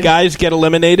defeated. 3 guys get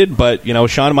eliminated, but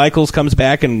Shawn Michaels comes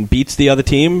back and beats the other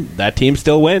team, that team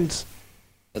still wins.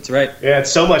 That's right. Yeah,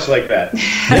 it's so much like that.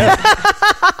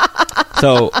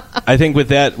 So I think with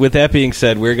that being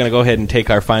said, we're going to go ahead and take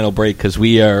our final break because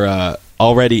we are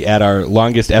already at our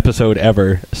longest episode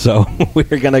ever. So we're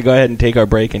going to go ahead and take our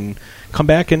break and come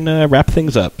back and wrap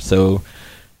things up. So,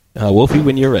 Wolfie,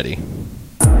 when you're ready. Do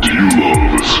you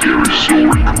love a scary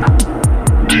story?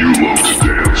 Do you love to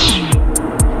dance?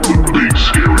 The Big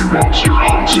Scary Monster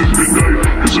Hunts in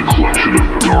Midnight is a collection of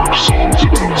dark songs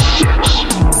about sex,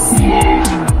 love,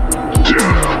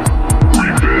 death,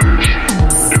 revenge,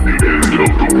 and the end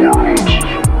of the world.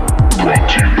 Brought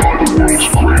to you by the world's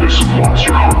greatest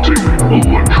monster hunting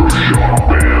electroshock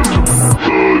band,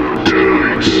 the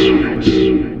Deadites.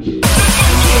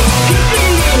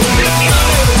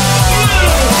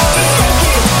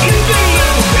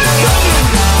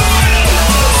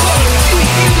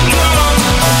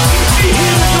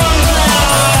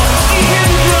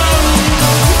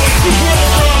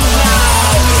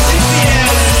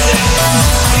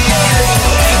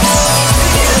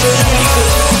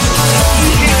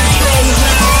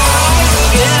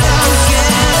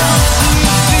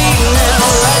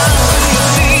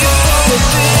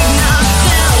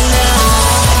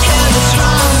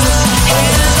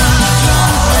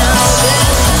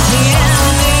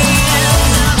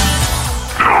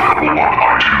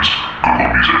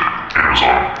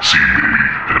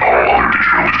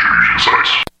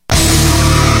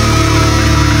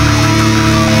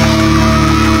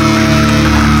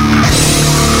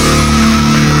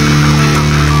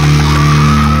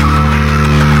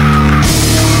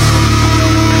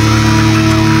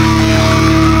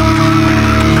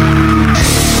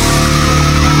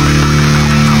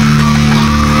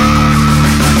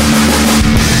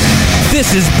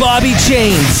 This is Bobby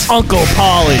Chains, Uncle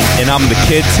Polly, and I'm the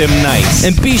kid Tim Nice.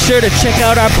 And be sure to check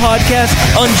out our podcast,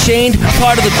 Unchained,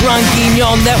 part of the Grand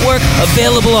Guignol Network,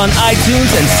 available on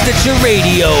iTunes and Stitcher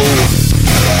Radio.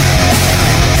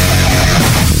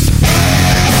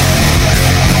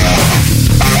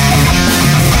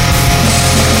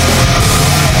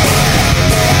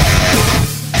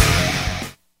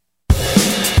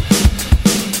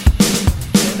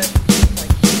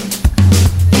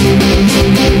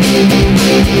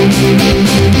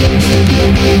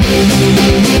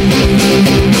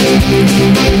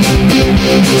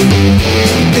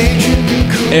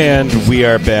 And we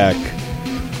are back.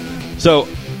 So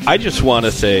I just want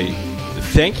to say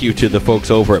thank you to the folks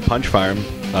over at Punch Farm,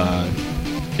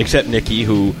 except Nikki,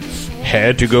 who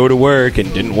had to go to work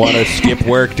and didn't want to skip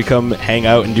work to come hang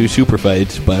out and do super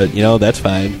fights, but that's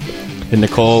fine. And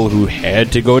Nicole, who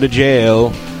had to go to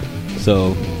jail.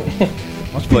 So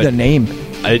must be the name.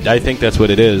 I think that's what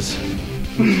it is.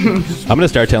 I'm going to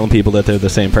start telling people that they're the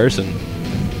same person.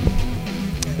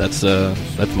 That's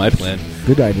my plan.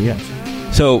 Good idea.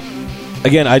 So,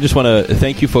 again, I just want to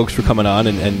thank you folks for coming on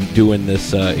and doing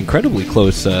this incredibly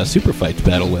close super fights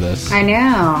battle with us. I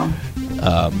know.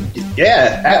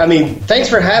 Yeah, I mean, thanks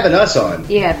for having us on.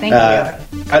 Yeah, thank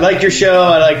you. I like your show.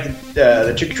 I like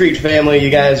the Trick or Treat family.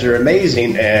 You guys are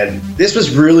amazing, and this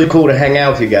was really cool to hang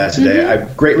out with you guys today.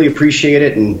 Mm-hmm. I greatly appreciate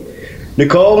it. And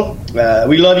Nicole,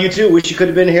 we love you too. Wish you could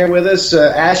have been here with us.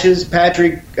 Ashes,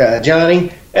 Patrick,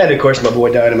 Johnny, and of course my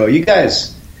boy Dynamo. You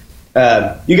guys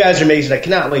are amazing. I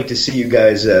cannot wait to see you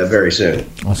guys very soon.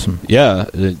 Awesome. Yeah,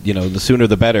 the sooner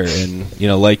the better. And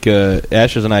like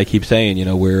Ashes and I keep saying,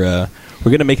 we're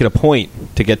going to make it a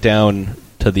point to get down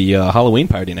to the Halloween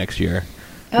party next year.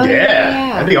 Oh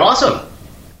yeah, that'd be awesome.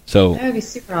 So that would be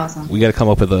super awesome. We got to come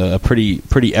up with a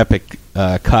pretty epic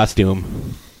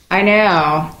costume. I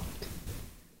know.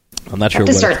 I'm not I sure. have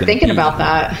to what start it's gonna thinking be. about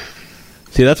that.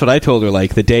 See, that's what I told her,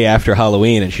 like, the day after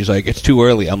Halloween, and she's like, it's too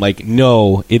early. I'm like,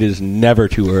 no, it is never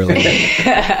too early.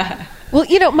 Well,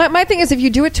 my thing is if you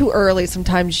do it too early,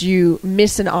 sometimes you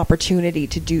miss an opportunity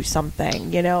to do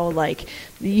something, like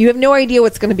you have no idea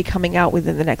what's going to be coming out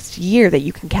within the next year that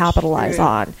you can capitalize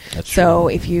on. That's so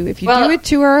if you do it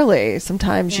too early,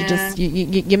 sometimes you just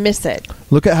you miss it.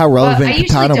 Look at how relevant I usually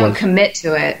Katana don't was. commit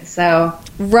to it, so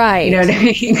right. You know what I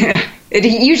mean? It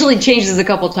usually changes a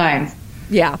couple times.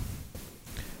 Yeah.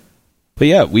 But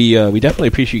yeah, we definitely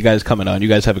appreciate you guys coming on. You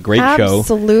guys have a great show.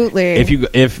 Absolutely.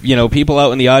 If you know, people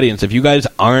out in the audience, if you guys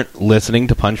aren't listening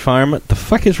to Punch Farm, the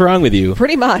fuck is wrong with you?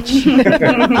 Pretty much.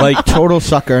 Like total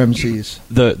sucker MCs.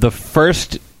 The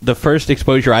first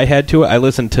exposure I had to it, I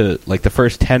listened to like the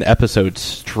first 10 episodes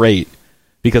straight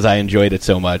because I enjoyed it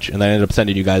so much, and then I ended up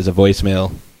sending you guys a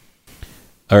voicemail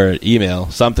or email,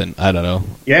 something, I don't know.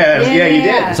 Yeah, you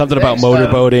did. Something about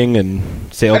motorboating and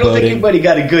sailboating. I don't think anybody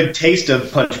got a good taste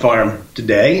of Punch Farm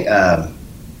today.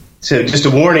 So just a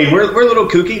warning, we're a little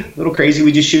kooky, a little crazy.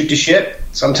 We just shoot the shit.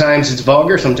 Sometimes it's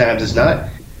vulgar, sometimes it's not.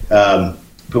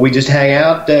 But we just hang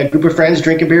out, a group of friends,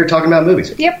 drinking beer, talking about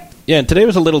movies. Yep. Yeah, and today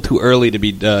was a little too early to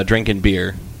be drinking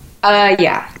beer.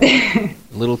 Yeah. A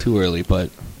little too early, but...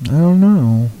 I don't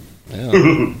know.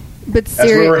 Yeah. But that's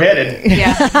where we're headed.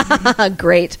 Yeah.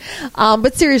 Great.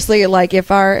 But seriously, like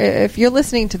if you're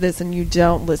listening to this and you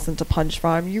don't listen to Punch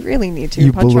Farm, you really need to.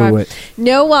 You Punch blew Farm. it.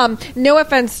 No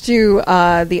offense to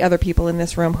the other people in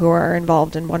this room who are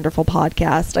involved in wonderful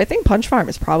podcasts. I think Punch Farm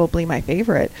is probably my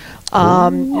favorite. You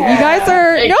guys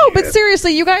are but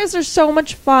seriously, you guys are so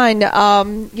much fun.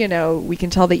 You know, we can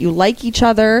tell that you like each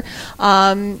other.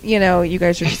 You know, you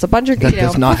guys are just a bunch of That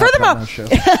does not happen on our show.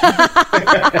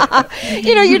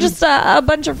 You know, you're just a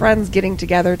bunch of friends getting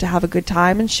together to have a good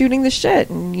time and shooting the shit,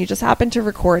 and you just happen to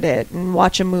record it and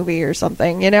watch a movie or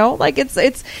something. You know, like it's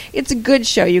a good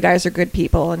show. You guys are good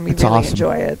people, and we It's really awesome.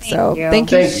 enjoy it. So Thank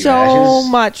thank you you, so Ashes.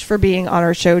 much for being on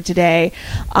our show today.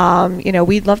 You know,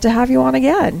 we'd love to have you on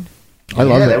again. I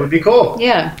love That it. would be cool.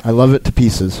 Yeah. I love it to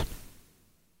pieces.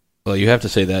 Well, you have to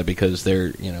say that because they're,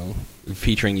 you know,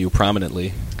 featuring you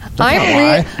prominently.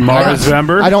 Mars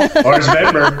Vember. I don't. Mars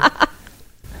Vember.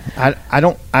 I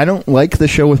don't like the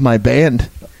show with my band.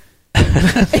 I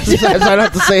don't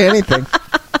have to say anything.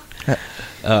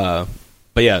 But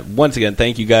yeah, once again,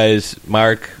 thank you guys,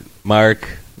 Mark,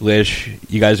 Lish.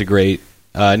 You guys are great.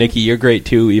 Nikki, you're great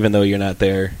too, even though you're not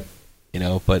there. You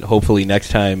know, but hopefully next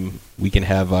time we can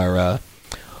have our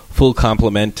full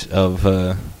complement of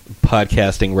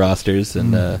podcasting rosters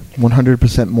and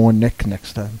 100% more Nick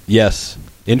next time. yes,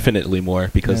 infinitely more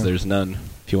because Yeah. there's none.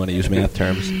 If you want to use math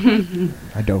terms.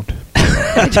 I don't.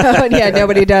 Yeah,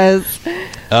 nobody does.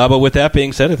 But with that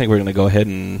being said, I think we're going to go ahead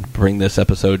and bring this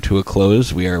episode to a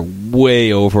close. We are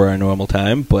way over our normal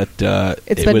time, but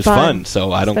It's it been was fun,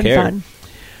 so I It's don't been care. fun.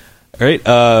 All right,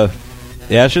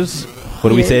 Ashes, what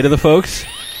do we say to the folks?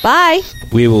 Bye.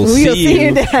 We will We'll see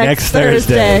you next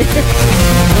Thursday.